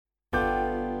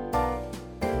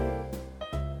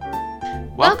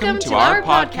Welcome to our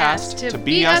podcast, To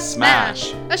Be a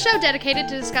Smash, a show dedicated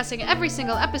to discussing every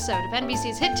single episode of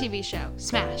NBC's hit TV show,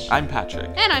 Smash. I'm Patrick.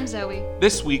 And I'm Zoe.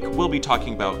 This week, we'll be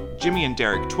talking about Jimmy and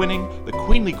Derek twinning, the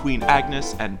queenly Queen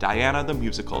Agnes, and Diana the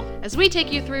musical. As we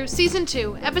take you through Season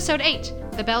 2, Episode 8,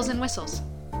 The Bells and Whistles.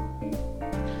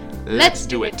 Let's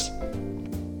do it.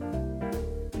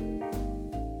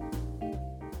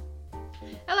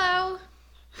 Hello.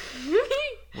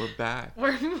 We're back.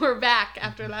 We're back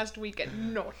after last week at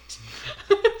not.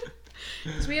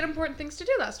 Because we had important things to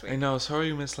do last week. I know,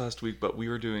 sorry we missed last week, but we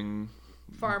were doing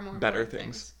far more better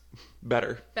things.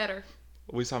 Better.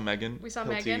 We saw Megan.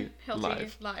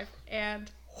 Hilty live.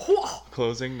 And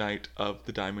closing night of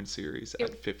the Diamond Series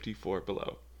at 54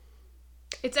 Below.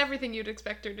 It's everything you'd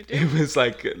expect her to do. It was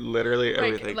like literally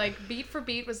everything. Like beat for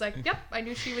beat was like, yep, I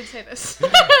knew she would say this.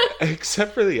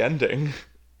 Except for the ending.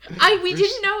 We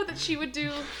didn't know that she would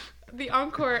do the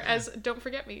encore as Don't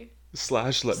Forget Me. /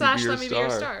 Let Me Be Your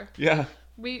Star. Yeah.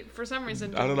 We, for some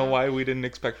reason, I don't know why we didn't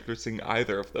expect her to sing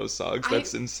either of those songs.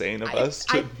 That's insane of us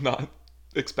to not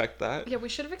expect that. Yeah, we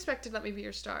should have expected Let Me Be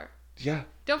Your Star. Yeah.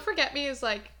 Don't Forget Me is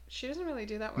like, she doesn't really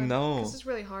do that one. No. Because it's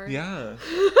really hard. Yeah.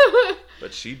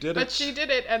 But she did it. But she did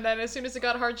it, and then as soon as it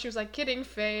got hard, she was like, kidding,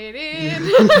 fade in.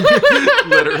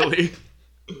 Literally.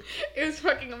 It was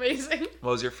fucking amazing.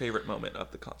 What was your favorite moment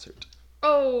of the concert?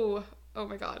 Oh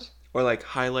my god. Or like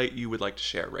highlight you would like to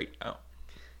share right now?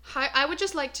 I would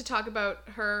just like to talk about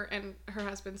her and her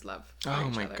husband's love for Oh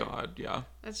each my other. god, yeah.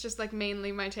 That's just like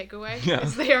mainly my takeaway. Yeah.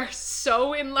 Is they are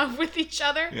so in love with each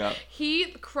other. Yeah.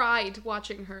 He cried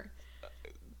watching her.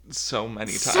 So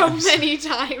many times. So many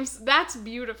times. That's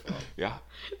beautiful. Yeah.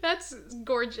 That's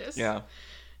gorgeous. Yeah.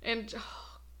 And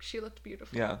she looked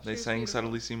beautiful. Yeah, they sang beautiful.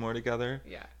 Subtly Seymour together.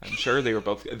 Yeah. I'm sure they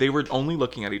were only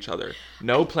looking at each other.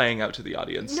 No playing out to the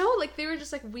audience. No, like they were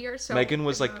just like, we are so Megan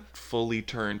was in like love. fully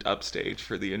turned upstage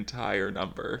for the entire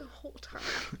number. The whole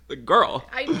time. Girl.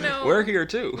 I know. We're here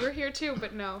too. We're here too,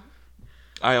 but no.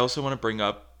 I also want to bring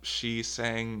up, she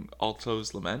sang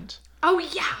Alto's Lament. Oh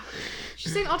yeah! She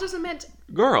sang Alto's Lament.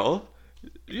 Girl,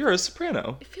 you're a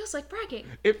soprano. It feels like bragging.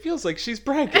 It feels like she's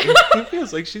bragging. It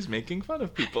feels like she's making fun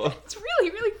of people. It's really,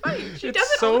 really funny. She does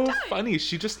it so all the time. funny.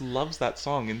 She just loves that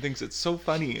song and thinks it's so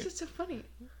funny. It's so funny.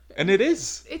 And it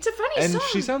is. It's a funny and song. And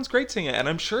she sounds great singing it. And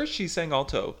I'm sure she sang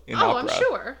alto in opera. Oh, I'm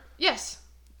sure. Yes.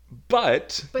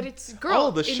 But it's, girl,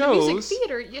 all the in shows, the music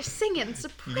theater, you're singing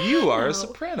soprano. You are a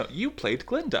soprano. You played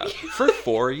Glinda for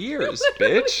 4 years, you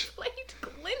bitch. Played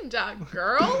Glinda,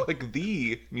 girl. Like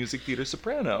the music theater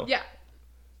soprano. Yeah.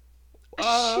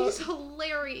 She's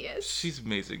hilarious. She's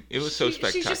amazing. It was so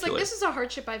spectacular. She's just like, this is a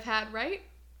hardship I've had, right?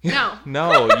 Yeah.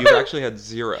 No, you've actually had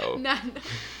zero. None.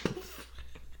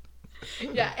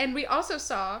 Yeah, and we also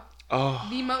saw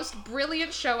the most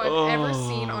brilliant show I've ever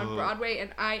seen on Broadway,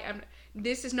 and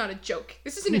this is not a joke.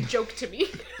 This isn't a joke to me.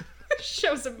 This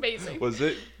show's amazing. Was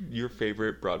it your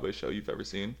favorite Broadway show you've ever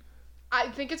seen? I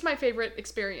think it's my favorite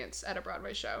experience at a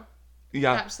Broadway show.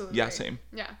 Yeah. Absolutely. Yeah, same.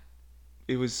 Yeah.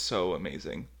 It was so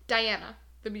amazing. Diana,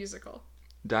 the musical.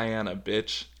 Diana,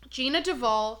 bitch. Gina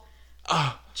Duvall.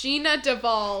 Gina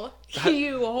Duvall,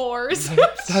 you whores.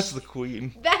 That's the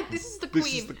queen. This is the queen.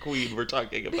 This is the queen we're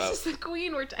talking about. This is the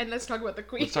queen. And let's talk about the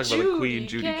queen. Let's talk about the queen,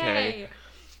 Judy Kay.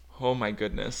 Oh my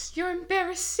goodness. You're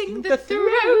embarrassing the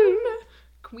throne.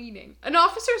 Queening. An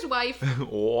officer's wife.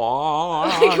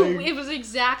 Why? It was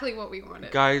exactly what we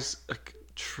wanted. Guys,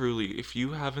 truly, if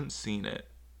you haven't seen it,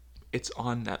 it's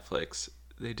on Netflix.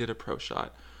 They did a pro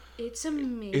shot. It's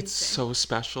amazing. It's so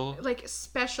special. Like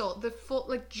special, the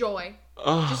full joy.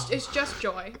 It's just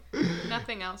joy.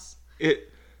 Nothing else.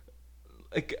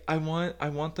 I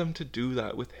want them to do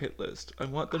that with Hit List. I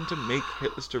want them to make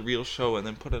Hit List a real show and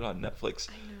then put it on Netflix.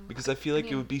 I know. Because I feel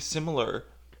like it would be similar.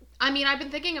 I mean, I've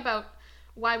been thinking about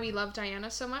why we love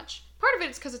Diana so much. Part of it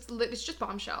is because it's just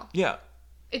Bombshell. Yeah.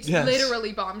 It's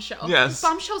literally Bombshell. Yes.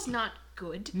 Bombshell's not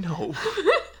good. No.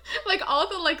 Like all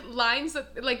the lines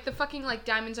that the fucking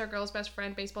diamonds are a girl's best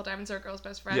friend, baseball diamonds are a girl's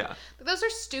best friend. Yeah. Those are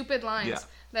stupid lines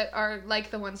that are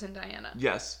like the ones in Diana.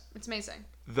 Yes. It's amazing.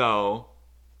 Though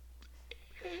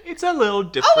it's a little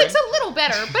different. Oh, it's a little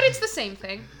better, but it's the same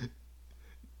thing.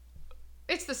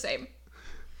 It's the same.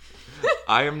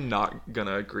 I am not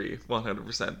gonna agree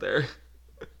 100% there.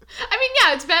 I mean,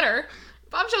 yeah, it's better.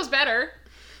 Bombshell's better.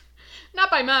 Not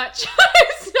by much.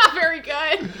 It's not very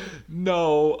good.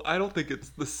 No, I don't think it's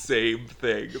the same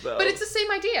thing, though. But it's the same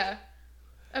idea.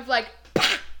 Of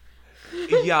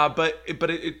Yeah, but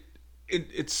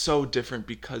it's so different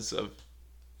because of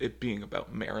it being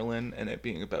about Marilyn and it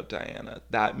being about Diana.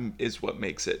 That is what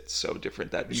makes it so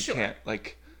different that you can't,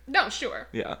 like... No, sure.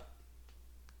 Yeah.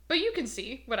 But you can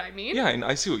see what I mean. Yeah,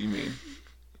 I see what you mean.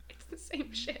 the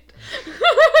same shit.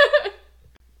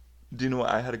 Do you know what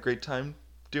I had a great time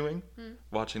doing?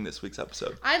 Watching this week's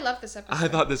episode. I love this episode. I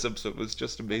thought this episode was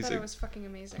just amazing. I thought it was fucking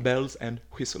amazing. Bells and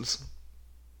whistles.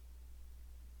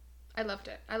 I loved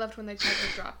it. I loved when the title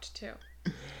dropped too.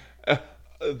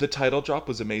 The title drop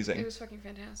was amazing. It was fucking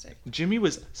fantastic. Jimmy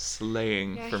was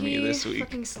slaying for me this week.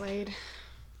 Fucking slayed.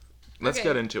 Let's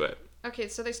get into it. Okay,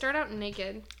 so they start out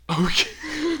naked. Okay.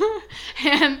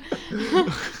 And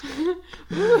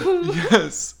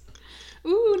yes.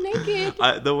 ooh, naked.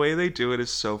 The way they do it is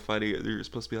so funny. You're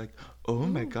supposed to be like, oh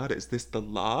my god, is this the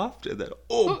loft? And then,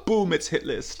 boom, it's Hit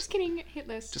List. Just kidding, Hit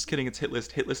List. Just kidding, it's Hit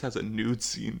List. Hit List has a nude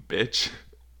scene, bitch.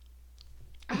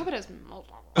 I hope it has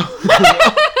multiple.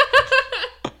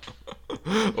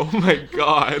 Oh my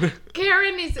god.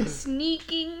 Karen is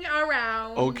sneaking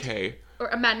around. Okay. Or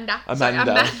Amanda.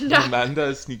 Amanda. Sorry, Amanda. Amanda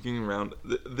is sneaking around.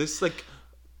 This, like,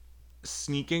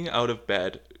 sneaking out of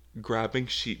bed, grabbing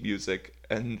sheet music,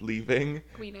 and leaving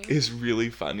Queening. is really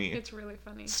funny. It's really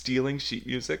funny. Stealing sheet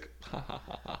music.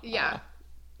 Yeah.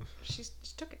 She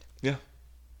took it. Yeah.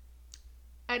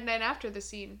 And then after the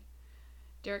scene,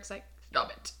 Derek's like,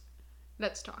 stop it.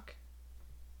 Let's talk.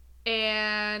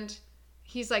 And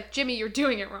he's like, Jimmy, you're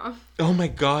doing it wrong. Oh my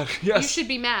god, yes. You should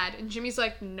be mad. And Jimmy's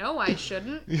like, no, I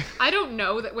shouldn't. I don't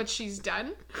know that what she's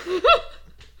done.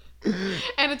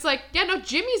 And it's like, yeah, no,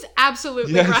 Jimmy's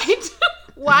absolutely right.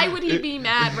 Why would he be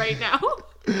mad right now?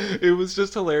 It was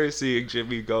just hilarious seeing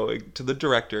Jimmy going to the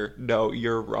director, no,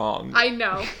 you're wrong. I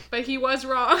know, but he was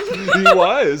wrong. He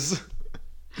was.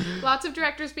 Lots of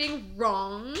directors being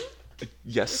wrong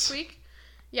Yes. this week.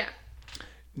 Yeah.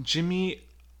 Jimmy,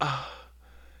 I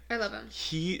love him.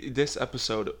 This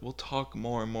episode, we'll talk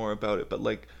more and more about it, but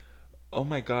like, oh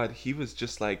my god, he was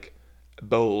just like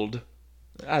bold,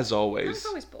 as always. He's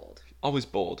always bold. Always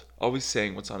bold. Always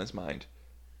saying what's on his mind.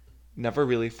 Never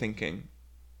really thinking.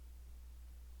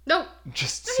 No.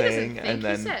 Just No, saying, he doesn't think, and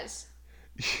then he says.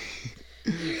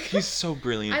 He's so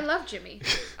brilliant. I love Jimmy.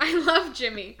 I love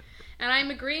Jimmy. And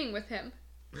I'm agreeing with him.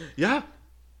 Yeah.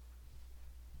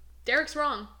 Derek's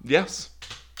wrong. Yes.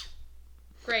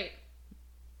 Great.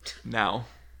 Now,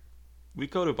 we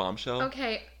go to Bombshell.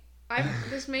 Okay.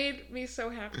 This made me so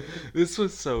happy. This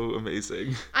was so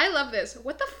amazing. I love this.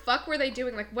 What the fuck were they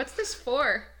doing? Like, what's this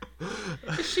for?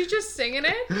 Is she just singing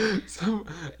it? So,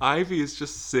 Ivy is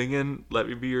just singing Let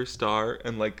Me Be Your Star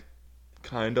and like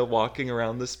kind of walking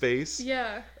around the space.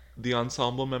 Yeah. The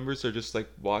ensemble members are just like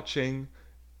watching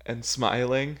and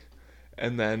smiling.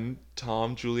 And then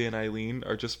Tom, Julie, and Eileen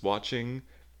are just watching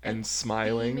and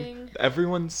smiling. Beaming.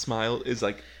 Everyone's smile is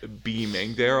like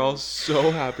beaming. They're all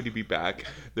so happy to be back.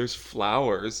 There's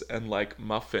flowers and like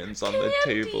muffins on the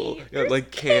table. Yeah, There's like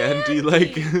candy. candy.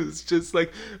 Like it's just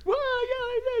like, whoa, I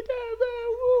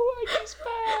just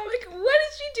back. Like, what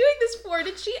is she doing this for?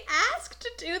 Did she ask to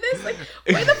do this? Like,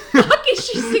 why the fuck is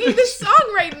she singing this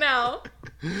song right now?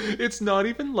 It's not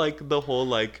even like the whole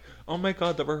like, oh my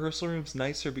god, the rehearsal room's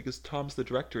nicer because Tom's the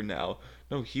director now.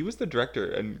 No, he was the director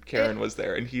and Karen was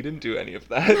there and he didn't do any of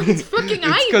that. It's fucking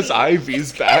Ivy. It's because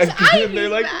Ivy's back. And they're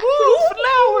like, back. woo,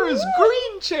 flowers,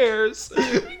 green chairs.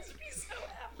 It makes me so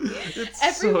happy. It's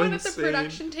Everyone so at the insane.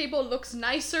 production table looks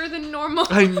nicer than normal.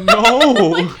 I know.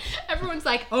 Like, everyone's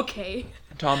like, okay.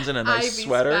 Tom's in a nice Ivy's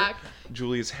sweater. back.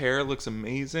 Julie's hair looks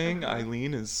amazing.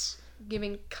 Eileen is...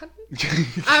 Giving cunt.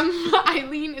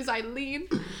 Eileen is Eileen.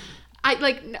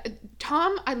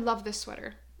 Tom, I love this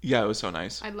sweater. Yeah, it was so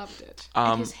nice. I loved it.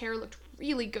 And his hair looked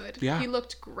really good. Yeah. He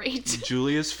looked great.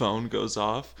 Julia's phone goes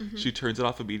off. She turns it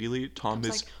off immediately. Tom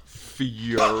is like,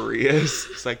 furious.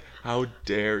 It's like, how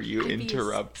dare you Ivy is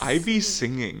interrupt? Ivy's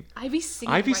singing. Ivy's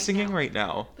singing Ivy's right singing now. right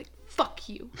now. Like, fuck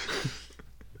you.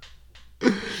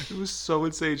 It was so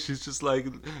insane. She's just like,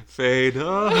 fade,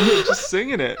 just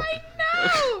singing it. I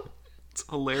know. It's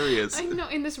hilarious. I know.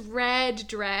 In this red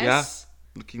dress. Yeah.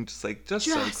 Looking just like, so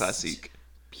Just classic.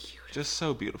 Beautiful. Just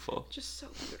so beautiful. Just so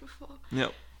beautiful.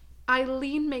 Yep.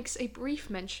 Eileen makes a brief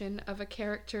mention of a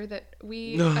character that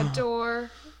we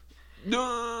adore.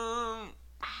 No.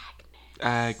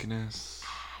 Agnes.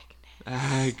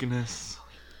 I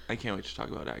can't wait to talk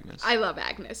about Agnes. I love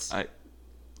Agnes.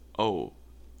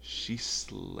 She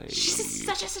slayed. She's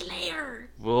such a slayer.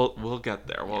 We'll get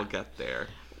there. We'll get there.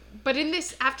 But in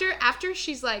this, after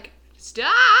she's like,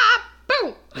 stop,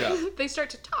 boom, Yeah. they start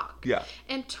to talk. Yeah.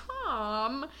 And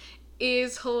Tom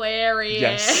is hilarious.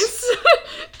 Yes.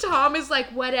 Tom is like,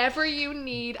 whatever you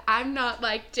need. I'm not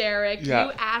like Derek. Yeah.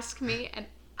 You ask me. And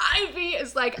Ivy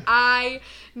is like, I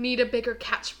need a bigger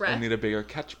catch breath. I need a bigger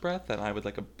catch breath, and I would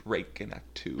like a break in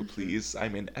Act 2, please.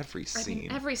 I'm in every scene.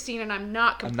 Every scene, and I'm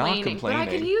not complaining. But I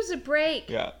could use a break.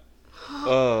 Yeah.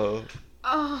 Oh.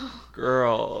 Oh.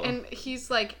 Girl. And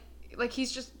he's like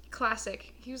he's just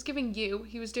classic. He was giving you.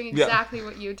 He was doing exactly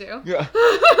what you do. Yeah.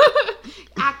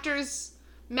 Actors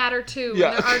matter too. Yeah.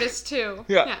 And they're artists too.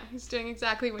 Yeah. He's doing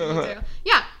exactly what you do.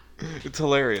 Yeah. It's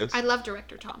hilarious. I love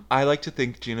director Tom. I like to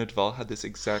think Gina Duvall had this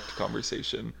exact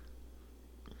conversation.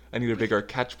 I need a bigger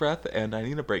catch breath, and I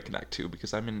need a break in Act 2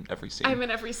 because I'm in every scene. I'm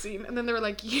in every scene. And then they were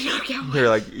like, you don't get one. They're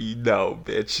like, no,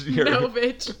 bitch. No,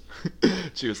 bitch.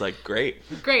 She was like, great.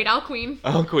 Great, I'll queen.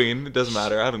 Oh, queen. It doesn't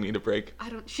matter. I don't need a break.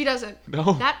 She doesn't.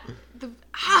 No.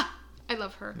 I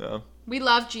love her. No. We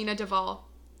love Gina Duvall.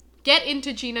 Get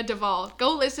into Gina Duvall.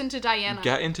 Go listen to Diana.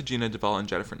 Get into Gina Duvall and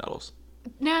Jennifer Nettles.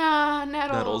 Nah,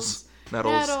 Nettles.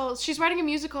 Nettles. She's writing a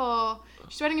musical.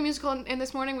 And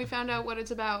this morning we found out what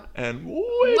it's about. And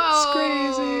it's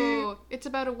crazy. It's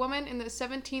about a woman in the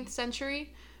 17th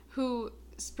century who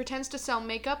pretends to sell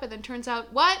makeup and then turns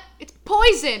out, what? It's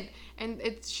poison! And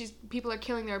people are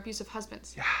killing their abusive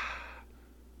husbands. Yeah.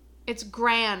 It's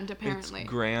grand, apparently.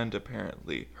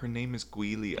 Her name is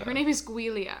Guilia. Her name is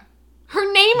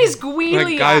Guilia.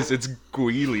 Like, guys, it's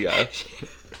Guilia.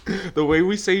 The way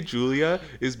we say Julia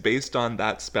is based on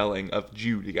that spelling of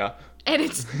Julia. And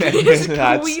it's that's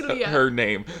Guilia. her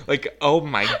name. Like, oh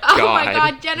my god. Oh my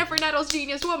god, Jennifer Nettles,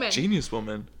 Genius Woman. Genius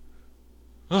Woman.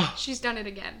 She's done it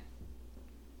again.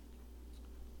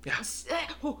 Yeah.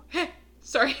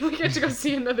 Sorry, we get to go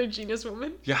see another Genius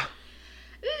Woman. Yeah.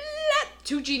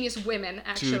 2 genius women,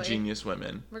 actually. 2 genius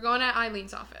women. We're going to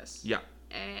Eileen's office. Yeah.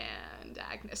 And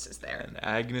Agnes is there.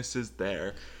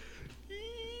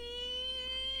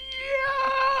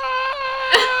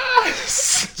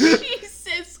 Yes!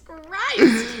 Jesus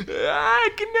Christ!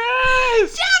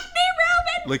 Agnes! Daphne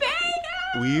Rubin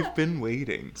Vega! We've been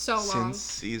waiting so long since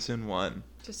season 1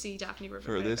 to see Daphne Rubin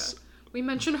for Vega. this. We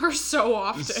mention her so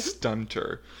often.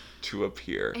 Stunter to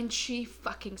appear. And she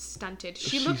fucking stunted.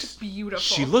 She looked beautiful.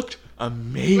 She looked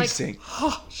amazing.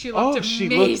 She looked amazing. She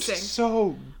looked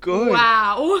so good.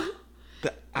 Wow.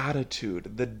 The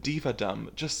attitude, the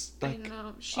diva-dom, just like... I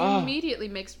know. She immediately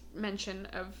makes mention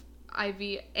of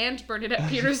Ivy and Bernadette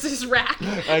Peters' rack.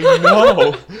 I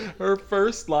know. Her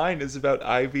first line is about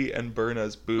Ivy and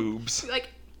Berna's boobs. Like,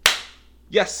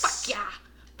 yes.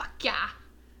 Fuck yeah.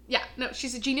 Yeah, no,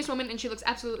 she's a genius woman and she looks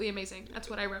absolutely amazing. That's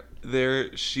what I wrote.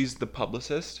 She's the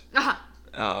publicist.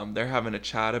 They're having a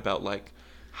chat about like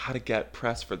how to get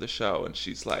press for the show, and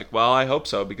she's like, "Well, I hope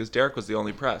so because Derek was the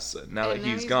only press. And now that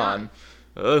he's gone."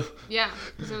 Yeah,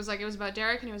 because it was about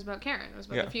Derek and it was about Karen. It was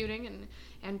about the feuding,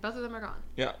 and both of them are gone.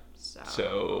 Yeah.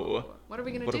 So what are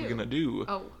we gonna do?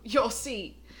 Oh, you'll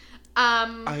see.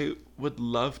 I would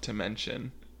love to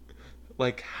mention,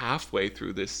 like halfway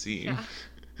through this scene. Yeah.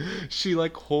 She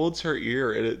like holds her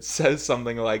ear and it says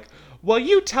something like, "Well,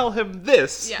 you tell him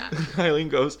this." Yeah. Eileen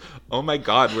goes, "Oh my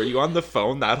god, were you on the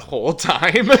phone that whole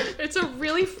time?" It's a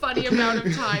really funny amount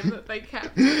of time that they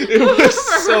kept. It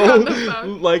was so on the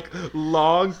phone. like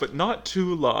long, but not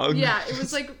too long. Yeah, it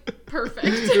was like perfect.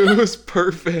 It was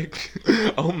perfect.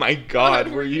 Oh my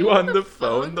god, were you on the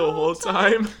phone the whole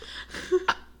time?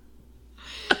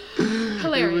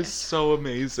 Hilarious. It was so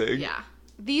amazing. Yeah.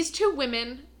 These 2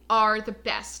 women are the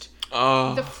best.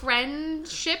 The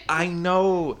friendship. I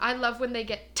know. I love when they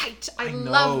get tight. I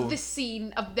love the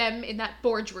scene of them in that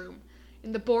boardroom.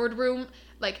 In the boardroom,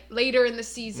 like later in the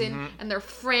season, and they're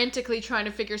frantically trying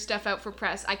to figure stuff out for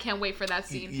press. I can't wait for that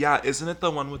scene. Yeah, isn't it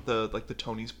the one with the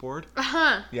Tony's board?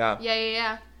 Uh-huh. Yeah.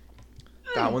 Yeah.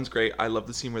 That one's great. I love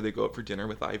the scene where they go out for dinner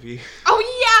with Ivy. Oh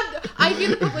yeah! Ivy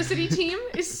and the publicity team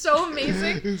is so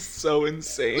amazing. It's so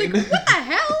insane. Like, what the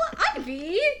hell?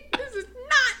 Ivy? This is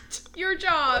not your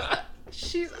job.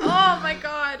 Oh my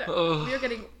god. We are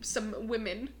getting some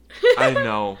women. I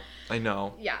know.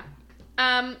 Yeah.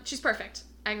 She's perfect.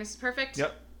 Agnes is perfect.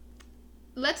 Yep.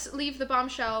 Let's leave the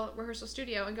Bombshell rehearsal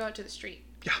studio and go out to the street.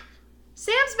 Yeah.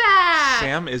 Sam's back!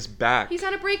 Sam is back. He's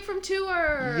on a break from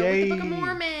tour Yay. with the Book of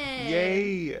Mormon.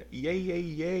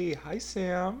 Yay. Hi,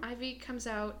 Sam. Ivy comes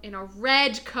out in a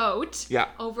red coat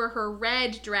over her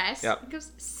red dress. Yeah. And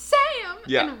goes, Sam!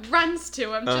 And runs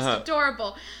to him. Just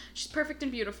adorable. She's perfect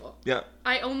and beautiful. Yeah.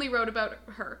 I only wrote about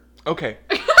her. Okay.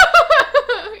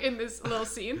 In this little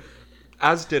scene.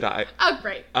 As did I. Oh,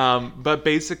 great. But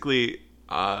basically,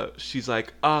 she's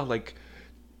like,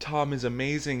 Tom is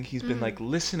amazing. He's been like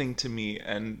listening to me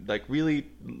and like really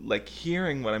like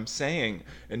hearing what I'm saying.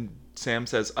 And Sam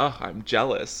says, I'm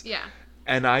jealous. Yeah.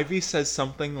 And Ivy says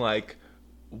something like,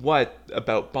 what,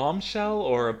 about Bombshell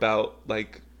or about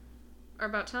like... Or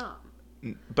about Tom.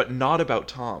 But not about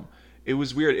Tom. It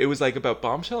was weird. It was like about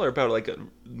Bombshell or about like a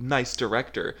nice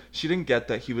director. She didn't get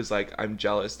that he was like, I'm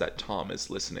jealous that Tom is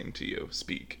listening to you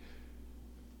speak.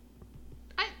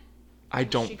 I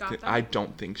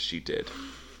don't think she did.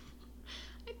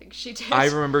 I think she did. I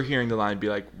remember hearing the line and be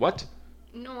like, what?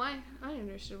 No, I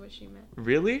understood what she meant.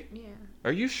 Really? Yeah.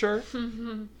 Are you sure?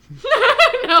 No,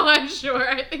 I'm sure.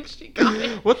 I think she got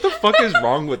it. What the fuck is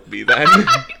wrong with me then?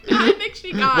 I think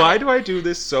she got it. Why do I do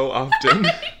this so often?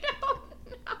 I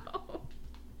don't know.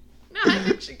 No, I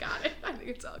think she got it. I think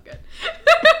it's all good.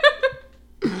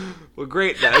 Well,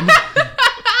 great then.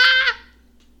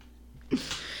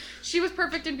 She was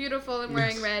perfect and beautiful and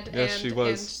wearing red. Yes, and, she was.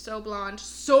 And so blonde.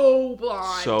 So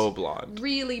blonde. So blonde.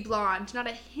 Really blonde. Not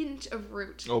a hint of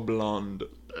root. Oh, blonde.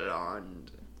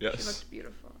 Blonde. Yes. She looked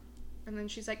beautiful. And then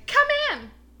she's like, come in!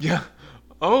 Yeah.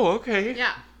 Oh, okay.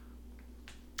 Yeah.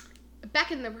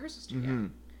 Back in the rehearsal studio, Mm-hmm.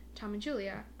 Tom and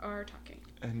Julia are talking.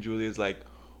 And Julia's like,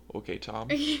 okay, Tom.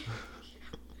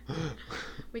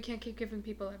 We can't keep giving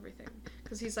people everything.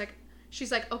 Because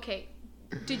she's like, okay,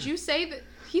 did you say that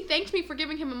he thanked me for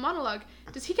giving him a monologue?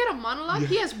 Does he get a monologue? Yeah.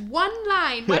 He has one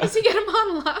line. Why does he get a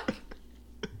monologue?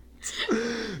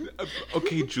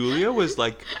 Okay, Julia was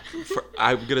like,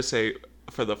 I'm gonna say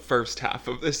for the first half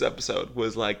of this episode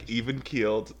was like even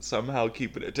keeled, somehow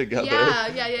keeping it together.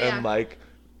 Yeah. And like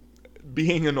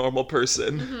being a normal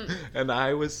person. Mm-hmm. And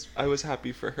I was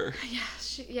happy for her.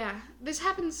 Yeah. This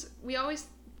happens. We always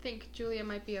think Julia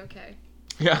might be okay.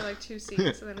 Yeah. For like 2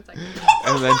 scenes, and then it's like.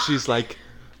 And then she's like,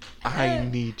 I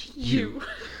need you.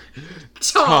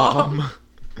 Tom.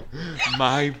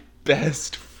 My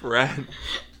best friend.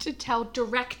 To tell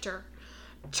director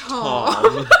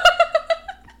Tom.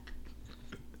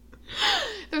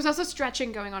 There was also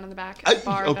stretching going on in the back of the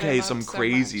bar. Okay, some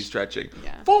crazy stretching.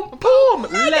 Yeah. Boom, boom,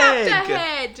 leg. Up the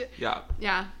head. Yeah.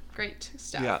 Yeah, great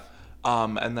stuff. Yeah.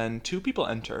 And then 2 people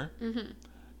enter. Mm-hmm.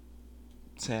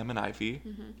 Sam and Ivy.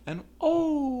 Mm-hmm. And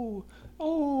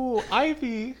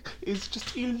Ivy is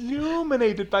just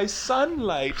illuminated by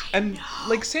sunlight. And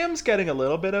like Sam's getting a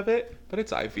little bit of it, but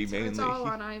it's Ivy mainly. It's all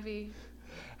on Ivy.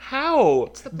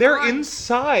 How? They're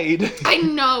inside. I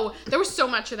know. There was so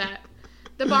much of that.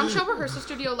 The Bombshell rehearsal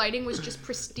studio lighting was just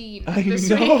pristine. I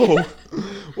know.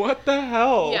 What the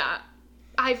hell? Yeah.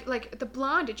 The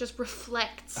blonde, it just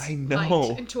reflects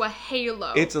light into a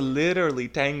halo. It's literally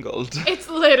Tangled. It's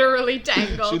literally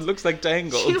Tangled. She looks like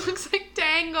Tangled.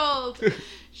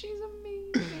 She's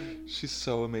amazing. She's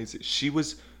so amazing. She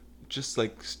was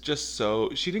just so...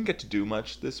 She didn't get to do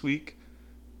much this week.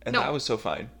 And that was so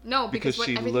fine. No, because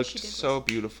she looked so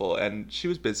beautiful, and she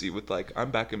was busy with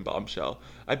I'm back in Bombshell.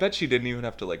 I bet she didn't even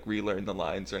have to relearn the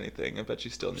lines or anything. I bet she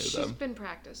still knew them. She's been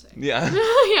practicing. Yeah.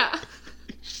 Yeah.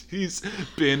 She's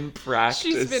been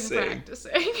practicing.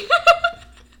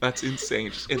 That's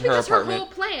insane. Just in her apartment. Because her whole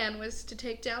plan was to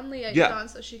take down Liaison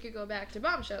so she could go back to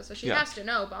Bombshell. So she has to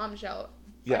know Bombshell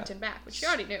front and back, which she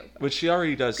already knew. Which she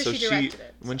already does. So she directed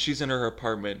it. When she's in her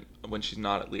apartment, when she's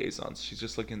not at Liaisons, she's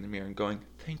just looking in the mirror and going,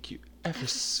 thank you ever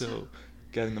so.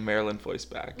 Getting the Marilyn voice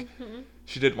back. Mm-hmm.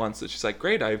 She did once that she's like,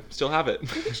 great, I still have it.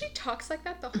 Do you think she talks like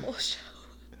that the whole show?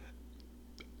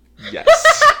 Yes.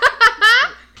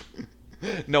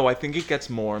 No, I think it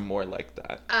gets more and more like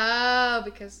that. Oh,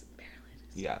 because Marilyn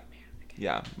is Marilyn.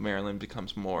 Yeah, Marilyn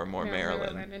becomes more and more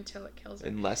Marilyn. Until it kills her.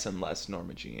 And less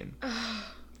Norma Jean.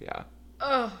 Yeah.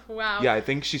 Oh, wow. Yeah, I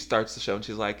think she starts the show and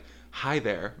she's like, hi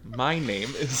there, my name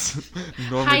is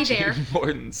Norma Jean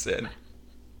Mortensen.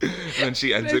 And then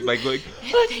she ends it by going,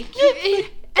 thank you.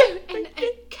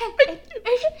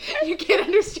 You can't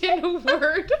understand a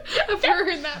word of her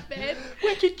in that bed.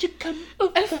 Where did you come?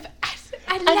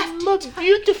 I'm more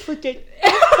beautiful than...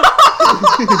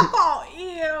 Oh,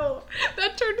 ew.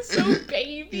 That turned so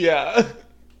baby. Yeah.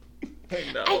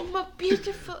 I know. I'm more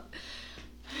beautiful.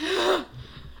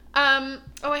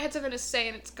 I had something to say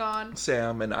and it's gone.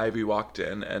 Sam and Ivy walked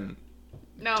in and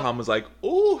Tom was like,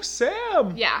 "Oh,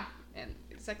 Sam." Yeah, and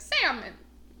it's like Sam, and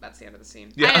that's the end of the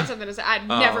scene. Yeah. I had something to say. I'm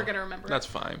never gonna remember. That's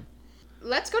fine.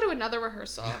 Let's go to another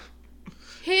rehearsal.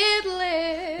 Hit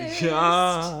list.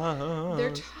 Yeah.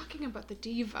 They're talking about the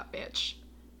diva, bitch.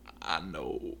 I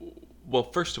know.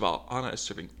 Well, first of all, Anna is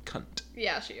serving cunt.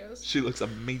 Yeah, she is. She looks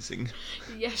amazing.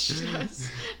 Yes, she does.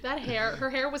 That hair, her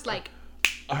hair was like...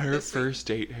 Her first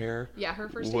date hair. Yeah, her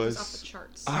first date was off the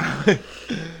charts.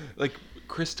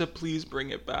 Krista, please bring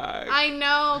it back. I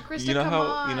know, Krista, come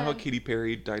on. You know how Katy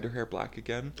Perry dyed her hair black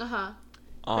again? Uh-huh.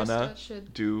 Anna,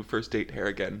 do first date hair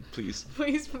again, please.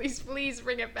 Please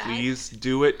bring it back. Please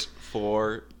do it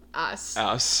for...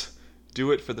 Us.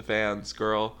 Do it for the fans,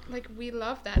 girl. We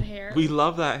love that hair. We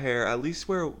love that hair. At least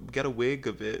get a wig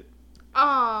of it.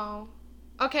 Oh.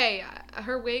 Okay,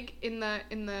 her wig in the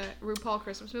RuPaul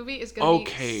Christmas movie is gonna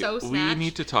be so snatched. We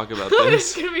need to talk about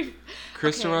this. It's gonna be...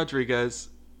 Krista Rodriguez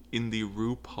in the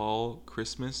RuPaul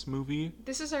Christmas movie.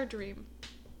 This is our dream.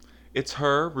 It's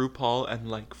her, RuPaul, and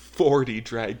like 40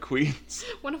 drag queens.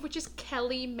 One of which is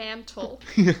Kelly Mantle.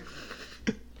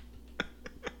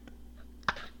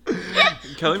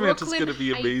 Kelly Mantle's Brooklyn gonna be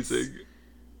Heights. amazing.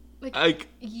 Like,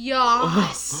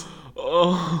 yes.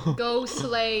 Oh. Go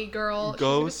slay, girl. Go She's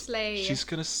gonna slay. She's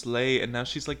gonna slay, and now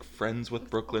she's like friends with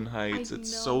Brooklyn Heights.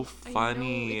 It's so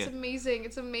funny. It's amazing.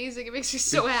 It's amazing. It makes me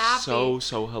so happy.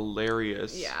 So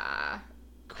hilarious. Yeah.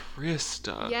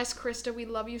 Krista. Yes, Krista, we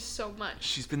love you so much.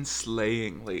 She's been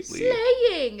slaying lately.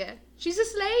 Slaying. She's a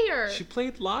slayer. She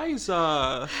played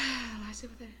Liza. Liza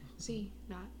with a Z,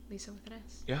 not Lisa with an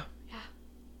S. Yeah. Yeah.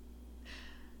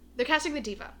 They're casting the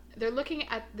diva. They're looking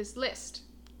at this list.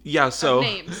 Yeah, so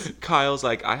names. Kyle's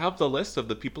like, I have the list of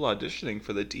the people auditioning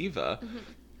for the diva. Mm-hmm.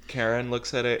 Karen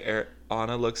looks at it.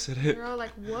 Anna looks at it. They're all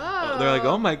like, whoa. They're like,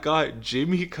 oh my god.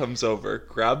 Jimmy comes over,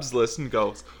 grabs the list, and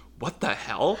goes, what the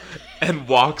hell? And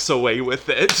walks away with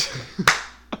it.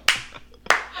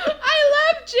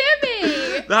 I love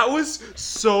Jimmy. That was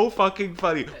so fucking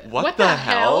funny. What the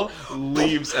hell?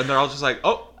 Leaves, and they're all just like,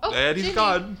 oh and he's Jimmy.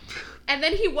 gone. And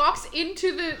then he walks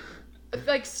into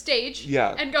the stage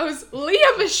Yeah. and goes, Leah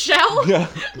Michelle? Yeah.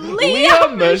 Leah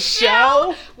Michelle?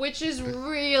 Michelle? Which is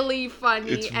really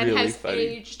funny It's and really has funny.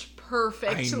 aged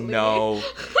perfectly. I know.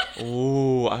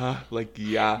 Oh, like,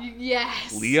 yeah.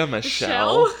 Yes. Leah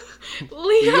Michelle?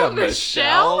 Leah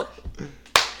Michelle?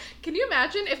 Can you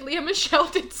imagine if Leah Michelle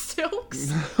did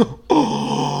Silks?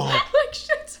 Oh. Like,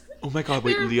 shit. Oh my god,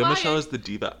 wait, They're Leah Michelle lying. is the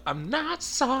diva. I'm not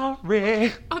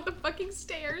sorry. On the fucking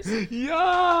stairs.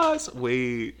 Yes.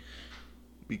 Wait.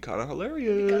 Be kind of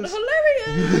hilarious. Kinda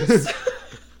hilarious.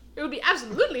 It would be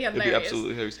absolutely hilarious. It'd be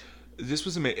absolutely hilarious. This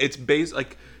was amazing. It's based,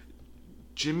 like,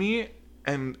 Jimmy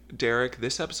and Derek,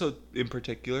 this episode in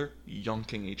particular,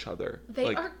 yonking each other. They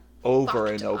like, are over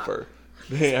fucked and up. over.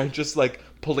 They are just, like,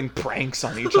 pulling pranks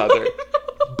on each other.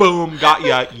 Boom, got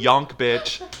ya, yonk,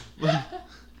 bitch.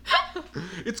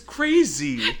 It's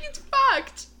crazy. It's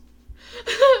fucked.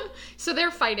 So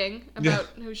they're fighting about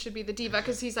who should be the diva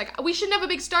because he's like, we shouldn't have a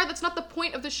big star. That's not the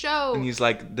point of the show. And he's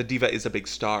like, the diva is a big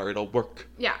star. It'll work.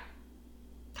 Yeah.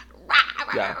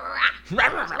 Yeah.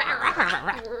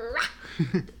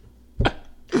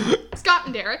 Scott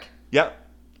and Derek Yep.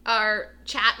 are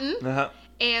chatting, Uh-huh.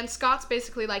 and Scott's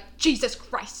basically like, Jesus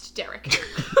Christ, Derek.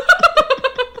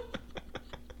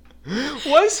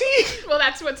 Was he? Well,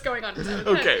 that's what's going on.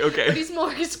 Okay. But he's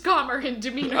more his calmer in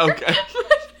demeanor. Okay.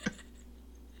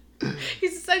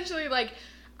 He's essentially like,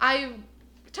 he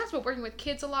talks about working with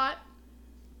kids a lot.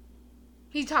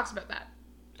 He talks about that.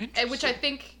 Which I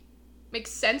think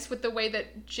makes sense with the way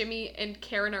that Jimmy and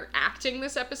Karen are acting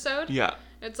this episode. Yeah.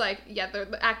 It's like, yeah, they're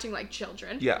acting like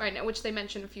children right now, which they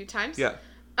mentioned a few times. Yeah.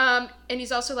 And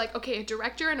he's also like, okay, a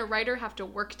director and a writer have to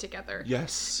work together.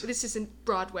 Yes. This isn't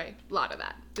Broadway. A lot of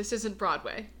that. This isn't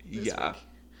Broadway. This Yeah.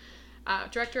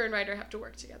 week. Director and writer have to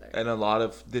work together. And a lot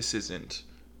of this isn't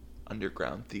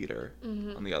underground theater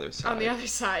on the other side. On the other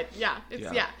side, yeah.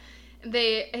 Yeah. Yeah.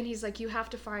 And he's like, you have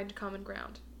to find common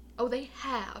ground. Oh, they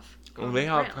have Well, they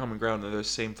have common ground. They're the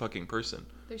same fucking person.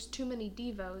 There's too many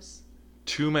devos.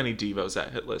 Too many divos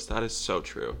at Hit List. That is so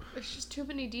true. There's just too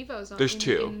many devos on There's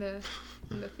two. in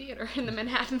the theater, in the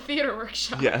Manhattan Theater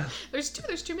Workshop. Yeah. There's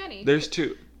too many. There's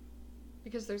two.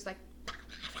 Because there's like,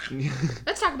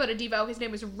 let's talk about a devo. His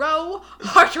name is Ro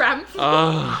Hartram.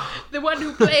 The one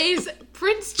who plays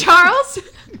Prince Charles.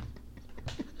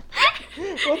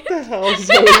 What the hell, I'm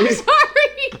Zoe?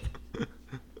 sorry.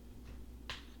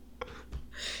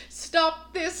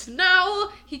 Stop this now.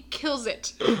 He kills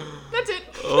it. That's it.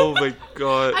 Oh my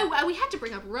god. We had to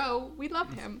bring up Ro. We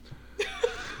love him.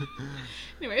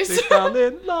 Anyways. They fell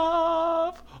in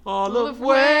love. All of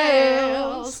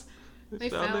Wales. They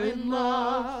fell in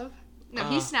love. No,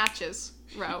 he snatches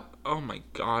Ro. Oh my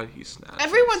god, he snapped.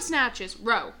 Everyone snatches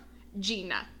Ro,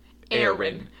 Gina,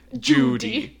 Aaron,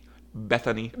 Judy,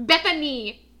 Bethany.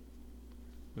 Bethany.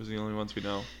 Those are the only ones we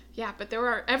know. Yeah, but there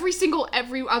are every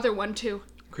other one too.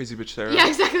 Crazy Bitch Sarah. Yeah,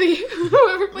 exactly.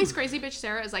 Whoever plays Crazy Bitch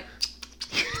Sarah is like,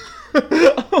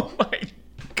 Oh my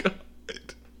god.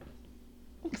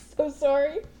 I'm so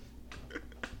sorry.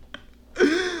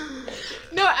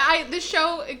 No, this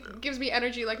show, it gives me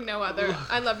energy like no other.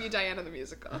 I love you, Diana the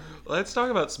musical. Let's talk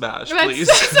about Smash, I'm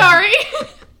please. so sorry.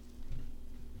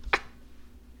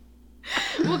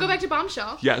 We'll go back to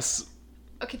Bombshell. Yes.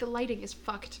 Okay, the lighting is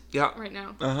fucked Yeah. right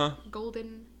now. Uh-huh.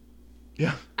 Golden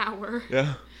Yeah. hour.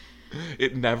 Yeah.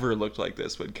 It never looked like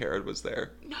this when Karen was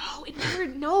there. No,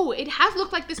 it has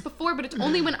looked like this before, but it's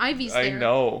only when Ivy's there. I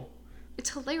know. It's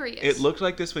hilarious. It looked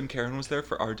like this when Karen was there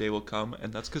for Our Day Will Come,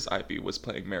 and that's because Ivy was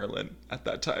playing Marilyn at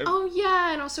that time. Oh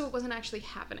yeah, and also it wasn't actually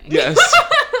happening. Yes.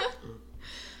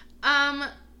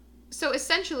 So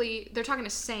essentially, they're talking to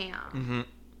Sam. Mm-hmm.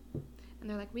 And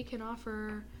they're like,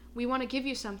 we want to give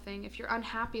you something if you're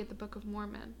unhappy at the Book of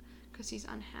Mormon. Because he's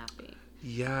unhappy.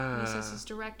 Yeah. And he says his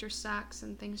director sucks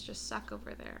and things just suck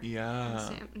over there. Yeah.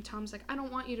 And Tom's like, I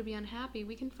don't want you to be unhappy.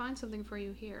 We can find something for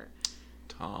you here.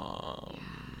 Tom. Yeah.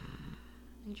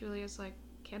 And Julia's like,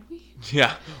 can we?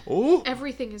 Yeah. Oh.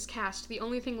 Everything is cast. The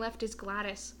only thing left is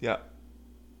Gladys. Yeah.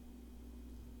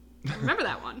 Remember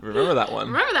that one. Remember that one.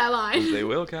 Remember that line. They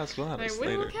will cast Gladys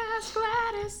They will later. cast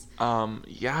Gladys.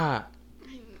 Yeah.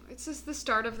 It's just the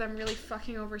start of them really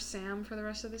fucking over Sam for the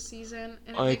rest of the season,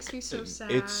 and it Like, makes me so sad.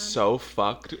 It's so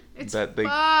fucked It's that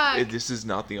fucked. this is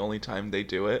not the only time they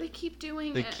do it. They keep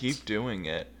doing They it. keep doing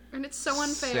it. And it's so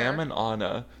unfair. Sam and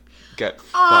Anna get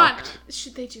Anna!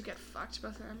 fucked. They do get fucked,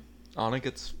 both of them. Anna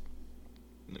gets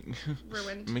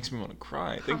Ruined. It makes me want to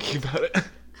cry thinking about it.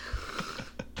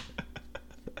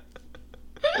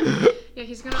 Yeah,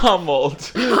 he's gonna...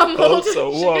 Pummeled. Pummeled.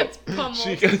 Also, She whoa. gets pummeled.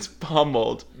 She gets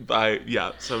pummeled by,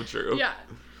 yeah, so true. Yeah.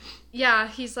 Yeah,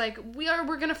 he's like,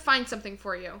 we're gonna find something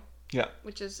for you. Yeah.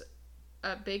 Which is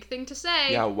a big thing to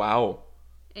say. Yeah, wow.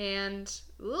 And...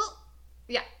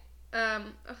 Yeah.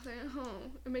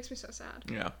 It makes me so sad.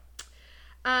 Yeah.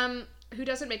 Who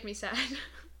doesn't make me sad?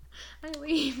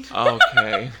 Eileen.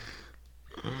 Okay.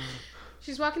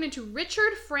 She's walking into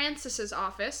Richard Francis's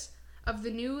office of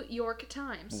the New York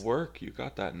Times. Work, you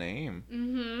got that name.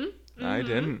 Mm-hmm. I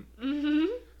didn't. Mm-hmm.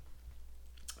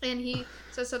 And he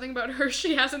says something about her.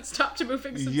 She hasn't stopped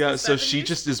moving since Yeah, the so 70s. she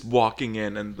just is walking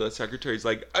in, and the secretary's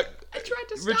like, I tried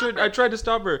to stop Richard, her. I tried to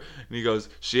stop her. And he goes,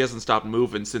 she hasn't stopped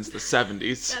moving since the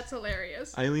 70s. That's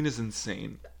hilarious. Eileen is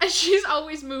insane. And she's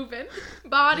always moving.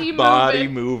 Body Body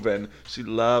moving. moving. She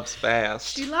loves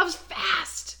fast. She loves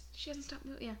fast. She hasn't stopped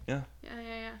moving. Yeah. Yeah.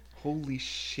 Yeah. Holy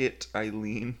shit,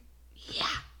 Eileen. Yeah.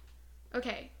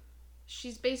 Okay.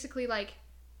 She's basically like,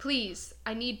 please,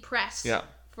 I need press Yeah.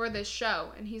 for this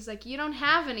show. And he's like, you don't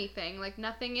have anything. Like,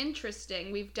 nothing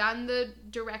interesting. We've done the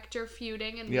director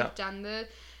feuding, and Yeah. we've done the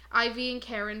Ivy and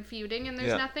Karen feuding, and there's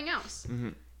Yeah. nothing else. Mm-hmm.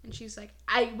 And she's like,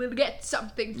 I will get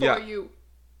something for Yeah. you.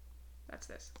 That's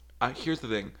this. Here's the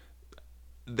thing.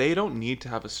 They don't need to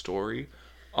have a story.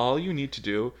 All you need to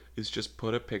do is just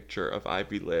put a picture of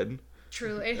Ivy Lynn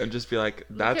Truly. and just be like,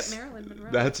 Look that's at Marilyn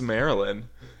Monroe. That's Marilyn.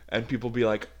 And people be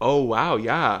like, oh, wow,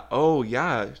 yeah. Oh,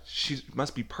 yeah. She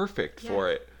must be perfect for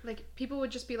it. Like, people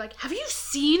would just be like, have you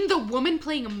seen the woman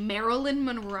playing Marilyn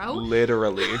Monroe?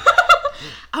 Literally.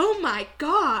 Oh my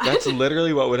god. That's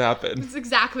literally what would happen. That's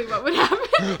exactly what would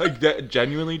happen. Like, that,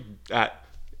 genuinely,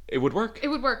 it would work. It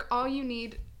would work. All you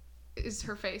need is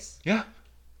her face. Yeah.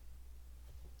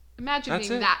 Imagine That's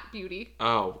being it. that beauty.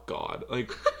 Oh, God.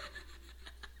 Like,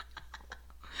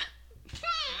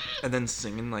 and then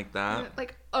singing like that.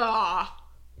 Like,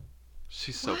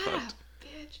 She's so what a fucked.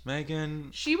 bitch. Megan.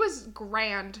 She was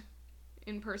grand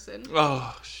in person.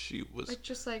 Oh, she was Like,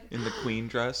 just like, in the queen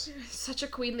dress. such a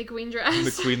queenly queen dress. In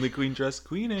the queenly queen dress.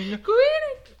 Queening.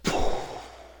 Queen.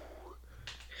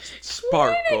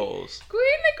 Sparkles.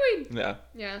 Queen. Yeah.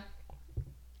 Yeah.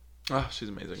 Oh, she's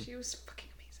amazing. She was fucking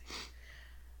amazing.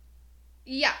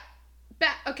 Yeah.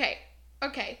 Okay.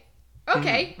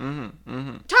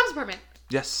 Tom's apartment.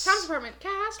 Yes. Tom's apartment.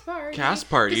 Cast party. Cast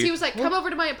party? Because he was like, come over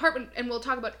to my apartment and we'll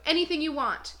talk about anything you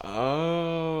want.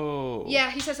 Oh. Yeah,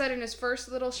 he says that in his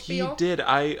first little He spiel. did.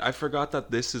 I forgot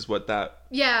that this is what that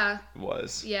Yeah.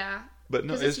 was. Yeah. But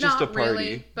no, 'Cause it's just a not party.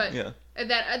 really, but yeah.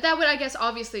 that would, I guess,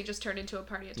 obviously just turn into a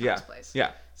party at Tom's Yeah. place.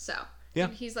 Yeah. So. Yeah.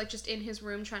 And he's like just in his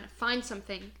room trying to find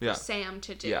something Yeah. for Sam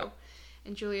to do. Yeah.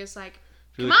 And Julia's like,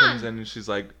 Julie come on. comes in and she's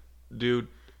like, dude,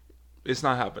 it's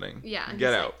not happening. Yeah. And Get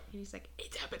he's out. Like, and he's like,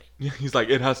 it's happening. He's like,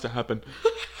 it has to happen.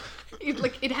 He's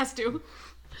like, it has to.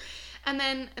 And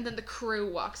then the crew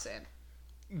walks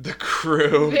in. The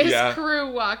crew. This yeah.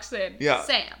 crew walks in. Yeah.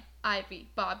 Sam, Ivy,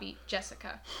 Bobby,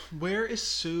 Jessica. Where is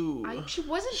Sue? She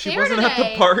wasn't She there wasn't today.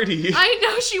 at the party. I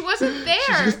know, she wasn't there.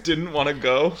 She just didn't want to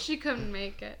go. She couldn't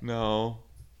make it. No.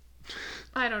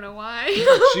 I don't know why.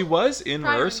 She was in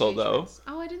Prior rehearsal though. engagements.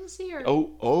 Oh, I didn't see her.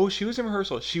 Oh, she was in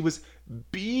rehearsal. She was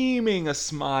beaming a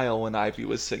smile when Ivy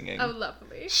was singing. Oh,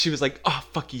 lovely. She was like, oh,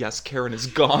 fuck yes, Karen is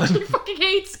gone. She fucking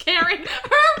hates Karen.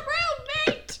 Her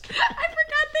roommate. I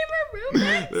forgot they were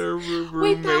roommates. They were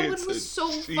Wait, that one roommates, was and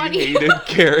so she funny. hated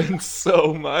Karen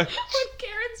so much. When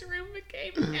Karen's room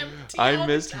became empty. I all the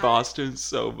missed time. Boston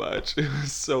so much. It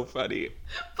was so funny.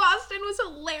 Boston was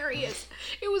hilarious.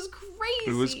 It was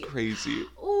crazy. It was crazy.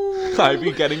 Ooh.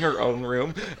 Ivy getting her own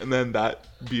room, and then that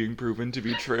being proven to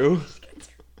be true.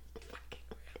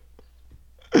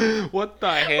 What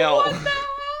the hell? What the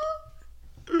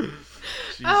hell?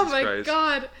 Oh my Christ.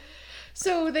 God.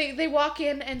 So they walk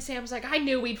in and Sam's like, I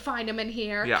knew we'd find him in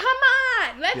here. Yeah. Come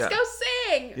on, let's Yeah. go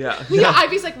sing. Yeah.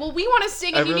 Ivy's like, well, we want to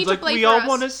sing and Everyone's you need like, to play we for all us.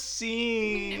 want to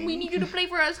sing. We need you to play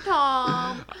for us,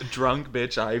 Tom. Drunk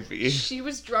bitch Ivy. She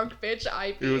was drunk, bitch,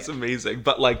 Ivy. It was amazing,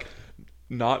 but like,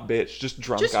 not bitch, just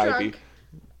drunk Just Ivy. drunk.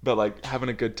 But like having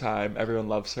a good time. Everyone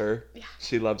loves her. Yeah.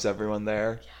 She loves everyone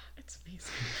there. Yeah, it's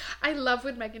amazing. I love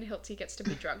when Megan Hilty gets to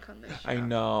be drunk on this show. I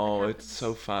know, It it's happens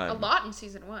so fun. a lot in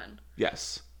season 1.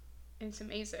 Yes. It's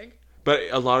amazing. But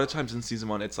a lot of times in season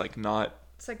 1, it's like not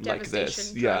It's like like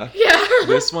devastation. this. Yeah. drunk. Yeah.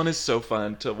 This one is so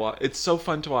fun to watch. It's so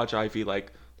fun to watch Ivy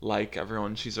like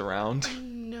everyone she's around.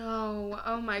 No.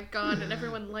 Oh my God. And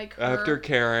everyone like her. After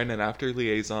Karen and after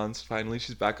Liaisons, finally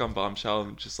she's back on Bombshell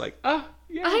and just like, yeah.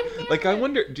 I'm Like, I Marilyn.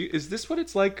 wonder, is this what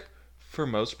it's like for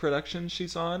most productions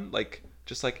she's on? Like,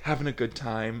 just like having a good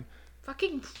time?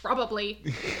 Fucking probably.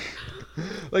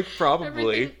 Like, probably.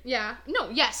 Everything. Yeah. No,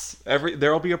 yes.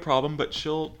 There'll be a problem, but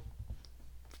she'll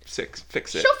fix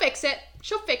it. She'll fix it.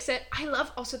 She'll fix it. I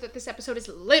love also that this episode is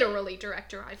literally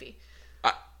Director Ivy.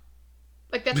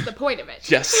 Like, that's the point of it.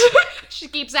 Yes. She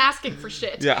keeps asking for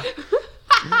shit. Yeah.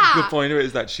 The point of it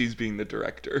is that she's being the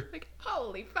director. Like,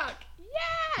 holy fuck.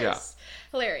 Yes.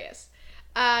 Yeah. Hilarious.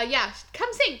 Yeah. Come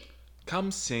sing.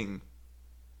 Come sing.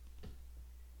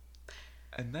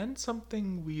 And then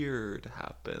something weird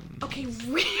happens. Okay,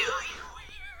 really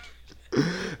weird.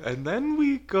 And then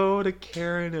we go to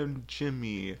Karen and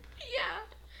Jimmy. Yeah.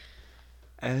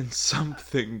 And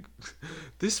something...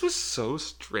 This was so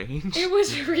strange. It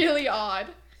was really odd.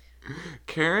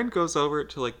 Karen goes over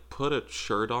to, like, put a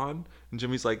shirt on. And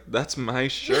Jimmy's like, that's my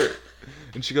shirt.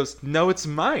 And she goes, no, it's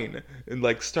mine. And,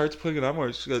 like, starts putting it on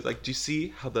more. She goes, like, do you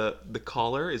see how the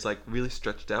collar is, like, really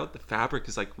stretched out? The fabric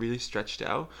is, like, really stretched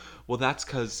out? Well, that's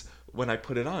because when I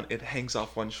put it on, it hangs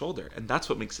off one shoulder. And that's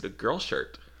what makes it a girl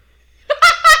shirt.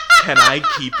 Can I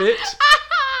keep it?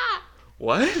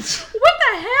 What? What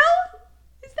the hell?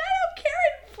 Is that how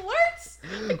Karen flirts?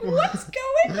 Like, what's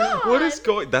going on? What is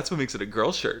going... That's what makes it a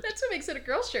girl shirt. That's what makes it a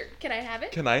girl shirt. Can I have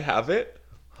it? Can I have it?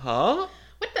 Huh?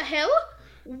 What the hell?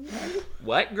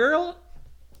 What, girl?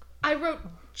 I wrote,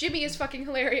 Jimmy is fucking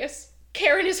hilarious.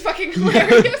 Karen is fucking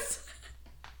hilarious.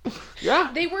 Yeah.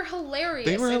 They were hilarious.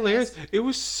 They were in hilarious. this. It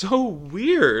was so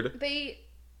weird.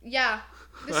 Yeah.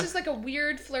 This is like a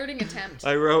weird flirting attempt.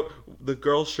 I wrote the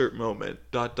girl shirt moment. ...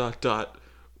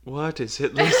 What is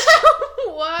Hitless?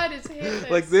 What is Hitless?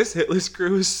 Like, this Hitless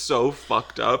crew is so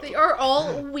fucked up. They are all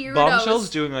weirdos. Bombshell's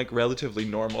doing like relatively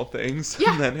normal things.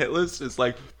 Yeah. And then Hitless is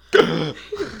like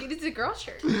It's a girl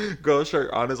shirt. girl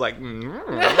shirt on is like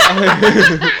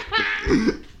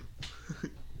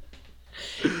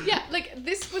Yeah, like,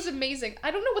 this was amazing.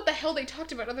 I don't know what the hell they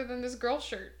talked about other than this girl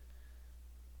shirt.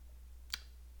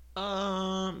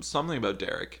 something about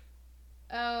Derek.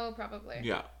 Oh, probably.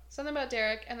 Yeah. Something about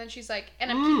Derek, and then she's like,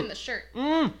 and I'm keeping the shirt.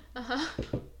 Uh-huh.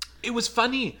 It was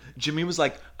funny. Jimmy was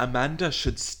like, Amanda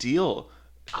should steal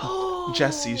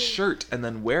Jesse's shirt and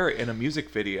then wear it in a music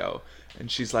video. And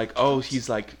she's like,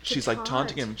 she's like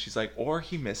taunting him. She's like, or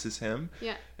he misses him.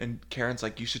 Yeah. And Karen's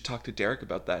like, you should talk to Derek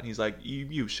about that. And he's like,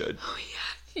 you should. Oh,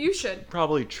 yeah. You should.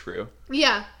 Probably true.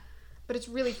 Yeah. But it's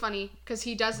really funny because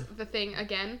he does the thing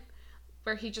again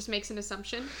where he just makes an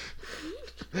assumption.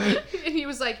 And he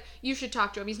was like, you should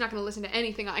talk to him. He's not going to listen to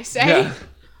anything I say. Yeah.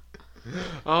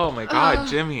 Oh my God,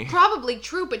 Jimmy. Probably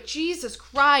true, but Jesus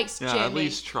Christ, Yeah, Jimmy. at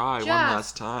least try one Just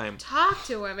last time. Talk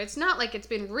to him. It's not like it's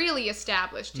been really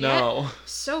established yet. No.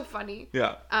 So funny.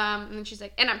 Yeah. And then she's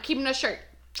like, and I'm keeping a shirt.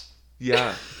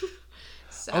 Yeah.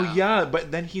 So, Oh yeah, but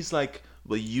then he's like,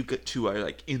 well, you two are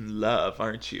like in love,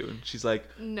 aren't you? And she's like,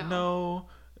 no.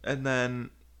 And then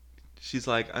she's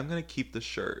like, I'm gonna keep the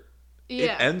shirt.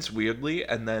 Yeah. It ends weirdly,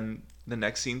 and then the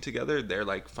next scene together, they're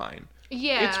like fine.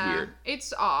 Yeah. It's weird.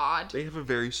 It's odd. They have a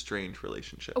very strange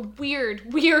relationship.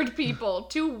 Weird people.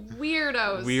 Two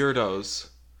weirdos. Weirdos.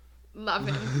 Love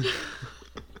him.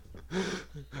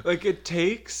 Like, it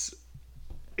takes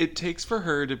for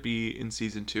her to be in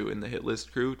season 2 in the hit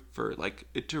list crew for like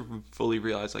it to fully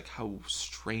realize like how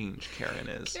strange Karen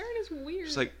is. Karen is weird.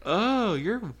 She's like, oh,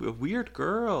 you're a weird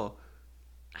girl.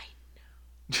 I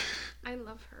know. I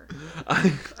love her.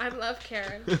 I I love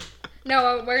Karen.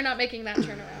 No, we're not making that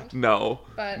turnaround. No,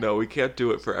 But- no, we can't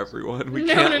do it for everyone. We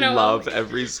No, can't no, love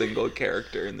every single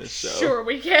character in this show. Sure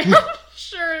we can.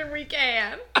 Sure we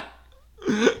can.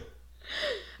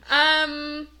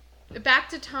 Back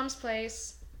to Tom's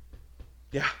place.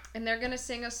 Yeah. And they're going to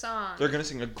sing a song. They're going to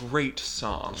sing a great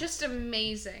song. Just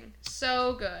amazing.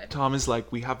 So good. Tom is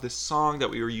like, we have this song that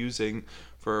we were using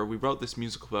we wrote this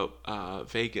musical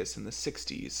about Vegas in the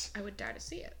 60s. I would die to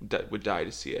see it. Would die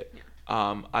to see it.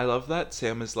 Yeah. I love that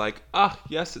Sam is like,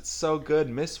 yes, it's so good.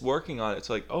 Miss working on it.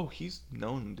 It's like, oh, he's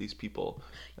known these people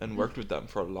and worked with them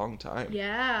for a long time.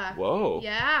 Yeah. Whoa.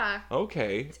 Yeah.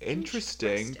 Okay.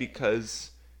 Interesting,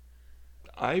 because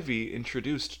Ivy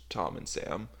introduced Tom and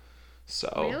Sam.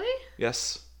 So. Really?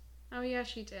 Yes. Oh, yeah,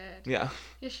 she did. Yeah.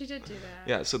 Yeah, she did do that.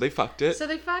 Yeah, so they fucked it. So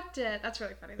they fucked it. That's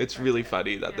really funny. It's really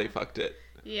funny that they fucked it.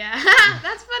 Yeah.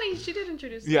 That's funny. She did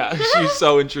introduce them. Yeah, she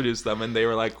so introduced them, and they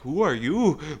were like, who are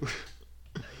you?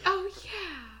 Oh,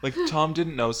 yeah. Like, Tom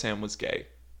didn't know Sam was gay.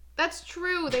 That's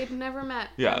true. They'd never met.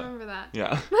 Yeah. I remember that.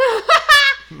 Yeah.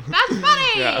 That's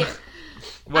funny. Yeah.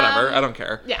 Whatever. I don't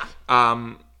care. Yeah.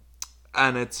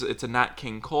 And it's a Nat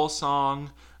King Cole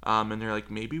song. And they're like,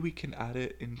 maybe we can add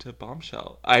it into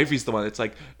Bombshell. Ivy's the one that's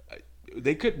like,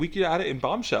 we could add it in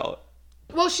Bombshell.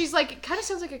 Well, she's like, it kind of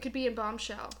sounds like it could be in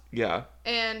Bombshell. Yeah.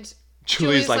 And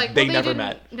Julie's like, they never didn't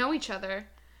met. know each other.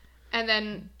 And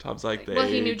then Tom's like, they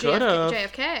he knew could have.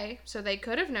 JFK, so they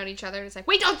could have known each other. And it's like,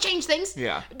 wait, don't change things.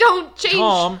 Yeah. Don't change.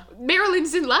 Tom.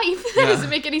 Marilyn's in life. That doesn't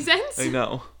make any sense. I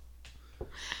know.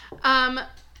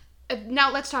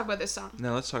 Now let's talk about this song.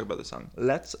 Now let's talk about the song.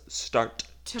 Let's start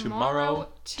tomorrow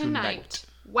tonight.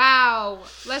 Wow.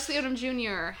 Leslie Odom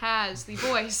Jr. has the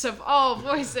voice of all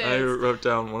voices. I wrote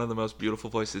down one of the most beautiful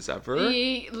voices ever.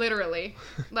 Literally.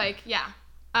 Like, yeah.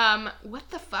 What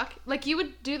the fuck? Like, you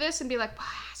would do this and be like, well,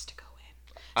 it has to go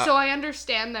in. So I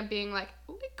understand them being like,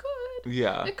 oh, it could.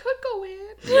 Yeah. It could go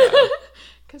in. Yeah.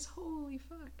 Because holy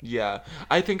fuck. Yeah.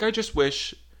 I think I just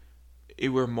wish it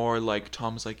were more like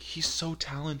Tom's like, he's so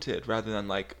talented, rather than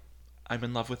like, I'm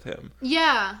in love with him.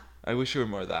 Yeah. I wish it were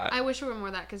more that. I wish it were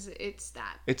more that, because it's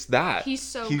that. It's that. He's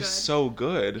so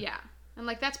good. Yeah. And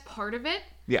like, that's part of it.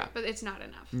 Yeah. But it's not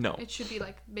enough. No. It should be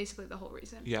like basically the whole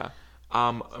reason. Yeah.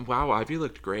 Wow, Ivy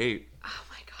looked great. Oh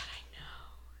my god, I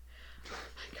know. Oh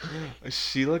my god.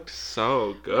 She looked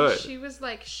so good. She was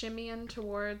like shimmying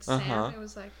towards Sam. It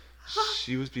was like,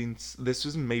 she was this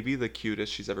was maybe the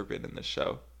cutest she's ever been in this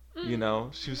show. You know?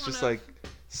 She was just like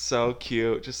so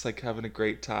cute, just like having a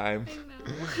great time.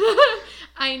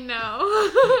 I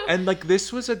know. And like,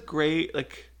 this was a great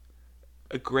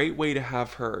way to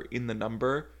have her in the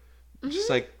number. Just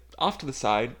like off to the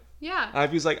side. Yeah.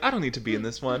 Ivy's like, I don't need to be in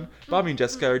this one. Bobby and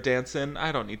Jessica are dancing.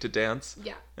 I don't need to dance.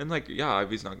 Yeah. And like, yeah,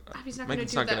 Ivy's not gonna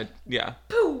do that. Yeah.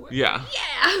 Boo. Yeah.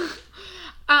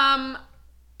 Yeah.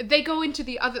 They go into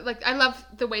the other, like, I love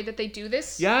the way that they do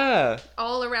this. Yeah.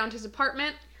 All around his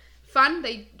apartment. Fun.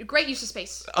 Great use of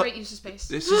space. Great use of space.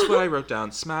 This is what I wrote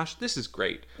down. Smash. This is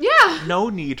great. Yeah. No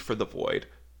need for the void.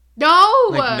 No.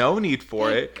 Like, no need for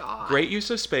Thank it. God. Great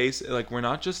use of space. Like, we're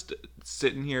not just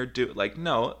sitting here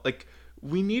no, like,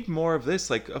 we need more of this,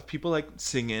 like, of people like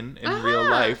singing in real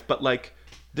life, but like,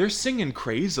 they're singing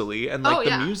crazily, and like,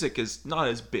 the music is not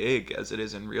as big as it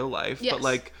is in real life. Yes. But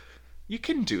like, you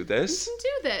can do this. You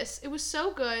can do this. It was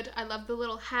so good. I love the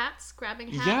little hats, grabbing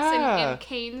hats and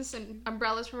canes and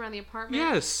umbrellas from around the apartment.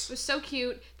 Yes. It was so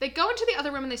cute. They go into the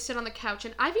other room and they sit on the couch,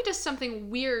 and Ivy does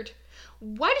something weird.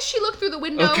 Why does she look through the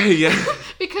window? Okay, yeah.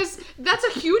 Because that's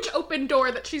a huge open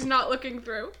door that she's not looking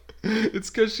through. It's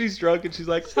because she's drunk and she's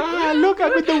like, look,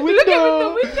 I'm in the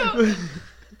window. Look, I'm in the window.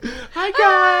 Hi,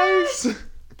 guys.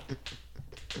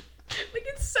 Like,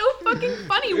 it's so fucking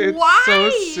funny. It's Why? so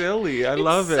silly. I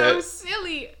love it. It's so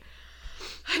silly.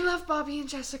 I love Bobby and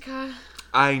Jessica.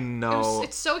 I know.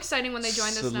 It's so exciting when they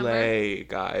join this number. Slay,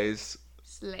 guys.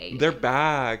 Slay. They're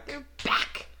back. They're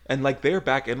back. And like, they're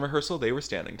back in rehearsal. They were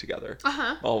standing together.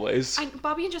 Always.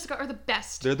 Bobby and Jessica are the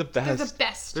best. They're the best. They're the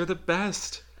best. They're the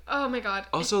best. Oh my god.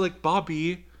 Also, like,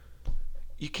 Bobby,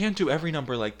 you can't do every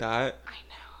number like that. I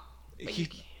know. But you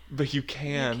can. You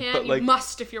can. But like, you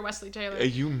must if you're Wesley Taylor.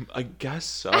 I guess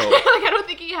so. Like, I don't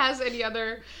think he has any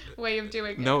other way of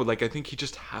doing it. No, like, I think he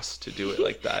just has to do it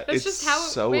like that. That's it's just how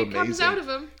so it amazing. comes out of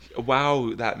him.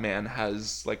 Wow, that man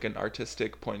has like an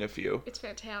artistic point of view. It's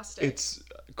fantastic. It's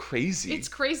crazy. It's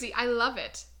crazy. I love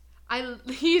it.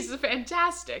 He's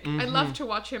fantastic. I love to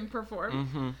watch him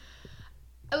perform.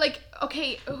 Like,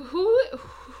 okay,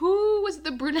 who was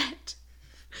the brunette?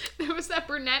 There was that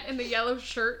brunette in the yellow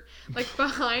shirt, like,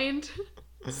 behind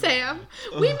Sam.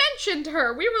 We mentioned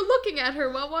her. We were looking at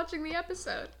her while watching the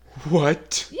episode.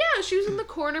 What? Yeah, she was in the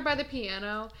corner by the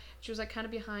piano. She was, like, kind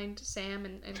of behind Sam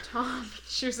and Tom.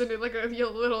 She was in, like, a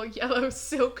little yellow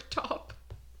silk top.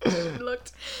 She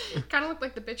kind of looked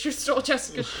like the bitch who stole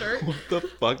Jessica's shirt. What the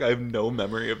fuck? I have no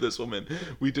memory of this woman.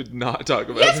 We did not talk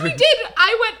about Yes, her. we did.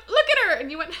 I went, look at her. And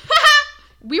you went, haha.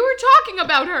 We were talking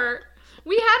about her.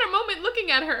 We had a moment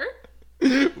looking at her.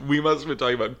 We must have been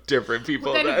talking about different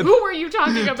people Then then. who were you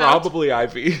talking about? Probably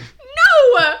Ivy.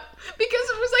 No! Because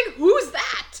it was like, who's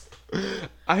that?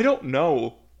 I don't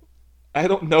know. I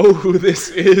don't know who this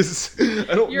is.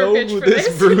 I don't You're a know bitch who for this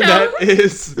this, brunette no?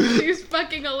 is. She was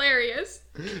fucking hilarious.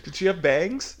 Did she have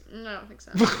bangs? No, I don't think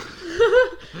so.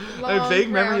 I have a vague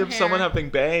memory brown of someone hair. having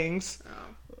bangs.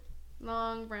 Oh.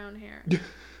 Long brown hair.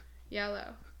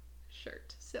 Yellow.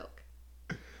 Shirt. Silk.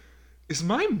 Is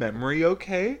my memory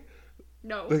okay?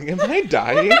 No. Like, am I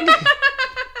dying?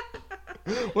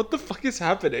 What the fuck is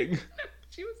happening?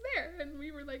 She was there, and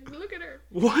we were like, look at her.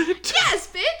 What? Yes,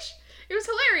 bitch! It was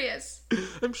hilarious.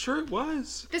 I'm sure it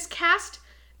was. This cast,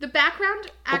 the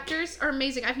background actors are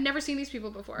amazing. I've never seen these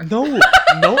people before. No,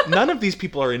 none of these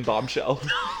people are in Bombshell. Who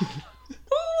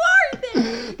are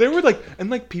they? They were like, and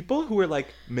like people who were like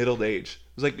middle age.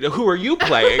 It was like, who are you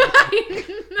playing?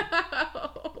 I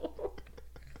know.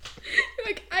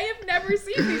 Like, I have never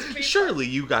seen these people. Surely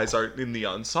you guys aren't in the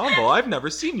ensemble. I've never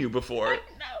seen you before.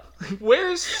 No.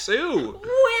 Where's Sue?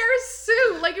 Where's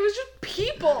Sue? Like, it was just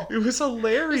people. It was It was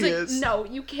hilarious. like, no,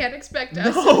 you can't expect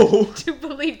us No. to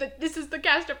believe that this is the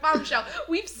cast of Bombshell.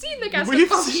 We've seen the cast We've of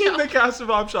Bombshell. seen the cast of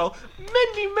Bombshell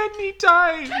many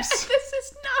times. This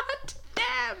is not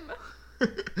them.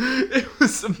 It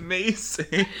was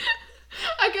amazing.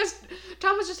 I guess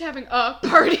Tom was just having a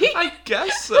party. I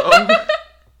guess so.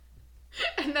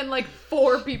 And then like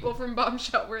 4 people from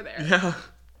Bombshell were there. Yeah.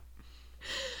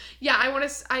 Yeah, I want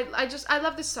to. I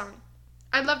love this song.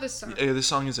 I love this song. This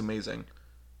song is amazing.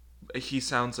 He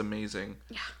sounds amazing.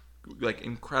 Yeah. Like,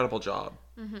 incredible job.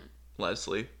 Mm-hmm.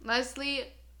 Leslie. Leslie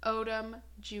Odom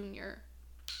Jr.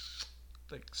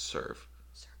 Like, serve.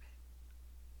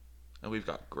 And we've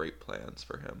got great plans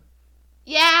for him.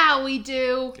 Yeah, we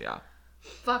do. Yeah.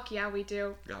 Fuck yeah, we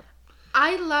do. Yeah.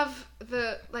 I love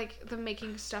the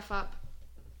making stuff up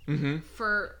Mm-hmm.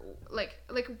 for like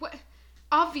what.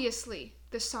 Obviously,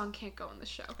 this song can't go on the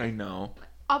show. I know.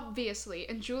 Obviously,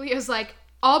 and Julia's like,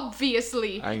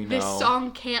 obviously, I know. this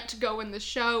song can't go in the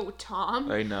show, Tom.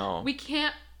 I know. We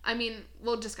can't. I mean,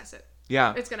 we'll discuss it.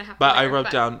 Yeah. It's gonna happen. But I later, wrote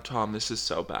down, Tom, this is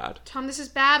so bad. Tom, this is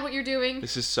bad. What you're doing?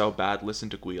 This is so bad. Listen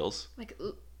to Gweels. Like,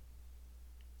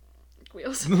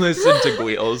 Gweels. Listen to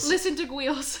Gweels. Listen to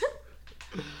Gweels.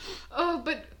 Oh,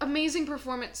 but amazing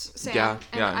performance, Sam. Yeah,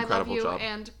 and yeah, I love incredible you. job.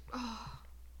 And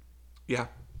Yeah.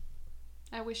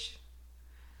 I wish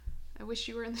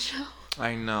you were in the show.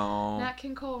 I know. Nat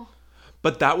King Cole.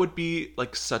 But that would be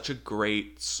like such a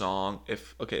great song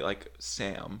if, okay, like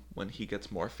Sam, when he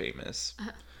gets more famous,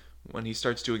 when he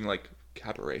starts doing like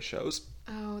cabaret shows.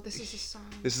 Oh, this is a song.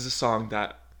 This is a song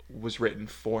that was written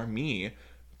for me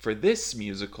for this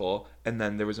musical, and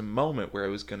then there was a moment where it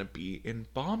was going to be in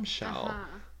Bombshell.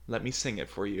 Uh-huh. Let me sing it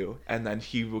for you. And then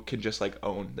he can just like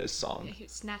own this song. He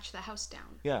snatched the house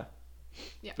down. Yeah.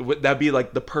 Yeah. That'd be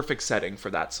like the perfect setting for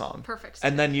that song. Perfect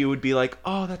And then you would be like,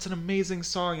 oh, that's an amazing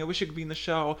song. I wish it could be in the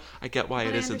show. I get why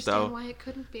But it I isn't understand though. why it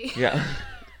couldn't be. Yeah.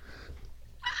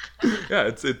 Yeah,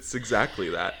 it's exactly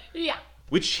that. Yeah.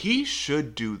 Which he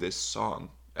should do this song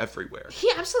everywhere. He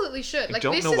absolutely should. I Like,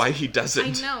 don't this know is, why he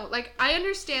doesn't. I know. Like, I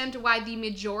understand why the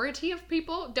majority of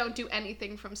people don't do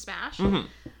anything from Smash. Mhm.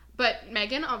 But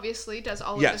Megan obviously does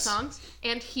all of Yes. the songs,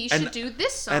 and he should And- do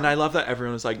this song. And I love that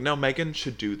everyone was like, no, Megan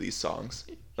should do these songs.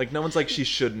 Like, no one's like, she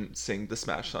shouldn't sing the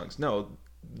Smash songs. No,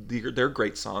 they're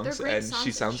great songs, They're great and songs, she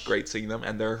and sounds great singing them,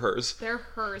 and they're hers. They're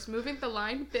hers. Moving the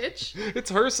line, bitch.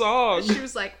 It's her song. She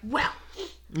was like, well,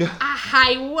 Yeah.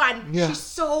 I won. Yeah. She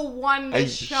so won And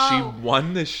this show. she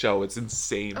won this show. It's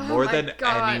insane. Oh More my than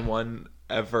God. anyone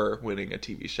ever winning a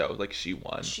TV show. Like, she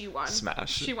won. She won.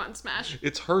 Smash. She won Smash.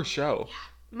 It's her show.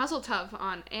 Muzzle Tov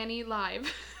on Annie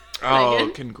Live. Oh,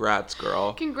 Megan. congrats,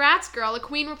 girl. Congrats, girl. A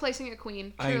queen replacing a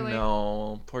queen. Truly. I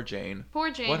know. Poor Jane.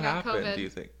 Poor Jane What got happened, COVID. do you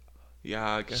think? Yeah,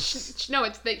 I guess. No,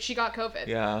 she got COVID.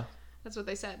 Yeah. That's what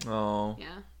they said. Oh,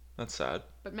 Yeah. that's sad.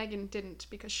 But Megan didn't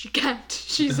because she can't.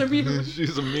 She's immune.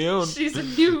 She's immune. She's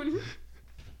immune.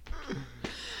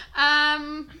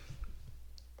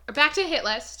 Back to hit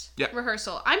list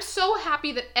rehearsal. I'm so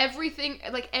happy that everything,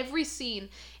 like every scene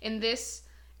in this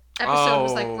episode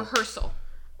was like Oh. rehearsal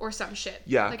or some shit.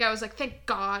 Yeah. Like I was like, thank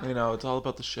God. You know, it's all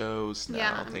about the shows now.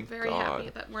 Yeah, I'm Thank very God. happy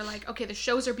that we're like, okay, the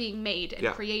shows are being made and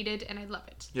Yeah. created, and I love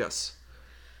it. Yes.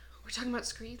 We're talking about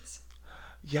screens.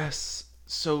 Yes.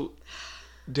 So,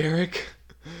 Derek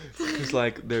is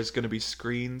like, there's gonna be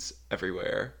screens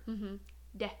everywhere.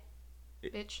 Deh.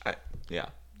 Bitch. Yeah.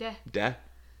 Deh. Deh.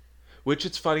 Which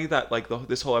it's funny that like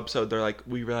this whole episode they're like,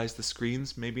 we realized the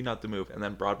screens, maybe not the move, and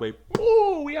then Broadway,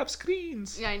 oh, we have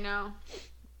screens. Yeah, I know.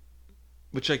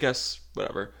 Which I guess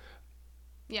whatever.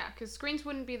 Yeah, because screens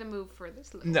wouldn't be the move for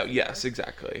this little No, theater. yes,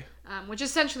 exactly. Which is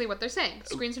essentially what they're saying.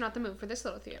 Screens are not the move for this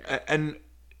little theater. And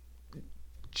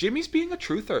Jimmy's being a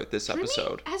truther this Jimmy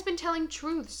episode. has been telling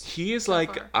truths. He is so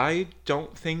like, far. I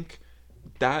don't think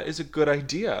that is a good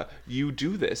idea. You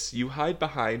do this. You hide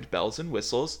behind bells and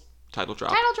whistles. Title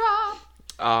drop. Title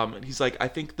drop! And he's like, I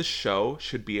think the show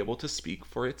should be able to speak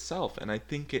for itself, and I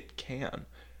think it can.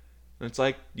 And it's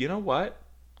like, you know what?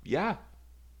 Yeah.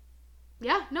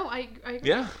 Yeah, no, I agree.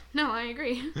 Yeah. No, I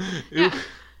agree. Yeah.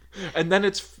 And then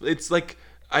it's like,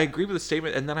 I agree with the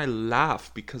statement, and then I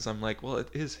laugh because I'm like, well, it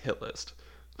is Hit List.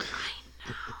 I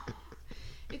know.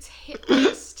 It's Hit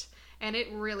List, and it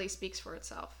really speaks for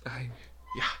itself.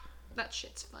 Yeah. That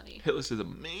shit's funny. Hit List is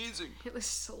amazing. It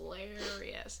was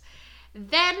hilarious.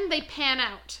 Then they pan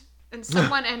out, and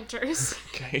someone enters.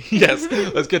 Okay, yes.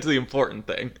 Let's get to the important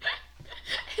thing.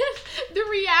 The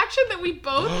reaction that we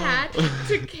both had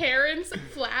to Karen's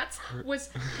flats was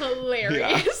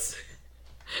hilarious.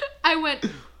 I went,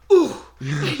 ooh,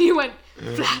 and you went,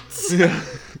 flats. Yeah.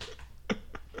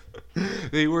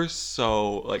 They were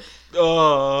so like,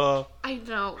 I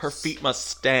know. her feet must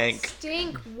stank.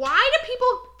 Stink. Why do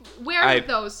people wear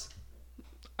those?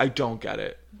 I don't get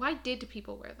it. Why did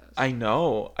people wear those? I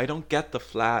know. I don't get the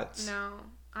flats. No,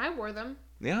 I wore them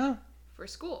Yeah. for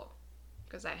school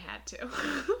because I had to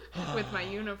with my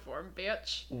uniform,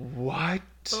 bitch. What?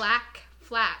 Black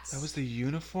flats. That was the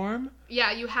uniform?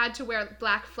 Yeah, you had to wear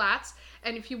black flats,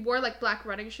 and if you wore like black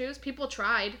running shoes, people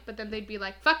tried, but then they'd be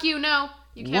like, "Fuck you, no,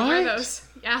 you can't wear What? those."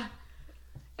 Yeah,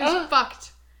 it was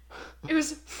fucked. It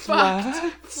was fucked.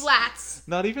 Flats.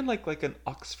 Not even like an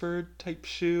Oxford type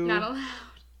shoe. Not allowed.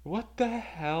 What the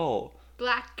hell?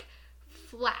 Black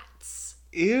flats.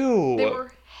 Ew. They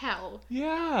were hell.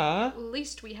 Yeah. At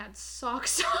least we had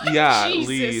socks on. Yeah, at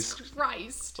Jesus least.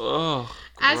 Christ. Ugh.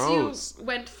 As Gross. you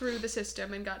went through the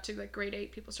system and got to like grade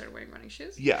 8, people started wearing running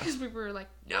shoes. Yeah. Because we were like,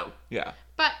 no. Yeah.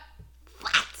 But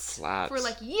flats. Flats. For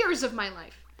like years of my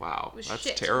life. Wow. It was That's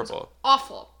shit. It terrible. was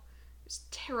awful. It was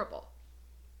terrible.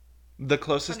 The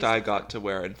closest Funny I stuff. got to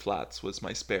wearing flats was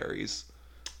my Sperry's.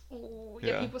 Oh, yeah,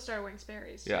 Yeah. people started wearing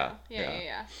Sperry's. Yeah,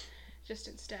 Yeah. Just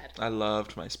instead. I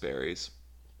loved my Sperry's.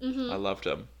 Mm-hmm. I loved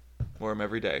them. Wore them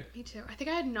every day. Me too. I think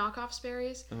I had knockoff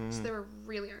Sperry's, so they were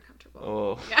really uncomfortable.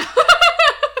 Oh. Yeah.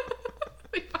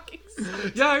 They fucking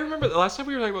sucked. Yeah, I remember the last time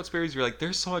we were talking about Sperry's, you were like,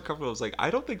 they're so uncomfortable. I was like, I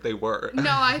don't think they were. No,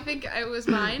 I think it was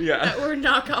mine Yeah. that were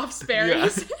knockoff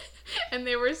Sperry's. And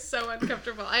they were so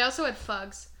uncomfortable. I also had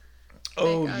Fugs.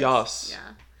 Oh, Fake Uggs. yes.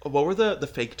 Yeah. What were the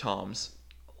fake Toms?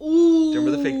 Ooh. Do you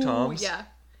remember the fake Toms? Yeah.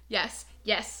 Yes.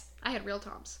 I had real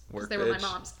Toms. Because Work, they were my bitch.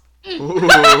 mom's.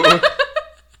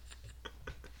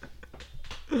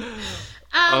 Ooh.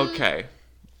 Okay.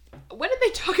 What did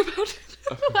they talk about?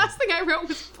 The last thing I wrote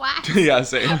was flats. Yeah,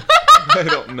 same. I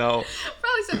don't know.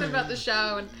 Probably something about the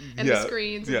show and Yeah, the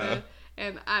screens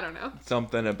and I don't know.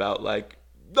 Something about like,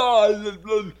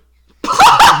 I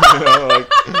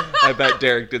bet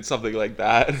Derek did something like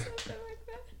that.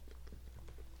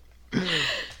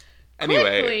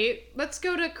 Anyway. Quickly, let's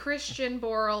go to Christian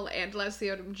Borle and Leslie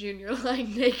Odom Jr.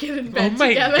 lying naked in Oh bed my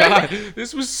together. god,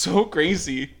 this was so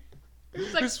crazy.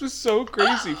 It's like, This was so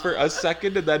crazy for a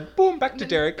second and then boom, back to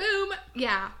Derek. boom.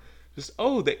 Yeah. Just,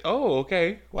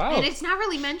 okay, wow. And it's not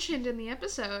really mentioned in the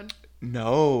episode.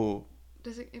 No.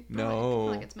 Does it? I No. feel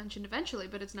like it's mentioned eventually,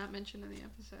 but it's not mentioned in the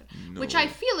episode. No. Which I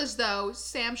feel as though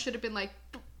Sam should have been like,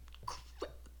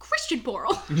 Christian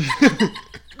Borle.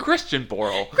 Christian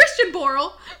Borle. Christian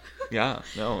Borle. Yeah,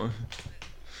 no.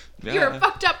 Yeah. You're a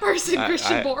fucked up person,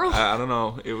 Christian Borle. I don't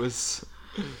know. It was,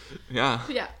 yeah.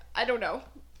 Yeah, I don't know.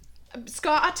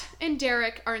 Scott and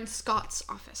Derek are in Scott's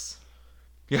office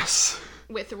Yes.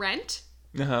 with Rent,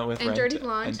 With And Rent Dirty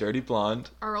Blonde. And Dirty Blonde.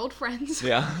 our old friends,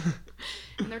 Yeah.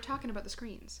 and they're talking about the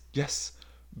screens. Yes.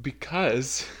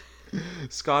 Because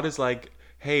Scott is like,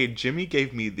 hey, Jimmy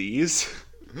gave me these.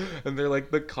 And they're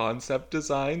like the concept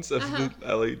designs of the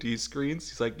LED screens.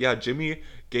 He's like, yeah, Jimmy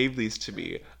gave these to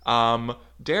me.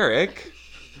 Derek,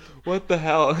 what the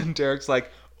hell? And Derek's like,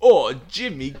 oh,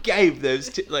 Jimmy gave those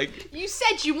to, like, You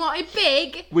said you wanted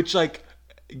big. which, like,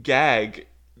 gag.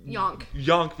 Yonk.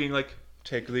 Yonk being like,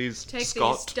 take these, Take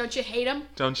Scott. these. Don't you hate them?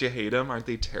 Don't you hate them? Aren't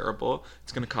they terrible?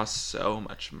 It's gonna cost so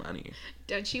much money.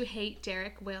 Don't you hate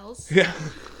Derek Wills? Yeah.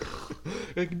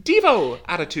 Like, Devo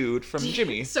attitude from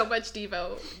Jimmy. So much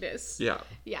Devo-ness. Yeah.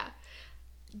 Yeah.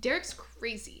 Derek's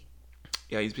crazy.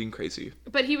 Yeah, he's being crazy.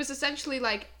 But he was essentially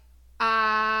like,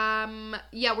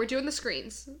 yeah, we're doing the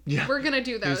screens. Yeah. We're gonna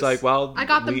do those. He's like, well, I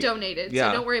got them we- donated, yeah.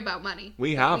 so don't worry about money.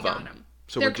 We But have got them. 'em.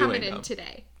 So They're we're doing coming in them.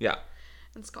 today. Yeah.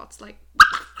 And Scott's like,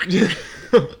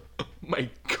 Oh my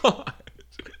god.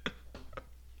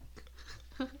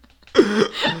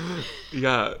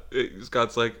 Yeah,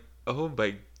 Scott's like, oh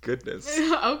my goodness.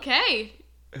 Okay.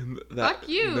 And Fuck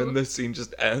you. And then the scene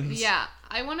just ends. Yeah,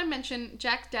 I want to mention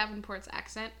Jack Davenport's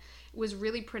accent was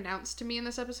really pronounced to me in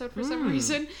this episode for some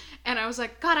reason, and I was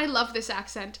like, God, I love this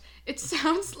accent. It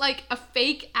sounds like a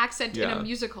fake accent in a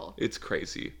musical. It's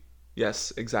crazy.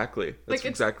 Yes, exactly. That's Like,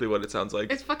 exactly what it sounds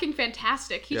like. It's fucking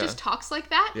fantastic. He Yeah. just talks like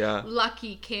that. Yeah.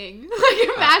 Lucky king. Like,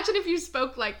 imagine if you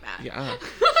spoke like that. Yeah.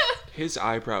 His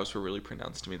eyebrows were really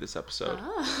pronounced to me this episode.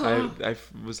 Oh. I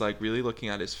was like really looking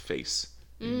at his face.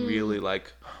 And really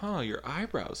like, your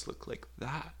eyebrows look like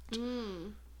that.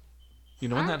 You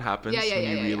know when that happens? Yeah, when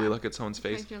you really yeah. look at someone's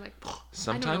face? And you're like,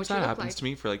 Sometimes that happens to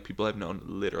me for like people I've known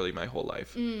literally my whole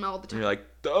life. all the And time. you're like,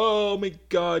 oh my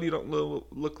god, you don't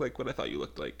look like what I thought you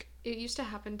looked like. It used to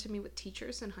happen to me with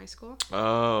teachers in high school.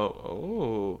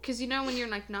 Oh. Because you know when you're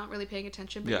like not really paying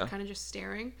attention, but Yeah. you're kind of just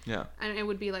staring? Yeah. And it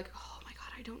would be like, oh my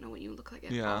god, I don't know what you look like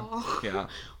at Yeah. all. Yeah.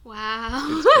 Wow.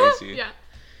 It's crazy. Yeah.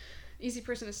 Easy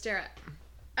person to stare at.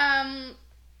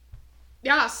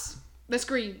 Yes. The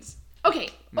screens. Okay.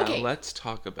 Now Okay. let's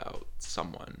talk about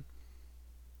someone.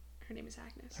 Her name is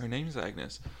Agnes. Her name's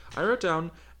Agnes. I wrote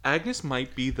down Agnes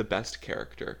might be the best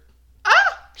character.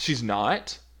 Ah! She's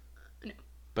not. No.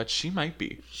 But she might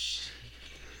be.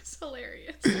 It's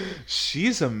hilarious.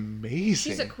 She's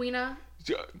amazing. She's a queena.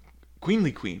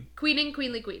 Queenly queen. Queening,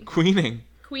 queenly queen. Queening.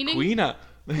 Queening. Queena.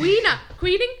 Queena.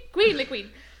 Queening, queenly queen.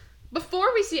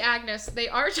 Before we see Agnes, they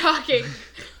are talking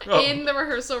in the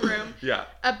rehearsal room Yeah.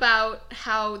 about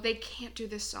how they can't do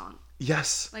this song.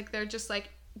 Yes. Like, they're just like,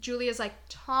 Julia's like,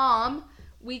 Tom,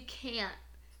 we can't.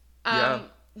 Yeah.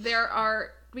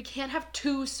 We can't have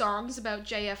 2 songs about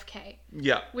JFK.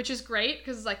 Yeah. Which is great,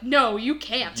 because it's like, no, you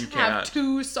can't You have can't.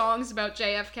 2 songs about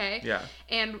JFK. Yeah.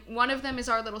 And one of them is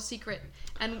Our Little Secret,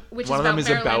 and which One is of them is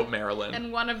about Marilyn.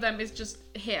 and one of them is just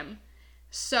him.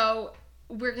 So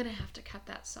we're gonna have to cut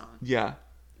that song. Yeah.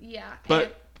 Yeah. But-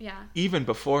 and- yeah. Even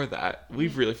before that,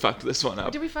 we've really fucked this one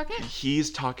up. Did we fuck it? He's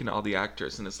talking to all the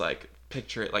actors and it's like,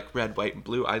 picture it like red, white, and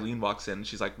blue. Eileen walks in and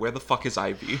she's like, where the fuck is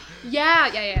Ivy?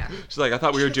 Yeah. She's like, I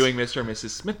thought we were doing Mr. and Mrs.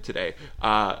 Smith today.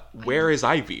 Where is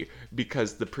Ivy?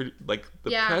 Because the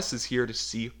Yeah. press is here to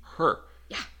see her.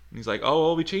 Yeah. And he's like, oh,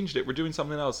 well, we changed it. We're doing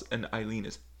something else. And Eileen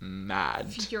is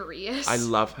mad. Furious. I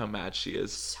love how mad she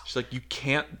is. She's like, you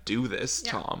can't do this,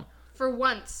 Yeah. Tom. For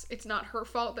once, it's not her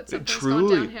fault that something's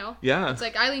Truly. gone downhill. Yeah. It's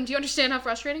like, Eileen, do you understand how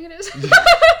frustrating it is?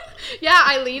 Yeah,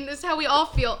 Eileen, this is how we all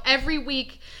feel every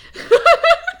week.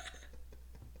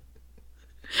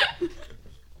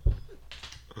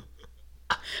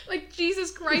 Like,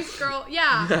 Jesus Christ, girl.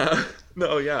 Yeah. Yeah.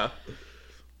 No, yeah.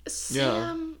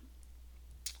 Sam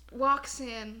walks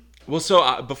in. Well,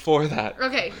 so before that,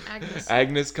 Okay, Agnes.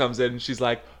 Agnes comes in and she's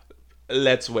like,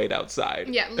 let's wait outside.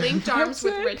 Yeah, linked arms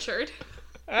with That's it. Richard.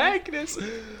 Agnes.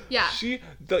 Yeah.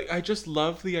 I just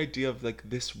love the idea of like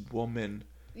this woman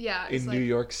Yeah. in It's New like,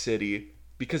 York City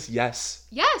because yes.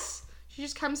 She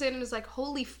just comes in and is like,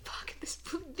 holy fuck,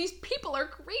 these people are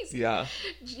crazy. Yeah.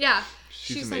 Yeah.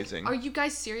 She's like, amazing. are you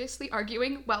guys seriously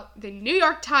arguing? Well, the New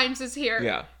York Times is here.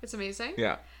 Yeah. It's amazing.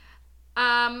 Yeah.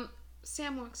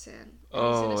 Sam walks in. And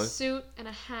Oh. he's in a suit and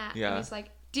a hat. Yeah. And he's like,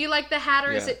 do you like the hat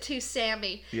or is Yeah. it too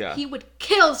Sammy? Yeah. He would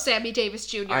kill Sammy Davis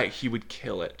Jr. He would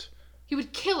kill it. He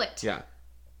would kill it. Yeah.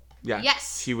 Yeah.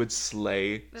 Yes. He would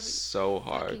slay That'd be so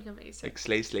hard. fucking amazing. Like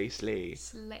slay, slay, slay.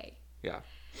 Slay. Yeah.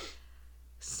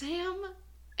 Sam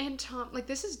and Tom, like,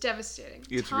 this is devastating.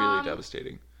 It's Tom really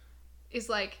devastating. is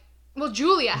like, well,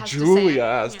 Julia has to say it. Julia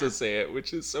has Yeah. to say it,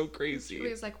 which is so crazy.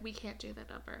 Julia's like, we can't do that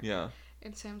number. Yeah.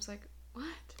 And Sam's like, what?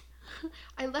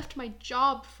 I left my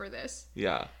job for this.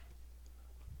 Yeah.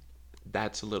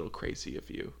 That's a little crazy of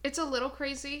you. It's a little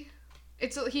crazy.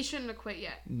 He shouldn't have quit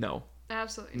yet. No.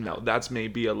 Absolutely No, not. that's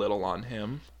maybe a little on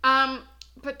him.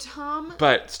 But Tom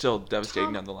But still devastating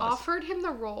Tom nonetheless. offered him the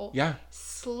role. Yeah.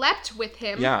 Slept with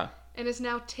him. Yeah. And is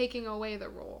now taking away the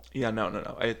role. Yeah,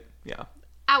 no. Yeah.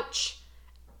 Ouch.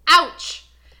 Ouch.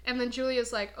 And then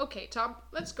Julia's like, okay, Tom,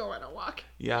 let's go on a walk.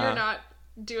 Yeah. You're not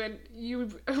you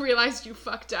realized you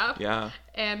fucked up. Yeah.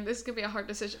 And this could be a hard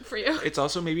decision for you. It's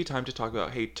also maybe time to talk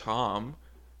about, hey, Tom,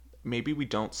 maybe we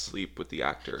don't sleep with the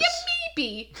actors.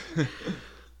 Maybe.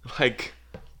 Like,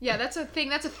 Yeah, that's a thing.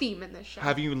 That's a theme in this show.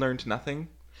 have you learned nothing?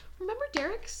 Remember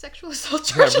Derek's sexual assault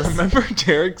Yeah, charges? remember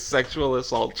Derek's sexual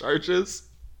assault charges?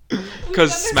 Because done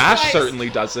this Smash twice. certainly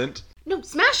doesn't. No,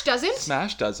 Smash doesn't.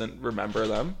 Smash doesn't remember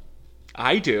them.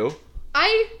 I do.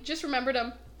 I just remembered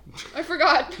him. I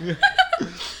forgot.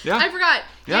 Yeah. I forgot.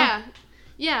 Yeah.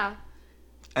 Yeah.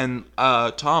 And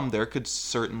Tom, there could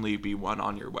certainly be one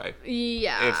on your way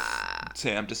Yeah. if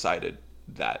Sam decided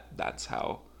that that's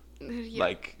how Yeah.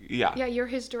 Like, yeah. Yeah, you're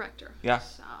his director. Yeah.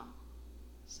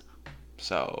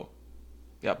 So.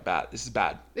 Yeah, bad. This is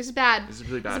bad. This is bad. This is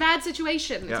really bad. It's a bad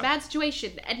situation. It's Yeah. a bad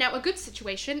situation. And now a good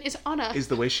situation is Anna. Is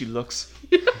the way she looks.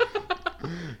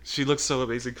 She looks so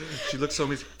amazing. She looks so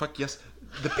amazing. Fuck yes.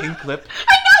 The pink lip.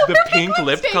 I know! The her pink lip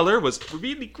lipstick. color was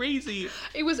really crazy.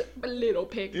 It was a little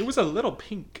pink. It was a little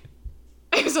pink.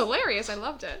 It was hilarious. I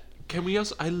loved it. Can we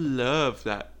also... I love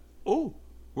that. Oh,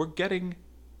 we're getting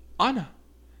Anna.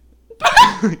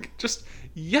 Like, just...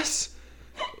 Yes.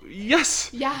 Yes.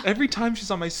 Yeah. Every time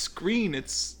she's on my screen,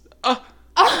 it's... Oh,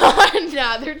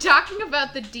 no, they're talking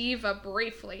about the diva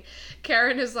briefly.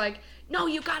 Karen is like, no,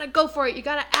 you gotta go for it. You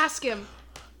gotta ask him.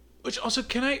 Which also,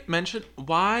 can I mention,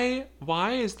 why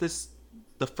is this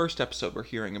the first episode we're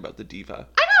hearing about the diva?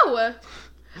 I know.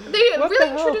 They What really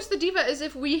the hell? introduced the diva as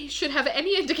if we should have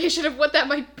any indication of what that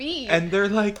might be. And they're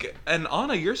like, and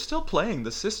Anna, you're still playing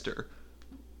the sister.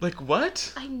 Like,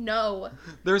 what? I know.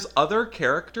 There's other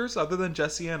characters other than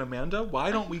Jesse and Amanda.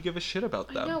 Why don't we give a shit about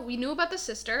them? I know. We knew about the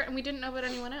sister, and we didn't know about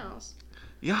anyone else.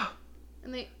 Yeah.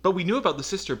 And But we knew about the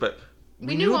sister, but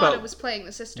we knew Anna was playing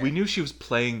the sister. We knew she was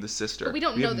playing the sister. But we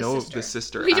don't know have the no sister. the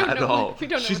sister We don't at know all. what- we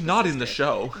don't know She's what the not in the sister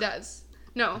show. does.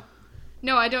 No,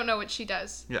 I don't know what she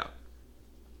does. Yeah.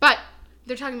 But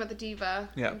they're talking about the diva.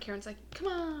 Yeah. And Karen's like, come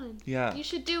on. Yeah. You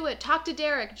should do it. Talk to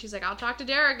Derek. And she's like, I'll talk to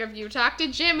Derek if you talk to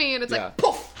Jimmy. And it's Yeah. like,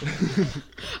 poof.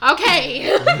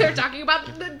 Okay. They're talking about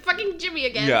the fucking Jimmy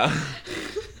again. Yeah.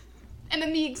 And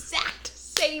then the exact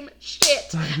same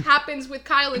shit happens with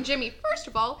Kyle and Jimmy. First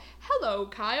of all, hello,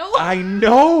 Kyle. I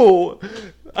know.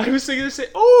 I was thinking to say,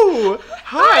 oh,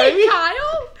 hi.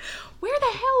 Kyle. Where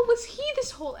the hell was he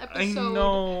this whole episode? I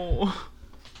know.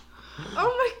 Oh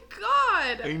my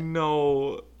god. I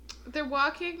know. They're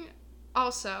walking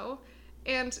also,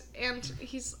 and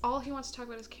he's all he wants to talk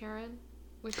about is Karen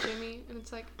with Jimmy, and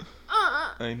it's like,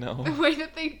 I know. the way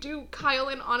that they do Kyle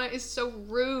and Anna is so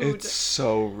rude. It's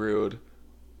so rude.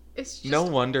 It's just No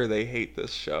wonder they hate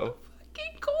this show.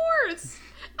 fucking course.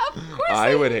 Of course. I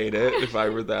they- would hate it if I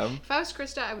were them. If I was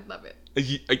Krista, I would love it.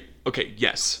 Okay,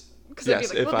 yes. 'Cause I'd be Yes,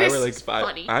 like, if well, I this were like, is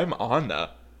funny. I'm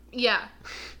Anna. Yeah.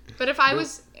 But if I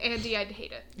was Andy, I'd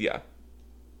hate it. Yeah.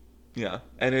 Yeah.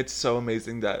 And it's so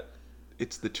amazing that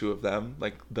it's the two of them,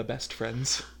 like the best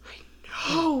friends.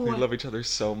 Oh. They love each other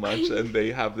so much and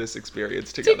they have this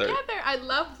experience together. I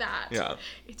love that. Yeah.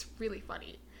 It's really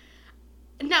funny.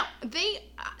 Now,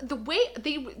 the way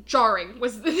jarring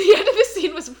was, the end of the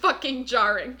scene was fucking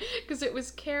jarring. Because it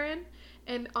was Karen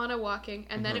and Anna walking,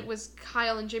 and then it was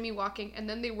Kyle and Jimmy walking, and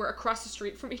then they were across the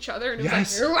street from each other, and it was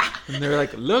Yes. like, And they're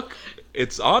like, look,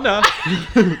 it's Anna.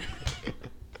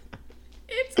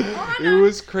 it's Anna! It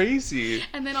was crazy.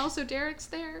 And then also Derek's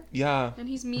there, Yeah. and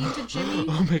he's mean to Jimmy.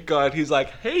 Oh my god, he's like,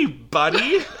 hey,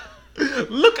 buddy.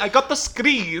 Look, I got the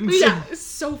screens. Yeah, it's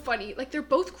so funny. Like, they're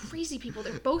both crazy people.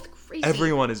 They're both crazy.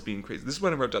 Everyone is being crazy. This is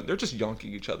what I wrote down. They're just yonking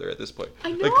each other at this point. I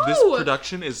Like, this know!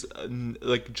 production is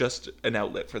like just an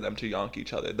outlet for them to yonk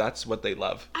each other. That's what they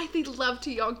love. They love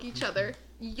to yonk each other.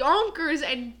 Yonkers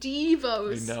and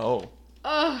divos. I know.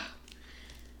 Ugh.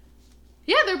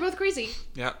 Yeah, they're both crazy.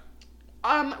 Yeah.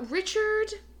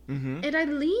 Richard Mm-hmm. and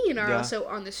Eileen are Yeah. also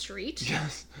on the street.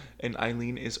 Yes. And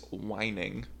Eileen is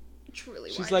whining. Truly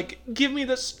She's whining. like, give me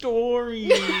the story.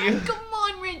 Come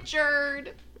on,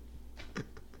 Richard.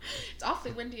 It's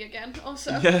awfully windy again,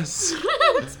 also. Yes.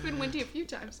 It's been windy a few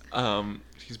times.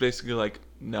 She's basically like,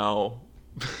 no.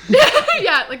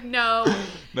 Yeah, like, no.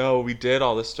 No, we did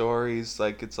all the stories.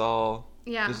 Like, it's all...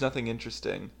 Yeah. There's nothing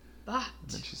interesting. But, And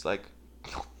then she's like...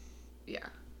 yeah.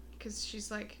 Because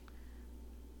she's like...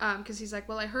 Because he's like,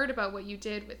 well, I heard about what you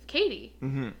did with Katie.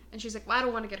 Mm-hmm. And she's like, well, I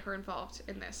don't want to get her involved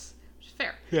in this. Which is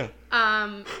fair. Yeah.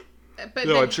 But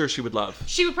No, then I'm sure she would love.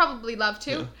 she would probably love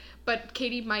to, Yeah. but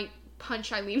Katie might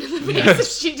punch Eileen in the face Yes. if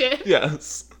she did.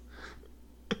 Yes.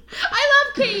 I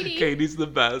love Katie. Katie's the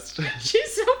best.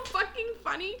 She's so fucking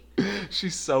funny.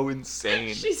 She's so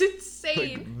insane. She's insane.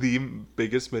 Like, the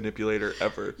biggest manipulator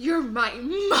ever. You're my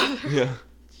mother. Yeah.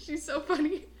 She's so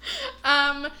funny.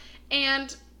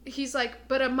 And he's like,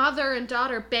 but a mother and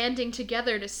daughter banding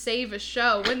together to save a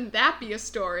show, wouldn't that be a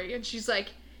story? And she's like,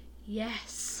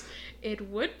 yes, it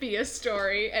would be a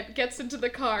story. And gets into the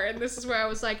car, and this is where I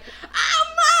was like, oh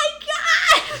my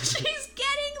god, she's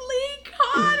getting Lee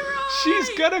Conroy. She's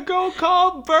gonna go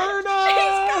call Berna.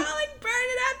 She's calling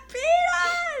Bernadette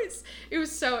Peters. It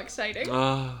was so exciting.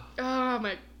 Oh,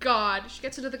 my god. She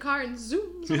gets into the car and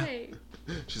zooms away.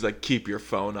 she's like, keep your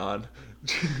phone on.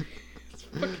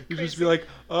 You just crazy. be like,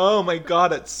 oh my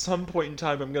god, at some point in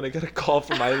time I'm gonna get a call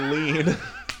from Eileen.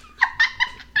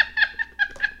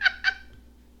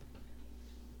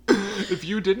 If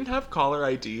you didn't have caller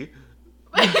ID,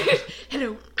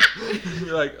 Hello.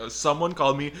 you're like, someone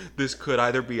called me. This could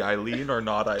either be Eileen or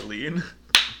not Eileen.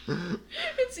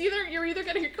 You're either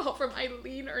getting a call from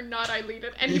Eileen or not Eileen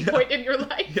at any point in your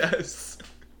life. Yes.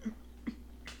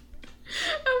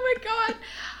 Oh my god.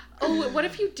 Oh, what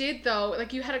if you did though?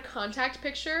 Like you had a contact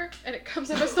picture and it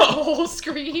comes up as the whole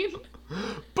screen.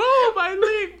 Boom,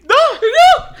 Eileen. No.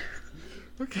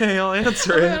 Okay, I'll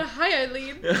answer Oh my it. god, hi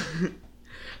Eileen.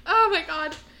 Oh my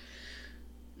god.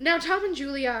 Now Tom and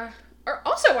Julia are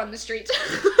also on the street.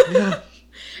 Yeah.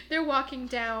 They're walking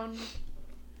downtown.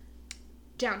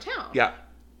 Yeah.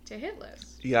 To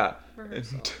Hitless. Yeah.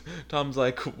 Rehearsal. And Tom's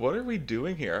like, what are we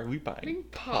doing here? Are we buying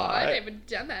pot? I haven't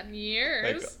done that in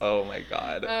years. Like, oh my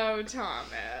god. Oh,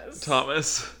 Thomas.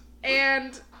 Thomas.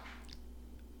 And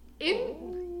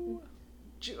in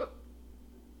Julia.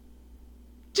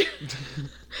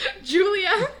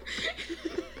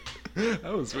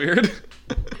 That was weird.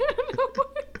 I don't know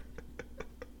what.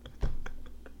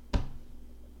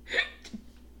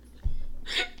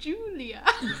 Julia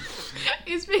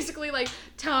is basically like,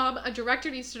 Tom, a director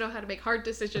needs to know how to make hard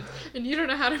decisions, and you don't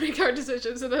know how to make hard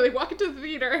decisions. And then they walk into the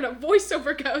theater, and a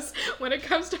voiceover goes, when it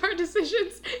comes to hard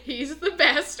decisions, he's the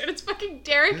best. And it's fucking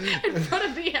Derek in front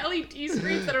of the LED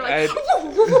screens that are like,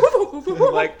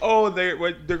 like, oh, they're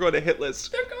going to Hitless.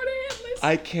 they're going to Hitless.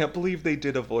 I can't believe they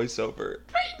did a voiceover.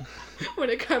 When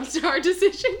it comes to hard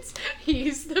decisions,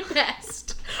 he's the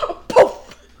best. Poof!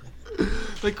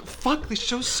 Like, fuck, this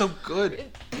show's so good.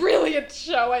 Brilliant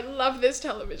show. I love this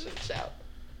television show.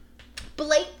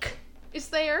 Blake is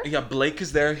there. Yeah, Blake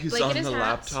is there. He's Blake on and his the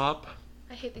hats. laptop.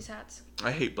 I hate these hats.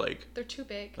 I hate Blake. They're too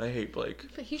big. I hate Blake.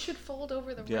 But he should fold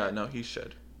over the Yeah, rim. no, he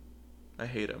should. I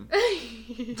hate him.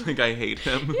 He Like, I hate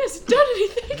him. hasn't done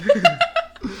anything.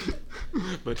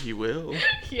 But he will.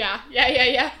 Yeah.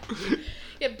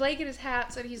 Yeah, Blake and his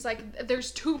hats, and he's like,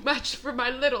 there's too much for my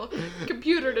little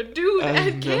computer to do that. I I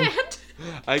know. can't.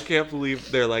 I can't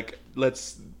believe they're like,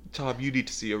 Tom, you need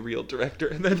to see a real director.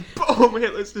 And then, boom,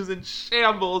 Hitless is in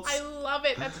shambles. I love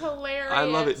it. That's hilarious. I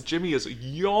love it. Jimmy is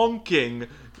yonking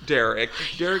Derek.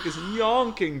 Derek is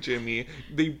yonking Jimmy.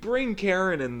 They bring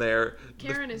Karen in there.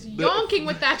 Karen is yonking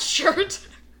with that shirt.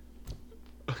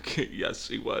 Okay, yes,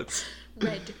 she was.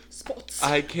 Red spots.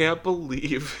 I can't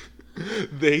believe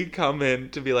they come in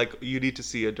to be like, you need to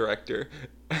see a director.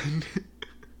 And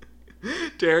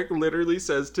Derek literally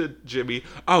says to Jimmy,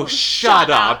 oh, shut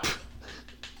up.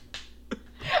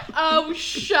 Oh,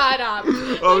 shut up.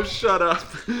 Oh, shut up.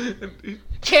 And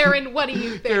Karen, what do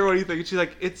you think? Karen, what do you think? And she's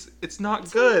like, it's not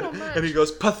good. not much. And he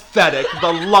goes, pathetic,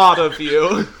 the lot of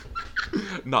you.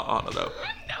 Not Anna, though.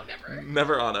 No, never.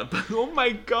 Never Anna. But, oh my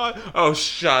god. Oh,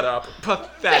 shut up.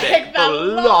 Pathetic, The the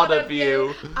lot of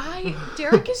you.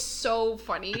 Derek is so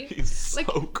funny. He's so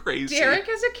crazy. Derek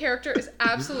as a character is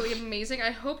absolutely amazing.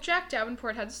 I hope Jack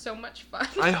Davenport had so much fun.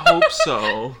 I hope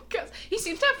so. Because he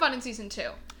seems to have fun in season 2.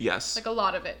 Yes. Like a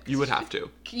lot of it. You would have to.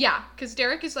 Yeah, because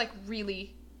Derek is like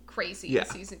really crazy Yeah. in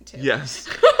season 2. Yes.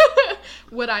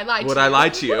 Would I lie to you? Would I lie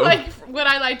to you? Like, would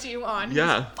I lie to you on?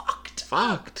 Yeah. He's fucked.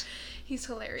 Fucked. He's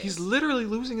hilarious. He's literally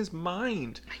losing his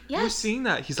mind. You're Yes. seeing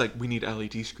that. He's like, we need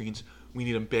LED screens. We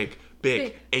need them big.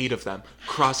 8 of them.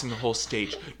 Crossing the whole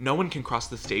stage. No one can cross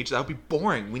the stage. That would be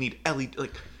boring. We need LED.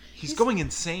 Like, he's going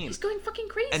insane. He's going fucking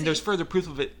crazy. And there's further proof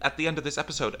of it at the end of this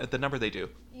episode at the number they do.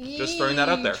 Just throwing that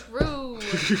out there. True.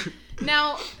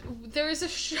 Now, there is a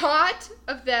shot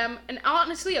of them, and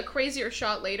honestly, a crazier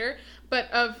shot later, but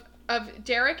of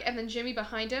Derek and then Jimmy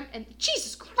behind him, and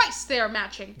Jesus Christ, they are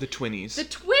matching. The twinnies. The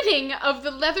twinning of the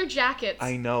leather jackets.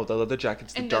 I know. The leather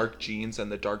jackets, the And dark jeans,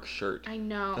 and the dark shirt. I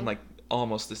know. And, like,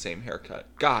 almost the same haircut.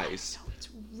 Guys. It's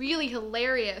really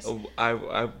hilarious.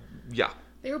 Oh, yeah.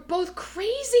 They were both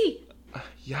crazy.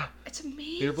 Yeah. It's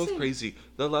amazing. They were both crazy.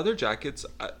 The leather jackets,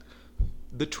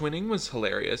 the twinning was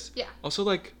hilarious. Yeah. Also,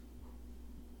 like,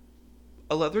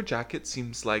 a leather jacket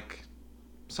seems like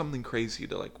something crazy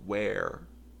to, like, wear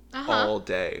all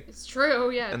day. It's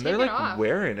true, yeah. And Take they're, it like, off.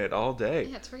 wearing it all day.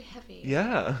 Yeah, it's very heavy.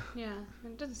 Yeah. Yeah,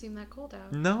 it doesn't seem that cold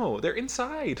out. No, they're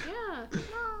inside. Yeah.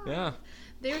 Yeah.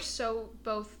 They're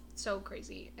both so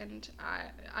crazy, and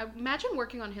I imagine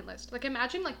working on Hit List. Like,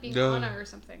 imagine like being Yeah. Anna or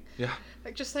something. Yeah.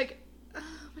 Like, just like, oh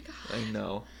my god, I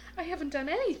know. I haven't done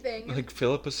anything. Like,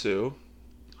 Philippa Sue.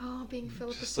 Oh, being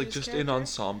Philippa Just, like, Sue's just character. in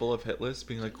ensemble of Hit List,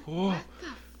 being like, whoa. What the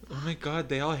Oh my god,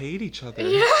 they all hate each other.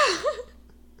 Yeah.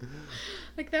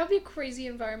 Like, that would be a crazy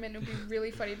environment. It would be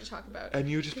really funny to talk about. And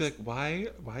you would just be like, why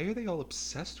are they all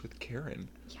obsessed with Karen?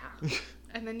 Yeah.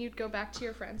 And then you'd go back to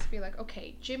your friends and be like,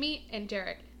 okay, Jimmy and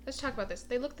Derek, let's talk about this.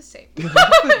 They look the same.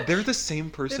 They're the same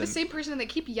person. They're the same person, and they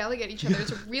keep yelling at each other.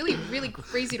 It's really, really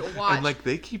crazy to watch. And like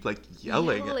they keep like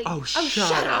yelling. Oh,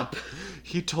 shut up.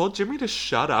 He told Jimmy to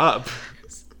shut up.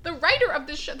 The writer of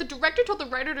the show, the director told the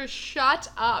writer to shut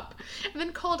up, and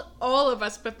then called all of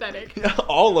us pathetic. Yeah,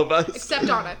 all of us. Except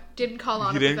Anna. Didn't call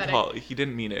Anna pathetic. He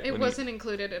didn't mean it. It wasn't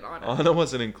included in Anna. Anna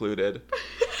wasn't included.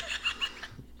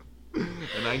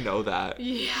 And I know that.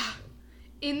 Yeah.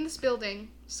 In this building,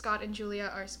 Scott and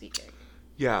Julia are speaking.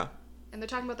 Yeah. And they're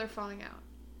talking about their falling out.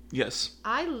 Yes.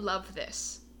 I love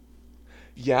this.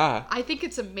 Yeah. I think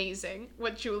it's amazing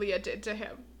what Julia did to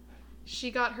him.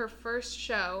 She got her first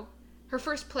show, her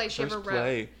first play she ever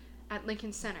wrote at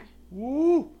Lincoln Center.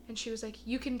 Woo! And she was like,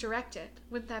 you can direct it.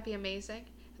 Wouldn't that be amazing?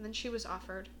 And then she was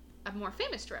offered a more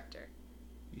famous director.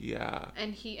 Yeah.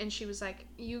 And she was like,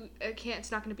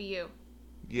 it's not going to be you.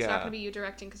 Yeah. It's not going to be you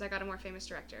directing because I got a more famous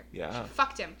director. Yeah. She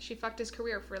fucked him. She fucked his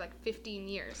career for like 15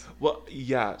 years. Well,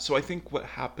 yeah. So I think what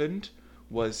happened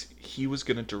was he was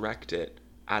going to direct it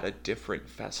at a different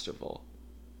festival.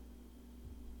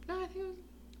 No, I think it was...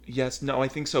 Yes, no, I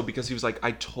think so because he was like,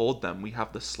 I told them we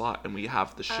have the slot and we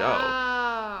have the show.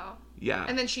 Oh. Yeah.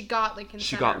 And then she got Lincoln Center.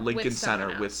 She got Lincoln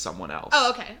Center with someone else. Oh,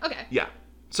 okay. Okay. Yeah.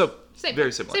 So,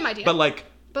 very similar. Same idea. But like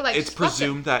it's just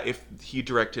presumed that if he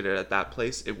directed it at that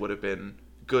place, it would have been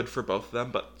good for both of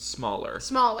them, but smaller.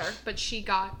 Smaller, but she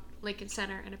got Lincoln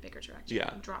Center and a bigger director. Yeah.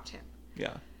 And dropped him.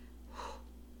 Yeah.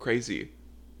 Crazy.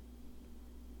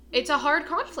 It's a hard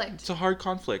conflict. It's a hard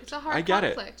conflict. It's a hard I get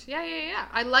conflict. Yeah.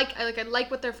 I like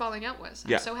what their falling out was.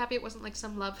 I'm so happy it wasn't like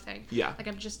some love thing. Yeah. Like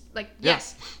I'm just like, Yeah.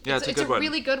 yes. Yeah, it's a good one.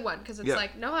 really good one because it's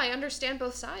like, no, I understand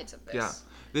both sides of this. Yeah.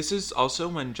 This is also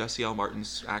when Jesse L.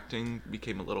 Martin's acting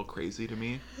became a little crazy to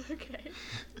me. Okay.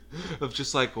 Of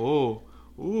just like, ooh.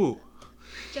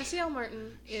 Jesse L.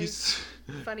 Martin is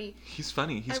funny. He's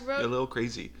funny. He's a little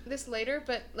crazy. This later,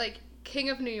 but like King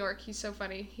of New York, he's so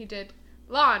funny. He did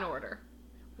Law and Order,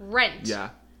 Rent,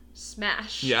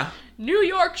 Smash, New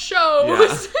York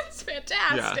shows. It's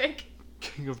fantastic. Yeah.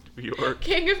 King of New York.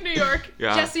 King of New York.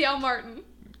 Jesse L. Martin.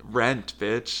 Rent,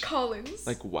 bitch. Collins.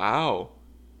 Like, wow.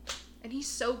 And he's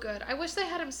so good. I wish they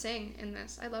had him sing in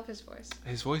this. I love his voice.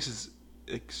 His voice is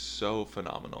like so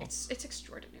phenomenal. It's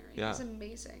extraordinary. Yeah. He's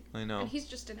amazing. I know. And he's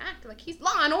just an actor. Like, he's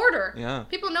Law and Order. Yeah.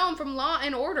 People know him from Law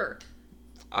and Order.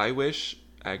 I wish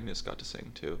Agnes got to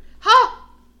sing too. Ha!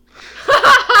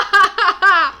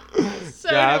 So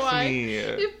Daphne. do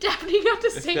I. If Daphne got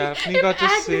to sing, Daphne got to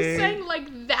Agnes sing. sang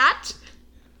like that,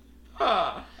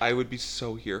 I would be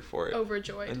so here for it.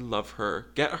 overjoyed. I love her.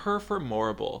 Get her for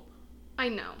Morrible I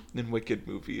know. in Wicked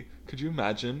movie. Could you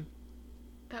imagine?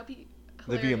 That would be hilarious.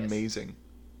 That'd be amazing.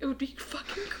 It would be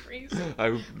fucking crazy. I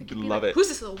would love it. Who's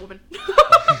this little woman?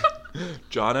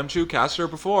 John M. Chu cast her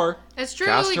before. It's true.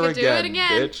 Cast We her could do it again.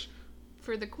 bitch.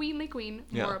 For the queenly queen,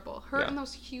 Yeah. Morrible. Her Yeah. in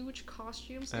those huge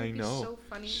costumes. I Would know. Be so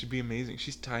funny. She'd be amazing.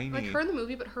 She's tiny. Like her in the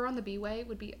movie, but her on the B-Way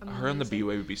would be amazing. Her on the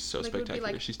B-Way would be so Like, it would be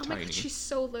spectacular. like, She's oh tiny. my God, she's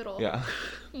so little. Yeah.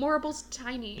 Morrible's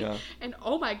tiny. Yeah. And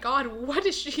oh my God, what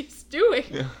is she doing?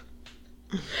 Yeah.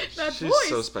 That She's voice.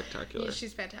 so spectacular. Yeah,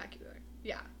 she's spectacular.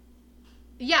 Yeah.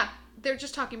 Yeah. They're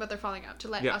just talking about their falling out to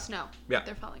let us know what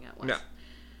their falling out was. Yeah.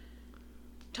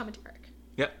 Tom and Derek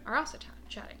Yeah. are also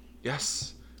chatting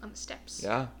Yes. on the steps.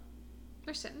 Yeah.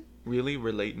 They're sitting. Really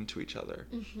relating to each other.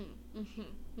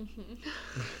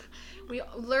 We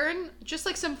learn just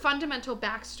like some fundamental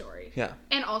backstory. Yeah.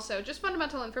 And also just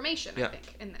fundamental information, I Yeah.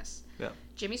 think, in this. Yeah.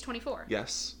 Jimmy's 24.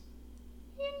 Yes.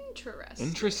 Interesting.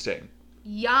 Interesting.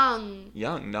 Young.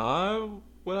 Young. Not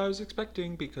what I was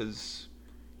expecting because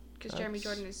Because Jeremy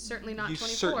Jordan is certainly not he's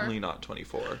 24. certainly not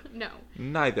 24. No.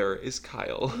 Neither is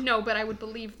Kyle. No, but I would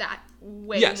believe that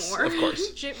way Yes, more. of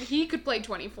course. He could play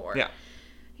 24. Yeah.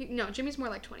 No, Jimmy's more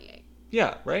like 28.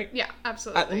 Yeah, right? Yeah,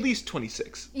 absolutely. At least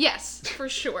 26. Yes, for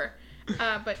sure.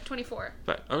 But 24.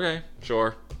 But, okay,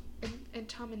 sure. And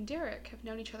Tom and Derek have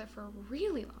known each other for a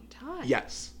really long time.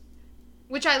 Yes.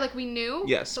 Which we knew.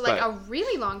 Yes, But like but- a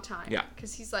really long time. Yeah.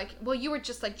 Because he's like, well, you were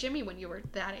just like Jimmy when you were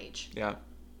that age. Yeah.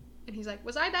 And he's like,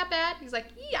 was I that bad? He's like,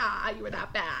 yeah, you were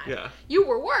that bad. Yeah. You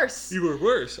were worse. You were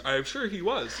worse. I'm sure he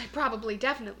was. Probably,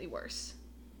 definitely worse.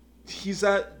 He's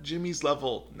at Jimmy's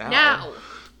level now. Now.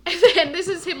 And this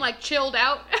is him like chilled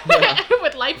out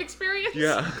with life experience.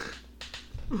 Yeah.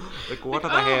 Like, what the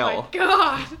Oh hell? my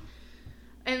God.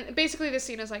 And basically this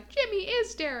scene is like, Jimmy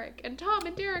is Derek, and Tom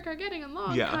and Derek are getting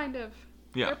along, Yeah. kind of.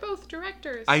 Yeah. They're both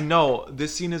directors. I know.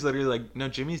 This scene is literally like, no,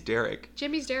 Jimmy's Derek.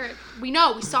 Jimmy's Derek. We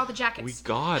know. We saw the jackets. We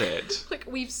got it. Like,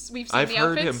 we've seen I've the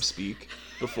heard outfits. him speak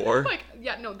before. Like,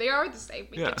 yeah, no, they are the same.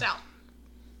 We Yeah. can tell.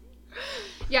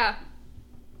 Yeah.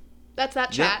 That's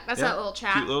that chat. That's that little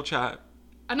chat. Cute little chat.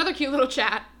 Another cute little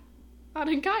chat.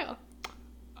 Anna and Kyle.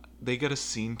 They get a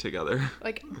scene together.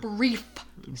 Like, brief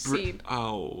scene.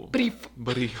 Oh. Brief.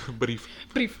 Brief.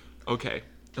 Brief. Okay.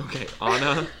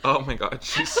 Anna. Oh my god.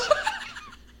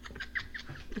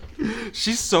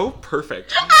 She's so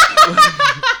perfect.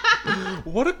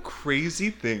 What a crazy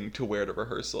thing to wear to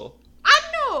rehearsal. I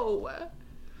know.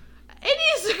 It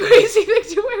is a crazy thing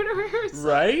to wear to rehearsal.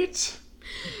 Right?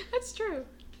 That's true.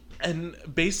 And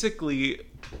basically,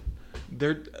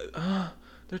 they're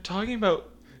talking about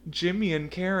Jimmy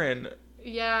and Karen.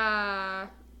 Yeah.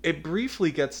 It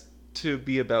briefly gets to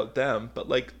be about them, but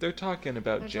like they're talking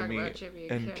about Jimmy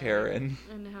and Karen.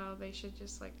 And how they should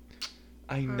just like...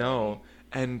 I know.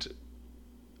 And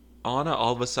Anna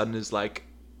all of a sudden is like,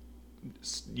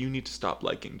 you need to stop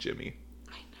liking Jimmy.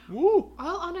 I know. Woo!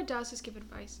 All Anna does is give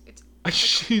advice. It's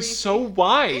She's crazy. so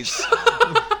wise.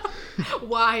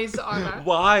 Wise Anna.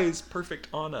 Wise, perfect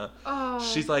Anna. Oh.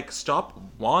 She's like, stop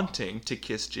wanting to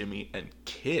kiss Jimmy and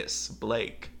kiss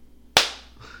Blake.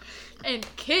 And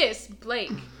kiss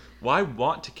Blake. Why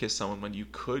want to kiss someone when you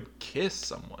could kiss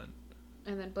someone?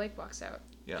 And then Blake walks out.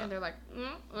 Yeah. And they're like, look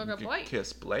You at could Blake.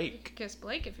 kiss Blake. You can kiss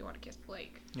Blake if you want to kiss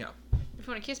Blake. Yeah. If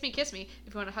you want to kiss me, kiss me.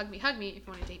 If you want to hug me, hug me. If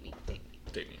you want to date me, date me.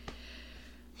 Date me.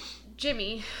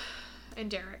 Jimmy and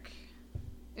Derek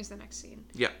is the next scene.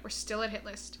 Yeah. We're still at Hit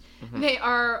List. They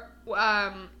are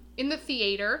in the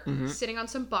theater, sitting on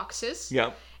some boxes.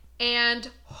 Yeah. And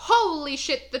holy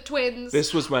shit, the twins.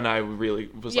 This was when I really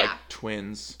was Yeah. like,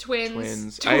 twins.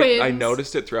 Twins. I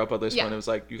noticed it throughout, but this Yeah. one, it was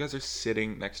like, you guys are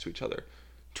sitting next to each other.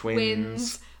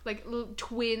 Twins. Like little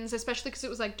twins, especially because it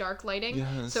was like dark lighting.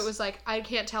 Yes. So it was like, I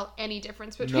can't tell any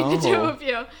difference between No. the two of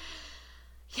you.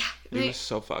 Yeah. It was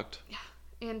so fucked. Yeah.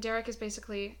 And Derek is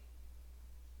basically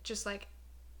just like,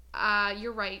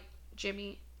 you're right,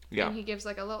 Jimmy. Yeah. And he gives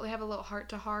like they have a little heart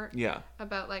to heart. Yeah.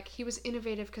 About like, he was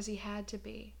innovative because he had to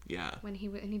be. Yeah. And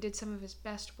he did some of his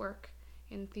best work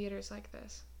in theaters like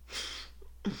this.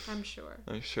 I'm sure.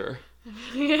 I'm sure.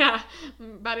 Yeah.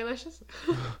 Bodylicious?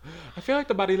 I feel like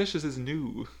the Bodylicious is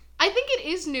new. I think it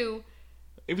is new.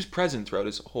 It was present throughout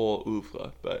his whole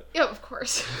oeuvre, but... Yeah, of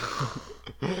course.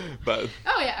 but...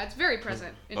 Oh yeah, it's very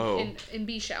present in Oh. in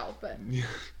B-Shell, but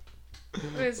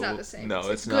it's not the same.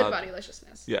 No, it's good not.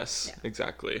 Bodyliciousness. Yes, Yeah.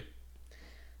 exactly.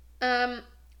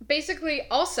 Basically,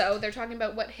 also they're talking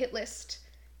about what Hit List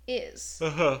is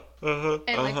and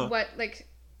like what like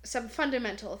some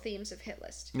fundamental themes of Hit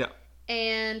List. Yeah.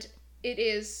 And it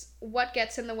is what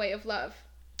gets in the way of love,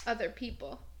 other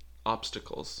people,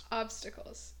 Obstacles.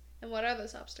 obstacles. And what are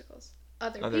those obstacles?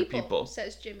 Other Other people, people.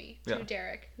 says Jimmy to Yeah.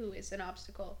 Derek, who is an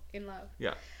obstacle in love.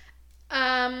 Yeah.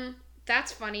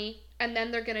 That's funny. And then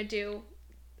they're gonna do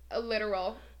a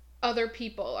literal "other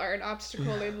people are an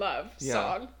obstacle in love" Yeah.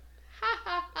 song. Ha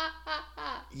ha ha ha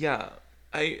ha. Yeah.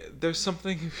 There's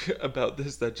something about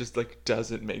this that just like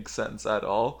doesn't make sense at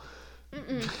all.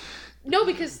 No,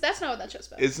 because that's not what that show's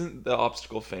about. Isn't the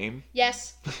obstacle fame?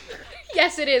 Yes.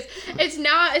 Yes, it is. It's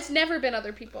not. It's never been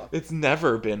other people. It's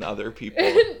never been other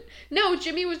people. No,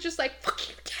 Jimmy was just like, "Fuck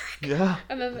you, Derek." Yeah.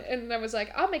 And I was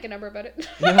like, "I'll make a number about it."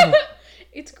 Yeah.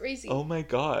 It's crazy. Oh my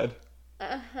god.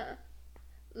 Uh-huh.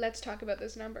 Let's talk about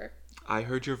this number. I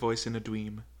heard your voice in a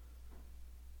dream.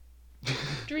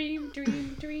 Dream,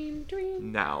 dream, dream,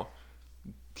 dream. Now,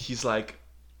 he's like,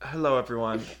 hello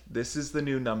everyone, this is the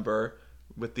new number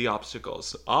with the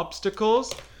obstacles.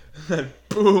 Obstacles? And then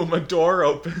boom, a door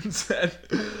opens and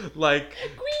like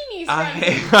Greenies a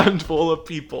handful of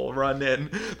people run in.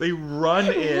 They run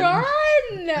in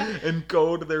Run! and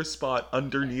go to their spot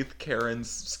underneath Karen's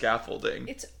scaffolding.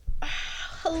 It's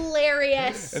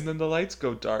hilarious. And then the lights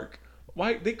go dark.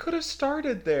 Why? They could have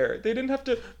started there. They didn't have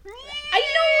to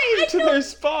I to know. their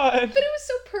spot. But it was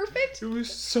so perfect. It was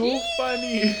so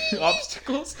funny.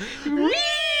 Obstacles.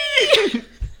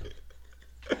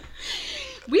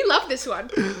 We love this one.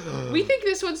 We think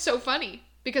this one's so funny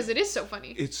because it is so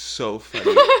funny. It's so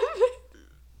funny.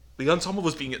 The ensemble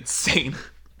was being insane.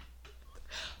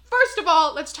 First of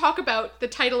all, let's talk about the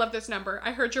title of this number.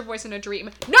 I heard your voice in a dream.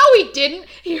 No, he didn't.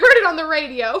 He heard it on the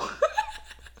radio.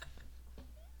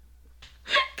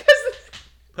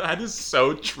 That is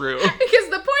so true. Because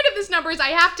the point of this number is I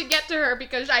have to get to her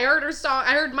because I heard her song.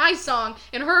 I heard my song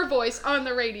in her voice on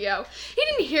the radio. He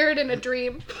didn't hear it in a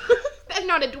dream. That's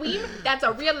not a dream. That's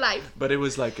a real life. But it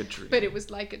was like a dream. But it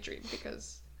was like a dream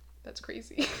because that's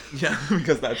crazy. Yeah,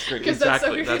 because that's crazy. 'Cause that's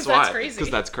so- Exactly. because That's that's why. crazy.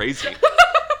 Because that's crazy.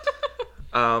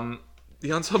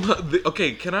 The ensemble.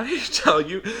 Okay, can I tell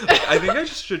you? I think I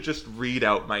should just read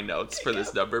out my notes for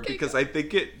this number because I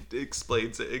think it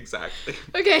explains it exactly.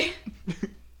 Okay.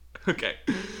 Okay.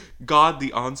 God,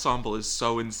 the ensemble is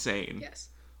so insane. Yes.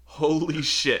 Holy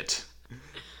shit.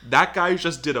 That guy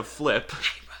just did a flip.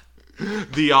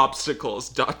 The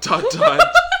obstacles, ...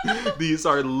 These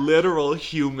are literal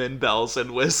human bells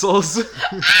and whistles.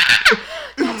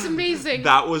 That's amazing.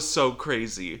 That was so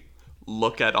crazy.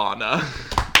 Look at Anna.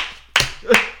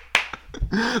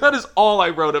 That is all I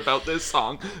wrote about this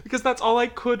song, because that's all I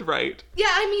could write. Yeah,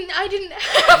 I mean, I didn't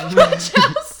have much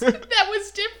else that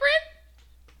was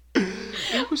different.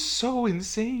 It was so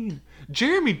insane.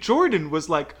 Jeremy Jordan was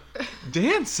like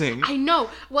dancing. I know.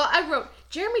 Well, I wrote,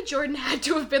 Jeremy Jordan had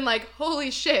to have been like,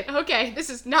 holy shit, okay, this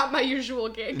is not my usual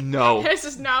gig. No. This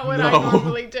is not what I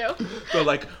normally do. They're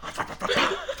like,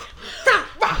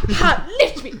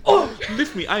 Lift me. Oh,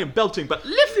 lift me, I am belting, but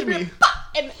lift me.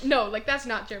 And no, like, that's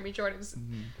not Jeremy Jordan's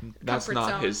that's comfort not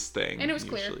zone. his thing. And it was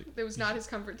clear. usually. It was not his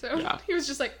comfort zone. Yeah. He was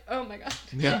just like, oh my god.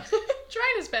 Yeah.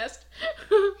 Trying his best.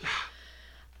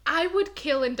 I would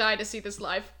kill and die to see this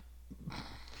live.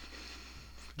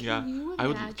 Yeah, you I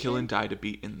would imagine? kill and die to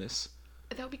be in this.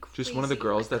 That would be crazy. Just one of the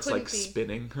girls I that's like couldn't be.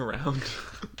 spinning around.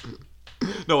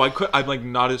 No, I'm like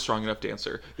not a strong enough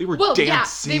dancer. They were Well,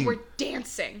 dancing. yeah, they were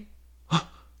dancing.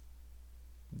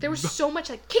 There was so much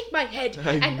like kick my head.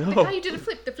 I and know. the guy who did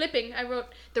the flipping, I wrote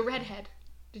the redhead.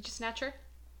 Did you snatch her?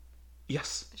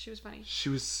 Yes. She was funny. She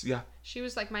was, yeah. She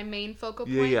was like my main focal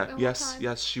point. Yeah, the whole yes, time.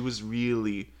 yes. She was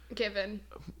really Given.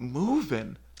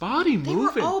 moving. Body They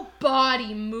moving. were all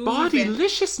body moving.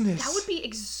 Bodyliciousness. That would be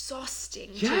exhausting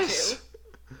Yes. to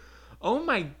do. Oh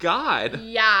my god.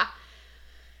 Yeah.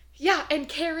 Yeah, and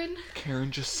Karen,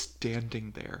 Karen just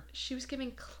standing there. she was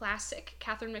giving classic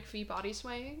Catherine McPhee body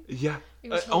swaying. Yeah. It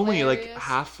was Only like hilarious.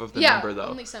 half of the Yeah, number though.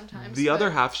 only sometimes, The but-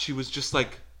 other half, she was just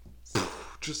like,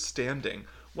 just standing.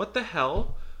 What the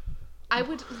hell? I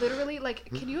would literally like.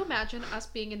 Can you imagine us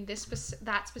being in this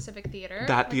that specific theater?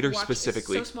 That Like, theater it's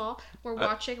specifically. so small. We're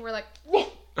watching. We're like,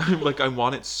 I'm like, I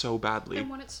want it so badly. I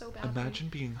want it so badly. Imagine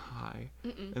being high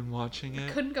and watching it.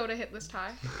 Couldn't go to Hitlist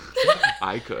High.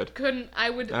 I could. Couldn't. I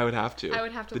would I would have to. I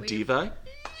would have to the leave. diva?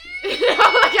 like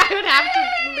I would have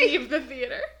to leave the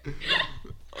theater.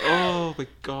 Oh my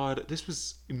god. This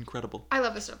was incredible. I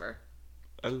love this number.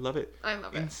 I love it. I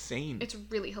love it. Insane. It's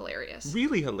really hilarious.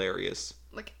 really hilarious.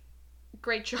 Like,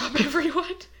 great job, everyone.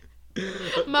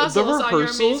 The Muzzles on your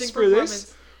rehearsals amazing for performance.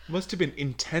 this must have been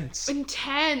intense.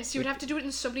 Intense. You would have to do it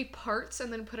in so many parts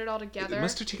and then put it all together. It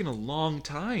must have taken a long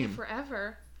time.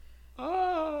 Forever.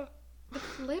 Ah,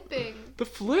 Flipping. the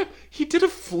flip. He did a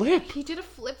flip. He did a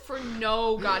flip for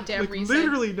no goddamn Like reason.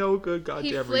 literally no good He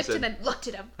goddamn flipped reason. and then looked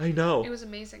at him. I know. It was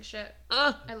amazing shit.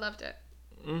 Ah. I loved it.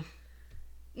 Mm.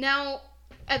 Now,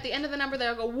 at the end of the number,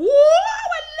 they'll go, "Whoa,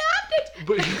 I loved it!"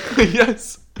 But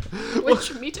yes.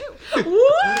 Which, me too.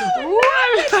 Whoa!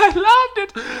 I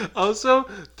loved it. Also,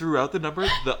 throughout the number,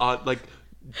 the like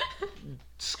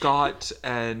Scott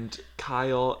and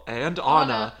Kyle and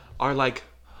Anna are like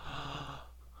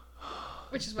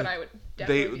Which is what I would they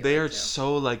definitely be they like are too.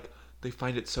 so like they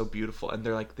find it so beautiful and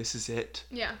they're like, this is it.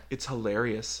 Yeah. It's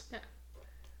hilarious. Yeah.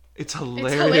 It's It's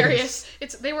hilarious.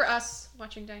 hilarious. They were us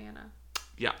watching Diana.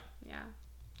 Yeah.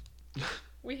 Yeah.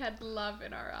 We had love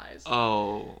in our eyes.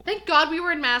 Oh. Thank God we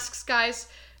were in masks, guys.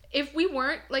 If we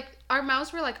weren't, like, our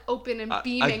mouths were like open and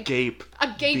beaming. Agape.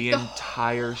 Agape The the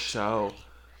entire show.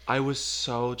 I was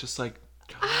so just like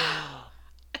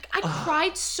I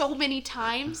cried so many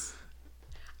times.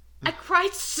 I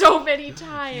cried so many you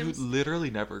times. literally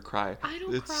never cry. I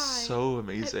don't it's cry so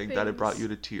amazing that it brought things. you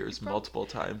to tears multiple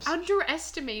times.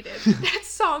 Underestimated. That's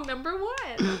song number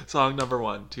 1. Song number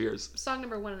 1, tears. Song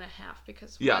number 1.5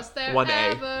 because Yeah, was there 1A.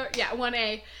 ever? Yeah,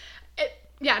 1A.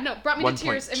 Brought me to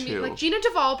tears. And 1.2. like Gina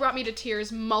Duvall brought me to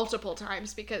tears multiple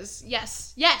times because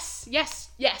yes. This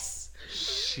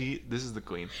is the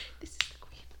queen. This is the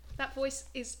queen. That voice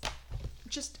is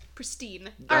just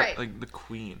pristine. That, All right, like the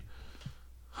queen.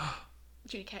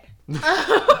 Judy Kay.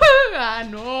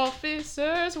 An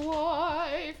officer's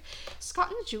wife. Scott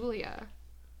and Julia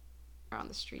are on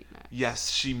the street now. Yes,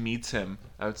 she meets him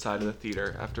outside of the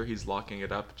theater after he's locking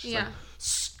it up. She's like, Yeah.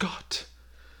 Scott,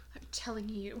 I'm telling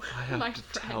you, I have my to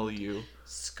friend, tell you.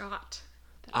 Scott.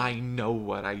 that I know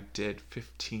what I did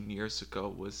 15 years ago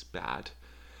was bad.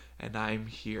 And I'm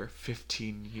here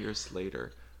 15 years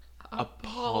later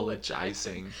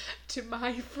apologizing to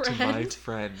my to friend, my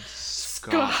friend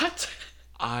Scott. Scott.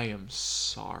 I am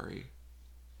sorry.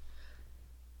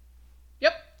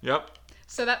 Yep.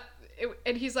 So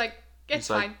and he's like, it's He's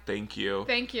fine. like, thank you.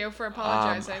 Thank you for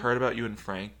apologizing. Heard about you and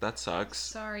Frank. That sucks.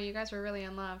 Sorry, you guys were really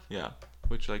in love. Yeah.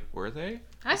 Which, like, were they?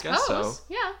 I guess suppose. so.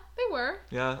 Yeah, they were.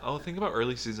 Yeah. Oh, think about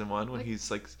early season 1 when Like- he's,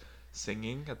 like,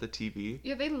 singing at the TV.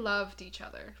 Yeah, they loved each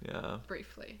other Yeah.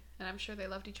 briefly, and I'm sure they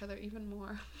loved each other even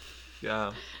more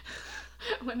Yeah.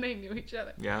 when they knew each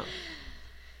other. Yeah.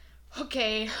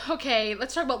 Okay,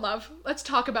 let's talk about love. Let's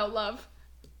talk about love.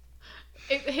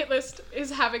 Hit List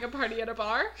is having a party at a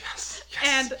bar. Yes.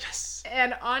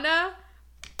 And Anna.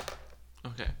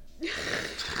 Okay.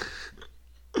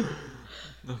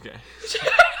 Okay.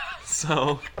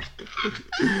 So.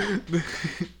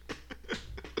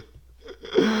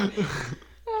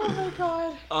 Oh my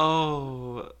god.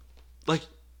 Oh, like.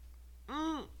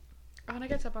 Anna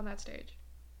gets up on that stage,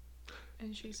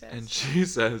 and she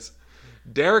says,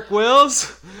 "Derek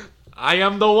Wills, I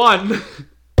am the one."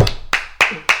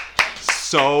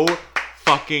 So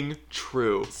fucking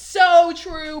true. So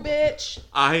true, bitch.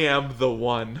 I am the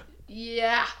one.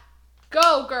 Yeah.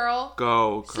 Go, girl.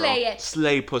 Go, girl. Slay it.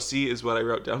 Slay pussy is what I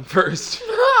wrote down first.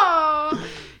 Aw.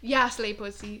 Yeah, slay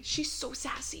pussy. She's so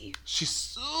sassy. She's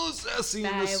so sassy in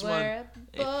If this I one. were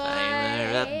If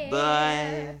I were a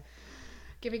boy.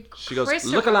 Giving She goes,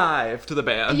 Christopher- "Look alive" to the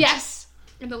band. Yes.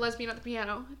 And the lesbian at the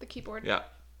piano, at the keyboard. Yeah.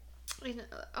 And,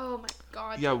 oh my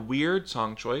god. Yeah, weird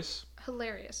song choice.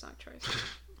 Hilarious song choice.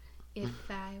 If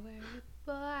I were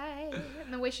a boy.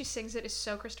 And the way she sings it is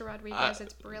so Krista Rodriguez.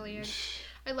 It's brilliant.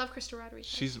 I love Krista Rodriguez.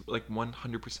 She's like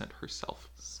 100% herself.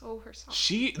 So herself.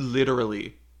 She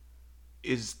literally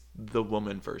is the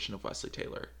woman version of Wesley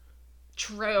Taylor.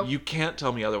 True. You can't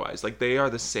tell me otherwise. Like, they are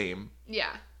the same,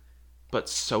 Yeah. but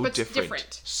so But different.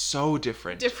 different. So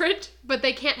different. Different, but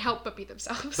they can't help but be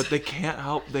themselves. But they can't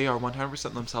help. They are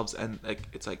 100% themselves, and like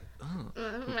it's like,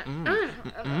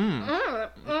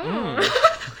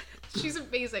 She's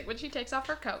amazing when she takes off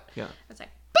her coat. yeah, It's like,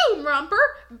 boom, romper,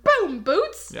 boom,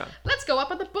 boots. Yeah. Let's go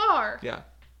up on the bar. yeah.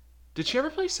 Did she ever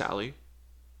play Sally?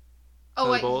 Oh,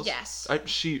 Sally Bowles? yes.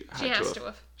 She She has to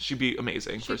have. She'd be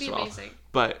amazing, She'd first be of all. amazing.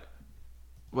 But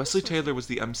Wesley Taylor was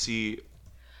the MC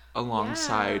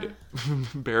alongside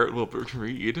Barrett Wilbert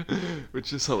Reed,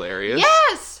 which is hilarious.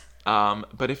 Yes!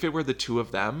 But if it were the two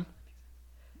of them,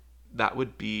 that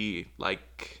would be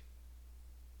like...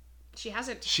 She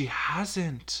hasn't. She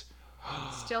hasn't.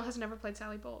 Still has never played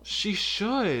Sally Bowles. She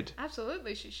should.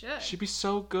 Absolutely, she should. She'd be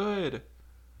so good.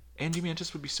 Andy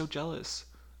Mantis would be so jealous.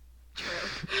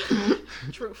 True.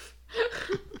 Truth.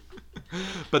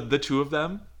 But the two of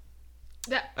them,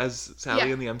 That as Sally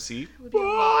Yeah. and the MC, would be a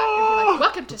lot. It'd be like,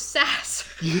 welcome to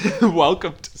SAS.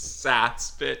 welcome to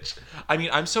SAS, bitch. I mean,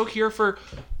 I'm so here for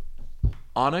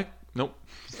Anna. Nope,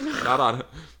 not Anna.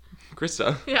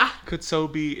 Krista Yeah. could so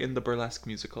be in the burlesque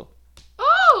musical.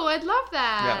 Oh, I'd love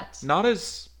Yeah, that. not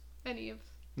as Any of.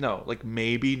 no, like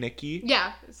maybe Nikki,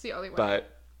 Yeah, it's the only one.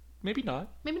 but maybe not.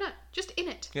 Maybe not. Just in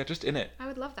it. Yeah, just in it. I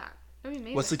would love that. That'd be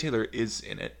amazing. Wesley Taylor is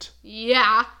in it.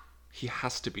 Yeah. He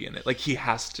has to be in it. Like he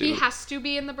has to. He has to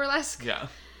be in the burlesque. Yeah.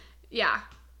 Yeah.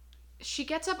 She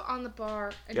gets up on the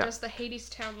bar and Yeah. does the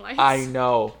Hadestown lights. I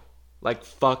know. Like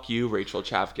fuck you, Rachel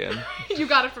Chavkin. You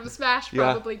got it from Smash,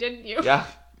 Yeah. probably, didn't you? Yeah.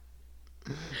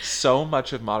 So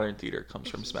much of modern theater comes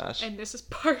from Smash. And this is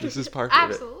part of it. This is part of it.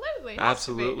 Absolutely. has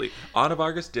to be. Absolutely. Anna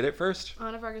Vargas did it first.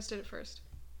 Anna Vargas did it first.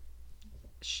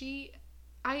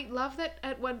 I love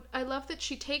that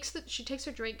she takes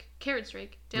her drink, Karen's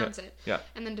drink, downs it, Yeah.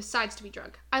 and then decides to be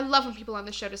drunk. I love when people on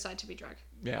the show decide to be drunk.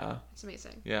 Yeah. It's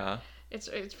amazing. Yeah. It's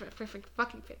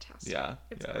fucking fantastic. Yeah.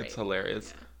 It's Yeah. great. It's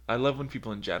hilarious. Yeah. I love when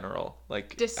people in general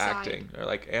like Decide. acting or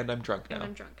like, and I'm drunk now. And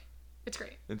I'm drunk. It's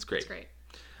great. It's great. It's great.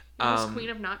 You know who's queen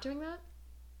of not doing that?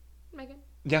 Megan.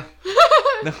 Yeah.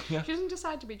 No, yeah. She doesn't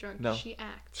decide to be drunk. No. She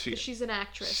acts. She- She's an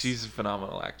actress. She's a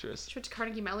phenomenal actress. She went to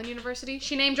Carnegie Mellon University.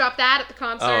 She name dropped that at the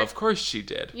concert. Oh, of course she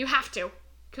did. You have to.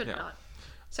 Could Yeah. not.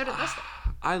 So did Leslie.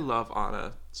 I love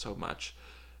Anna so much.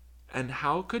 And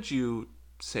how could you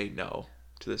say no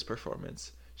to this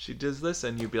performance? She does this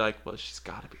and you'd be like, well, she's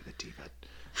got to be the diva.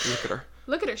 Look at her.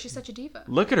 Look at her. She's such a diva.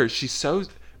 Look at her. She's so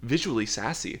visually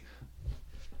sassy.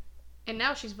 And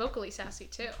now she's vocally sassy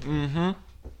too. Mm-hmm.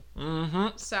 Mm-hmm.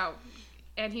 So,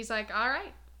 and he's like, all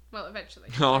right. Well, eventually.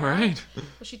 All right. Well,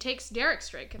 she takes Derek's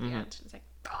drink at the end. It's like,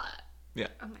 "Ugh." Yeah.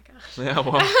 Oh my gosh. Yeah,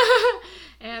 well.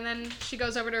 And then she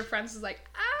goes over to her friends and is like,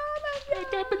 oh my god. I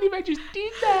can't believe I just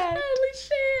did that. Holy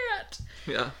shit.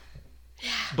 Yeah.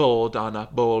 Bold Anna.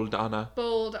 Bold Anna.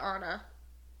 Bold Anna.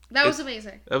 That was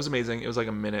amazing. That was amazing. It was like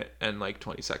a minute and like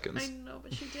 20 seconds. I know,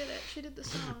 but she did it. She did the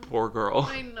song. Poor girl.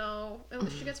 I know. At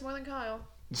least she gets more than Kyle.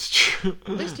 It's true.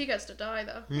 At least he gets to die,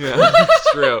 though. Yeah,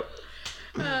 it's true.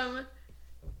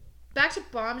 Back to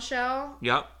Bombshell.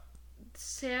 Yep.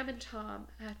 Sam and Tom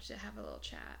have to have a little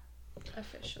chat,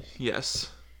 officially. Yes.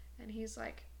 And he's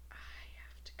like, I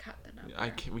have to cut the number.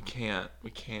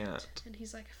 We can't. And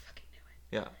he's like, I fucking knew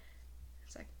it. Yeah.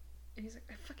 And he's like,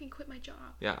 I fucking quit my job.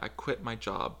 Yeah, I quit my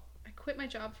job. I quit my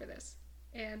job for this.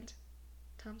 And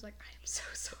Tom's like, I am so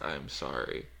sorry. I'm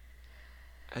sorry.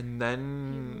 And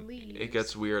then it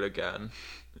gets weird again.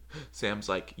 Sam's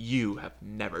like, you have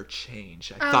never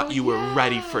changed. I thought you were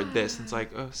ready for this. And it's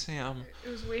like, oh, Sam. It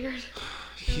was weird.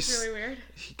 It was really weird.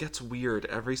 He gets weird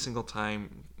every single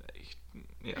time.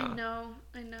 Yeah. I know.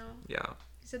 Yeah.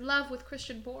 He's in love with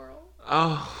Christian Borle.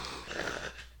 Oh.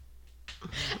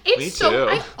 It's Me so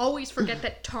too. I always forget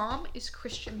that Tom is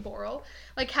Christian Borle.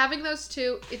 Like having those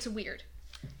two, it's weird.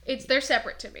 They're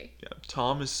separate to me. Yeah.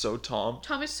 Tom is so Tom.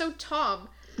 Tom is so Tom,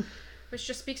 which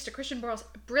just speaks to Christian Borle's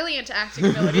brilliant acting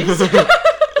abilities.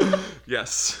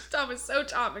 Yes. Tom is so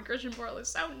Tom, and Christian Borle is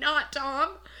so not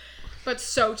Tom, but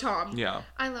so Tom. Yeah.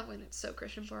 I love when it's so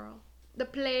Christian Borle. The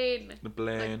plane.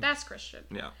 Like, that's Christian.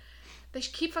 Yeah. They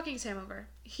keep fucking Sam over.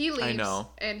 He leaves. I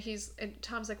know. And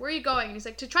Tom's like, where are you going? And he's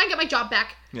like, to try and get my job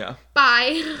back. Yeah.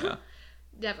 Bye. Yeah.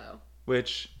 Devo.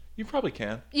 Which you probably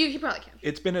can. He probably can.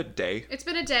 It's been a day. It's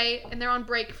been a day, and they're on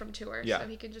break from tour. Yeah. So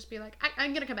he can just be like,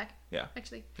 I'm going to come back. Yeah.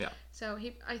 Actually. Yeah. So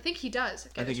I think he does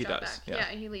get his job back. Yeah.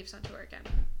 And he leaves on tour again.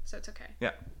 So it's okay.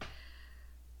 Yeah.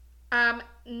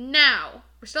 Now,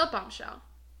 we're still at Bombshell.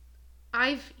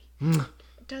 Ivy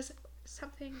does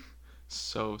something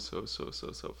So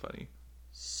funny.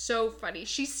 so funny.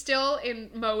 She's still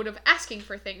in mode of asking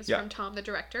for things from Tom, the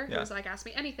director, who was like, ask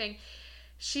me anything.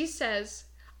 She says,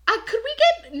 could we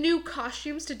get new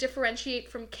costumes to differentiate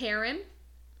from Karen?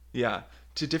 Yeah.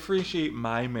 To differentiate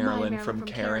my Marilyn from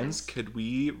Karen's, could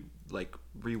we, like,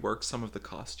 rework some of the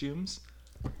costumes?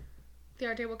 The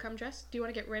Our Day Will Come dress? Do you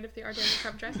want to get rid of the Our Day Will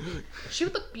Come dress? She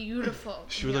would look beautiful.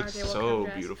 She would look so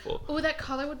beautiful. Oh, that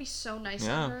color would be so nice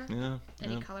on her. Yeah.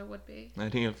 Any color would be.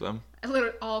 Any of them.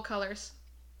 Literally all colors.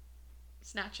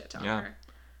 Snatch it on her.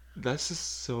 That's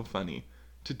just so funny.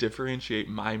 To differentiate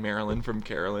my Marilyn from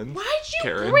Carolyn's. Why'd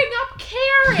you bring up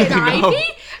Karen,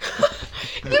 Ivy?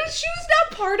 She was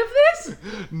not part of this?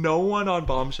 No one on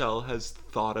Bombshell has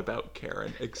thought about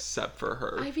Karen except for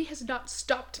her. Ivy has not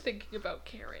stopped thinking about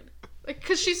Karen. Like,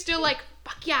 because she's still like,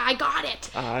 fuck yeah, I got it.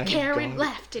 Karen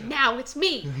left, and now it's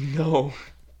me. No.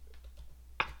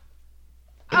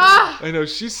 Ah! I know,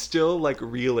 she's still, like,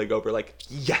 reeling over, like,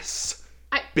 yes,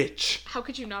 bitch. How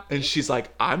could you not be? And she's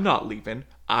like, I'm not leaving.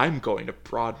 I'm going to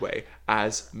Broadway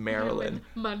as Marilyn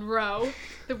Monroe.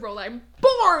 The role I'm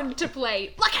born to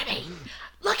play. Look at me.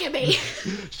 Look at me.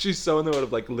 She's so in the mode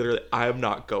of, like, literally, I'm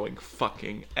not going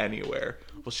fucking anywhere.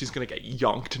 Well, she's gonna get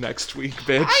yonked next week,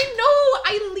 bitch. I know!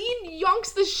 Eileen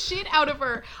yonks the shit out of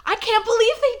her. I can't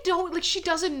believe they don't. Like, she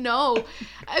doesn't know.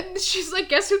 And she's like,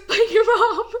 guess who played your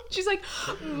mom? She's like,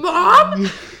 Mom?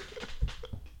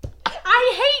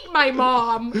 I hate my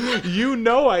mom. You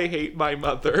know I hate my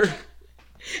mother.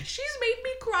 She's made me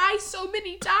cry so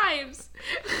many times.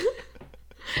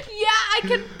 Yeah, I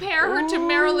compare her to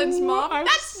Marilyn's mom.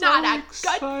 That's so not a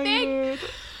good thing.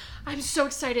 I'm so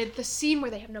excited. The scene where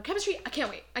they have no chemistry. I can't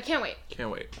wait.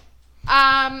 Can't wait.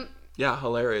 Yeah,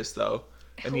 hilarious though.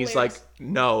 And he's like,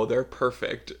 no, they're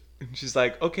perfect. And she's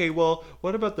like, okay, well,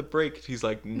 what about the break? He's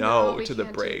like, no to the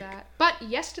break. But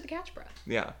yes to the catch breath.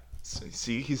 Yeah. So,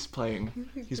 see, he's playing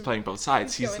both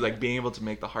sides. He's like being able to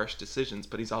make the harsh decisions,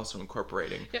 but he's also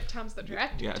incorporating. Yep, Tom's the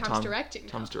director. Yeah, Tom's directing.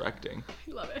 Tom's directing.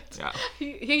 I love it. Yeah.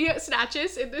 He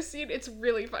snatches in this scene. It's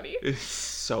really funny. It's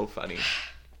so funny.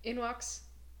 In walks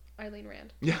Eileen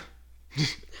Rand. Yeah.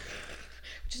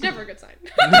 Which is never a good sign.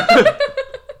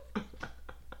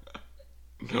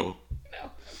 No.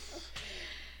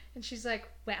 And she's like,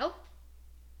 well,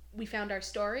 we found our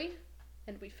story,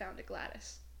 and we found a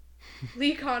Gladys.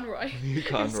 Lee Conroy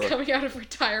is coming out of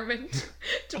retirement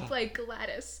to play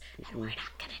Gladys, and we're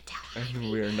not gonna tell her.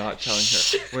 And we're not telling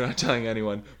her. We're not telling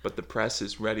anyone. But the press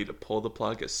is ready to pull the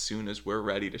plug as soon as we're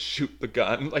ready to shoot the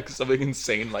gun, like something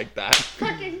insane like that.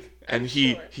 Fucking. And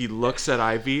he looks at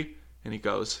Ivy and he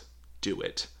goes, "Do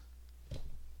it."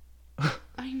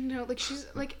 I know, like she's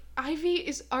like Ivy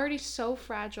is already so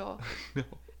fragile. No.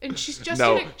 And she's just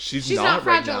she's not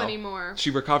fragile right now. Anymore.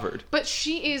 She recovered. But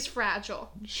she is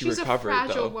fragile. She's recovered, a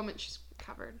fragile woman. She's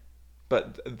recovered.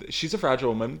 But she's a fragile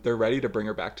woman. They're ready to bring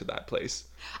her back to that place.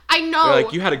 I know. They're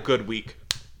like, you had a good week.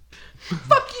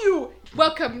 Fuck you.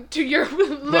 Welcome to your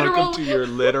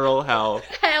literal hell.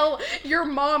 Hell, your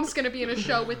mom's gonna be in a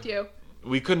show with you.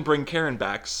 We couldn't bring Karen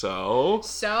back, so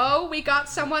we got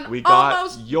someone we got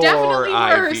almost your definitely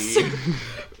Ivy. worse.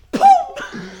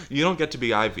 Boom! You don't get to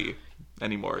be Ivy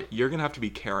anymore. You're gonna have to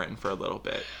be Karen for a little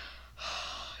bit.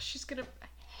 She's gonna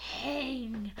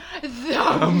hang the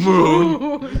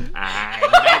moon. And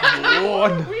the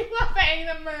moon. We love hang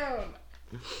the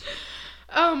moon.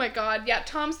 Oh my god, yeah,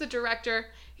 Tom's the director.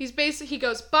 He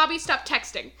goes, Bobby, stop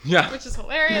texting. Yeah. Which is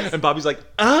hilarious. And Bobby's like,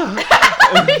 Of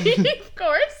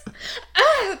course.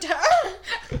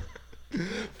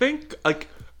 Think, like,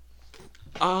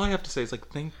 all I have to say is, like,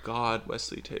 thank God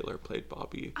Wesley Taylor played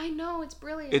Bobby. I know, it's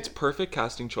brilliant. It's perfect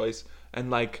casting choice, and,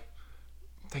 like,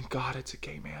 thank God it's a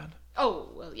gay man. Oh,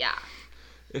 well, yeah.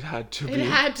 It had to be. It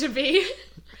had to be.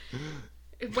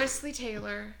 Wesley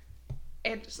Taylor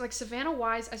and, like, Savannah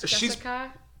Wise as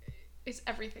Jessica is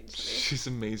everything to me. She's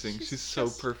amazing. She's so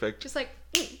perfect. Just like,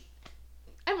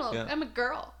 I'm a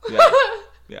girl. Yeah.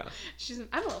 Yeah.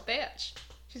 I'm a little bitch.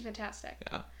 She's fantastic.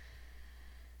 Yeah.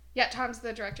 Yeah, Tom's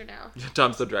the director now.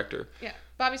 Tom's the director. Yeah.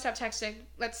 Bobby, stop texting.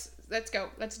 Let's go.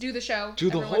 Let's do the show. Do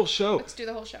the whole show. Let's do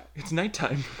the whole show. It's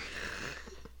nighttime.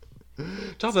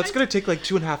 Tom, that's going to take like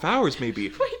 2.5 hours maybe.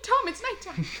 Wait, Tom, it's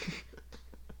nighttime.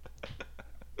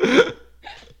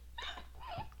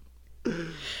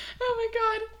 Oh my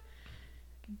god.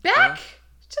 Back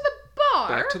to the bar.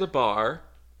 Back to the bar.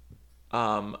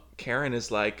 Karen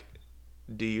is like,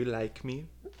 do you like me?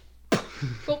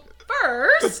 Well,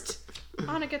 first,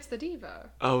 Anna gets the diva.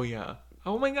 Oh, yeah.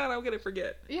 Oh my god, I'm going to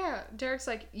forget. Yeah, Derek's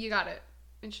like, you got it.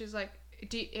 And she's like,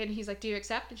 and he's like, do you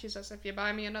accept? And she says, if you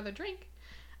buy me another drink,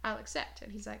 I'll accept.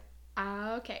 And he's like,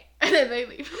 okay. And then they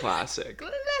leave. Classic.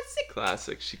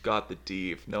 Classic. She got the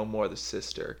div. No more the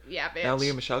sister. Yeah, bitch. Now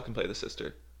Leah Michelle can play the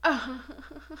sister.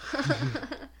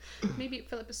 Maybe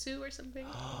Philippa Sue or something.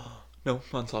 No,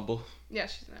 ensemble. Yeah,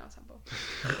 she's an ensemble.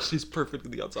 She's perfect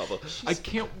in the ensemble. I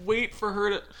can't wait for her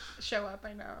to show up.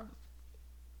 I know.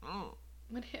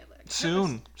 When Hitler.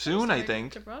 Soon, I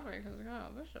think. To Broadway because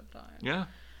Bishop time. Yeah.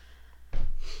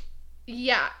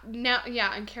 Yeah. Now,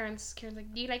 yeah. And Karen's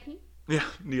like, do you like me? Yeah.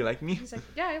 Do you like me? He's like,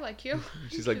 yeah, I like you.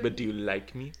 She's like, but do you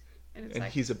like me? And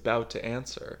like, he's about to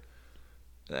answer.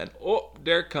 And then,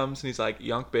 Derek comes and he's like,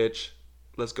 young bitch,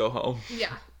 let's go home.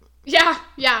 Yeah. Yeah.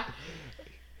 Yeah.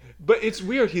 But it's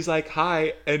weird. He's like,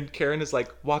 hi. And Karen is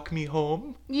like, walk me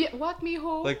home. Yeah, walk me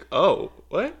home. Like, oh,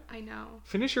 what? I know.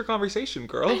 Finish your conversation,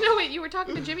 girl. I know. Wait, you were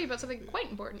talking to Jimmy about something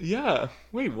quite important. Yeah.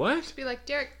 Wait, what? Just be like,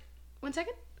 Derek, 1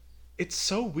 second. It's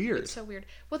so weird. It's so weird.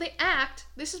 Well,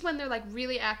 this is when they're like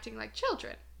really acting like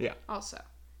children. Yeah. Also.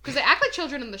 Because they act like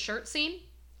children in the shirt scene.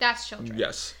 That's children.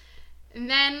 Yes. And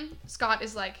then Scott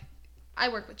is like, I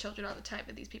work with children all the time,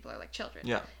 and these people are like children.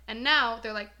 Yeah. And now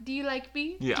they're like, do you like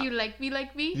me? Yeah. Do you like me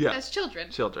like me? Yeah. That's children.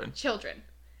 Children.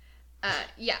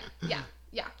 Yeah.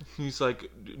 He's like,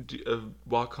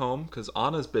 walk home, because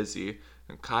Anna's busy,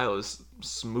 and Kyle is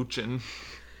smooching.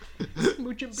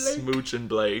 Smooching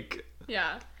Blake.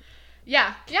 Yeah.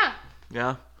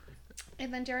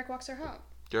 And then Derek walks her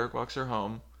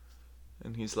home.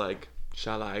 And he's like,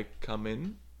 shall I come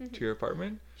in to your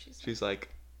apartment? She's like,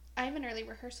 I have an early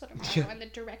rehearsal tomorrow, and the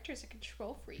director's a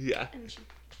control freak. Yeah. And she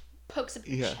pokes him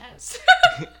in the chest.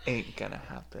 Ain't gonna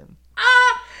happen.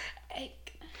 Ain't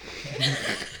gonna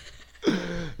happen.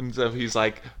 And so he's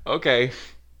like, okay,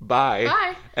 bye.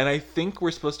 Bye. And I think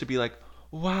we're supposed to be like,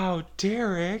 wow,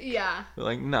 Derek. Yeah. We're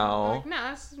like, no. No,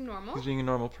 that's normal. He's being a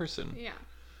normal person. Yeah.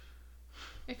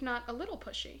 If not a little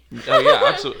pushy. Oh, yeah,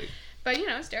 absolutely. But,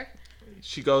 it's Derek.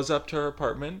 She goes up to her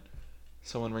apartment.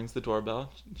 Someone rings the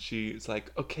doorbell. She's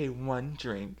like, okay, 1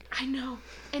 drink. I know.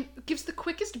 And gives the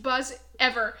quickest buzz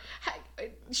ever.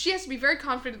 She has to be very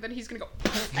confident that he's going to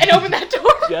go and open that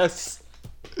door. Yes.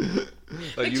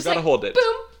 Like, you gotta hold it.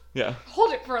 Boom. Yeah.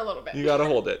 Hold it for a little bit. You gotta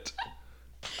hold it.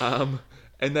 And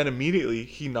then immediately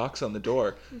he knocks on the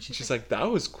door. And she's like, that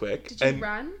was quick. Did you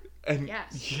run? And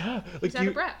yes. Yeah. Like, he's out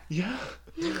of breath. Yeah.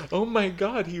 Oh my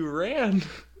god, he ran.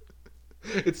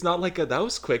 It's not like that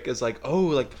was quick as like, oh,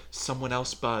 like someone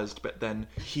else buzzed, but then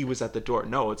he was at the door.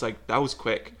 No, it's like, that was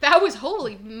quick. That was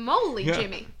holy moly,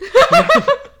 Jimmy.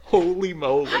 Holy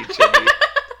moly, Jimmy.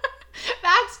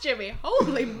 That's Jimmy.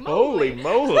 Holy moly. Holy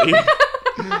moly.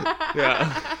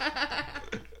 Yeah.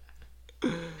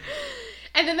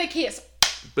 And then they kiss.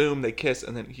 Boom, they kiss,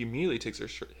 and then he immediately takes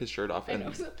his shirt off. And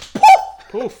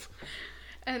poof.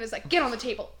 And it's like, get on the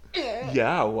table.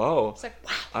 Yeah, whoa. It's like,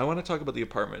 wow. I want to talk about the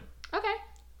apartment. Okay.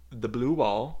 The blue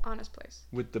wall. Anna's place.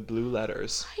 With the blue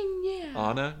letters. Yeah.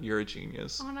 Anna, you're a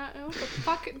genius. Anna, what the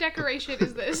fuck decoration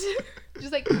is this?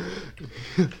 Just like...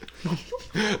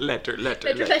 letter.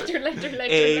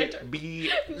 A, B.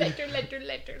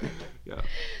 Letter. Yeah.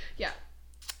 Yeah.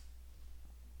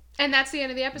 And that's the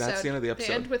end of the episode. That's the end of the episode.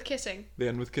 They end with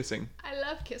kissing. I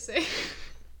love kissing.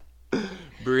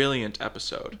 Brilliant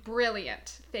episode.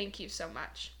 Brilliant. Thank you so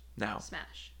much. Now.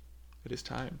 Smash. It is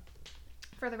time.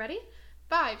 Further ready?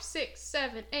 5, 6,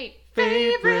 7, 8.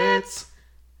 Favorites.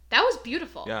 That was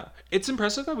beautiful. Yeah. It's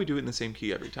impressive that we do it in the same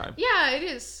key every time. Yeah, it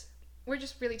is. We're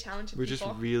just really talented We're just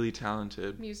really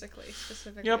talented. Musically,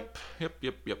 specifically. Yep.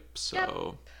 So, yep.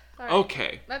 All right.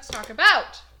 Okay. Let's talk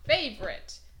about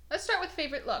favorite. Let's start with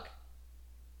favorite look.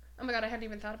 Oh my god, I hadn't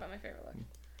even thought about my favorite look.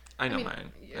 I know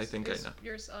mine. I think I know.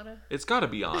 Yours, Anna. It's gotta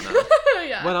be Anna.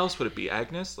 Yeah. What else would it be?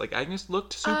 Agnes? Like, Agnes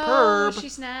looked superb. Oh, she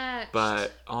snatched.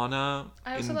 But Anna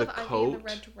I also in love the Ivy coat. in the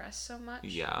red dress so much.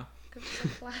 Yeah. Because it's a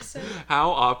classic. How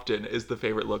often is the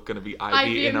favorite look gonna be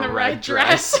Ivy in the a red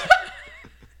dress?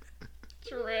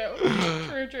 True.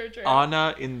 True.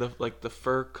 Anna in the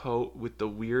fur coat with the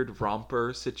weird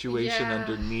romper situation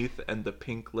underneath and the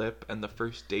pink lip and the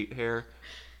first date hair.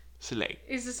 Slay.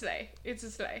 It's a slay.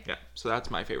 Yeah, so that's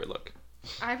my favorite look.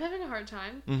 I'm having a hard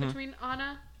time between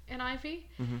Anna and Ivy,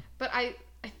 but I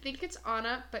think it's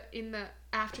Anna, but in the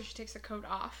after she takes the coat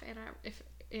off, and if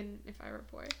I were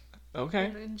a boy. Okay.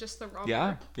 And then just the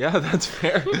romper. Yeah, that's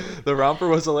fair. The romper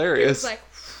was hilarious. It was like.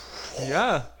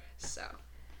 Yeah. So,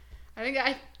 I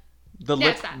think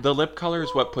the lip color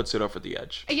is what puts it over the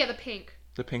edge. Yeah, the pink.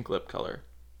 The pink lip color.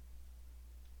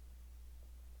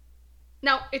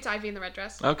 No, it's Ivy in the red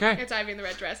dress. Okay. It's Ivy in the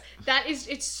red dress.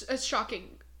 It's a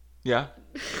shocking. Yeah.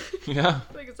 Yeah.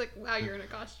 Like, it's like, wow, you're in a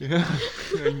costume. Yeah.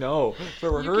 I know.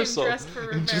 For reharsal. You came dressed for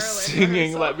Marilyn. Just singing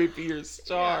rehearsal. Let Me Be Your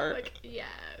Star. Yeah, like,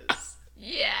 yes.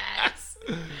 Yes.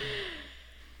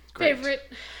 Great. Favorite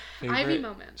Ivy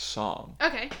moment. Song.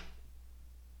 Okay.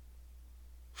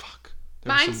 Fuck.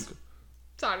 Mine's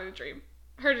Saw It in a Dream.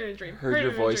 Heard It in a Dream. Heard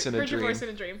Your Voice in a Dream. Heard Your Voice in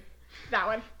a Dream. That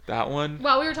one. That one?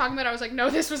 While we were talking about it, I was like, no,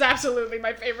 this was absolutely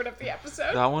my favorite of the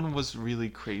episode. That one was really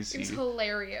crazy. It's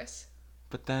hilarious.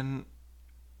 But then,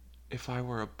 If I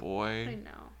Were a Boy... I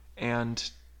know.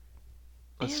 And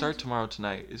Let's Start Tomorrow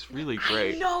Tonight is really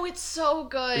great. I know, it's so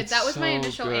good. That was my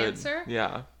initial answer.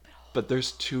 Yeah. But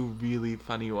there's two really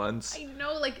funny ones. I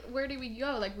know, like, where do we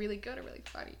go? Like, really good or really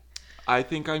funny? I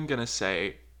think I'm gonna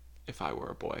say If I Were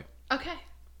a Boy. Okay.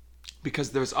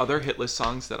 Because there's other hit list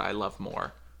songs that I love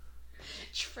more.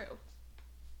 True.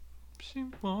 She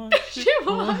wants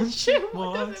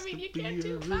doesn't mean you can't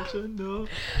do both.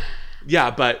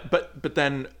 Yeah, but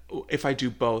then if I do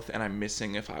both and I'm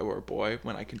missing If I Were a Boy,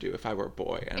 when I can do If I Were a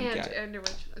Boy and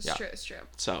it's true, it's true.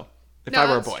 So If I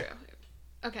Were a Boy. True.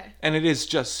 Okay. And it is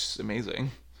just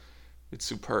amazing. It's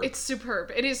superb. It's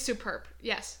superb. It is superb.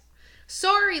 Yes.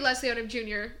 Sorry, Leslie Odom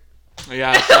Jr.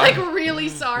 Yeah. Like, really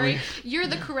sorry. You're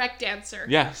the correct answer.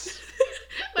 Yes.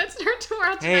 Let's Start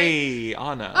Tomorrow Tonight. Hey,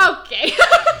 Anna. Okay.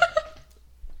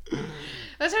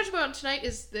 Let's Start Tomorrow Tonight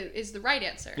is the right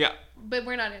answer. Yeah. But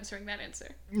we're not answering that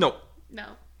answer. No. No.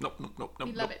 Nope.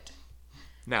 We love it.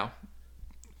 Now,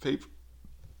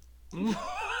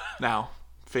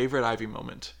 favorite Ivy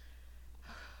moment.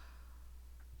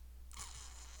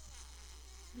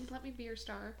 Let Me Be Your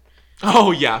Star.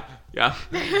 Oh, yeah.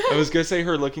 I was going to say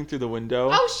her looking through the window.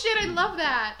 Oh, shit, I love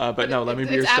that. But no, Let Me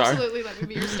Be Your Star. Absolutely Let Me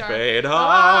Be Your Star. Fade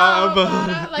up.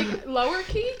 Like, lower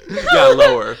key? Yeah,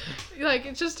 lower. Like,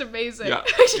 it's just amazing. Yeah.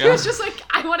 She was just like,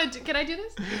 can I do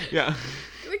this? Yeah.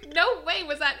 Like, no way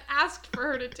was that asked for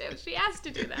her to do. She asked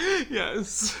to do that.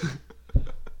 Yes.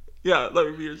 Yeah, Let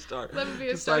Me Be Your Star. Let Me Be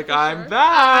Your Just Star. like, For I'm sure.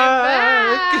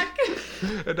 back. I'm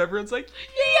back. And everyone's like,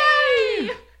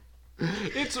 Yay!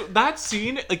 it's that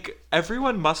scene, like,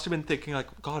 everyone must have been thinking, like,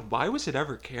 God, why was it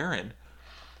ever Karen?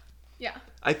 Yeah.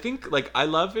 I think, like, I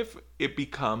love if it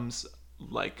becomes,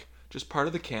 like, just part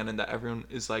of the canon that everyone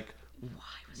is like, why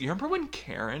was you remember when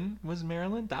Karen was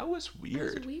Marilyn? That was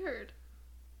weird. That was weird.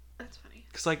 That's funny.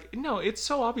 Because, like, no, it's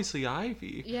so obviously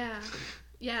Ivy.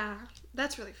 Yeah.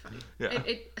 That's really funny. Yeah.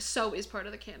 It so is part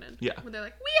of the canon. Yeah. When they're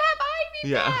like, we have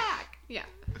Ivy back. Yeah.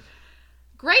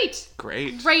 Great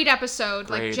episode.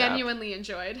 Like, genuinely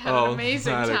enjoyed. Had an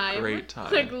amazing time. A great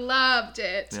time. Like, loved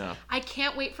it. Yeah. I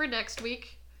can't wait for next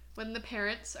week when the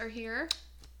parents are here.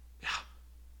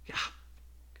 Yeah.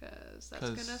 Because that's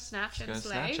going to snatch and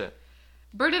slay. Snatch it.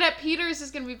 Bernadette Peters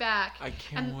is going to be back. I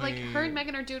can't and, wait. like, her and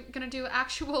Megan are going to do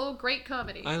actual great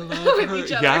comedy. I love with her.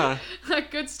 each other. Yeah.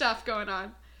 Like, good stuff going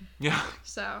on. Yeah.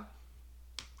 So.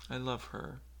 I love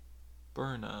her.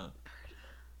 Berna.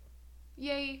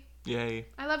 Yay.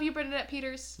 I love you, Bernadette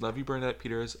Peters. Love you, Bernadette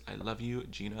Peters. I love you,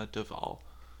 Gina Duvall.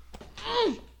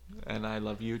 And I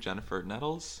love you, Jennifer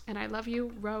Nettles. And I love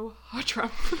you, Ro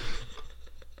Hartrum.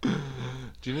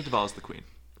 Gina Duvall is the queen.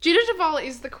 Gina Duvall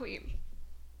is the queen.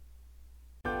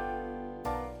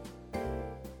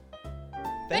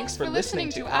 Thanks for listening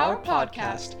to our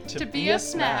podcast, To Be a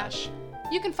Smash.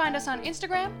 You can find us on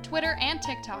Instagram, Twitter, and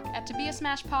TikTok at To Be a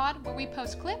Smash Pod, where we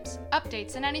post clips,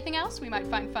 updates, and anything else we might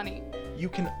find funny. You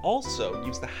can also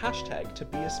use the hashtag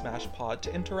 #ToBeASmashPod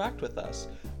to interact with us.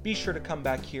 Be sure to come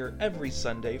back here every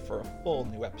Sunday for a full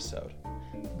new episode.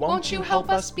 Won't you help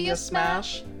us be a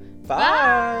smash?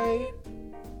 Bye!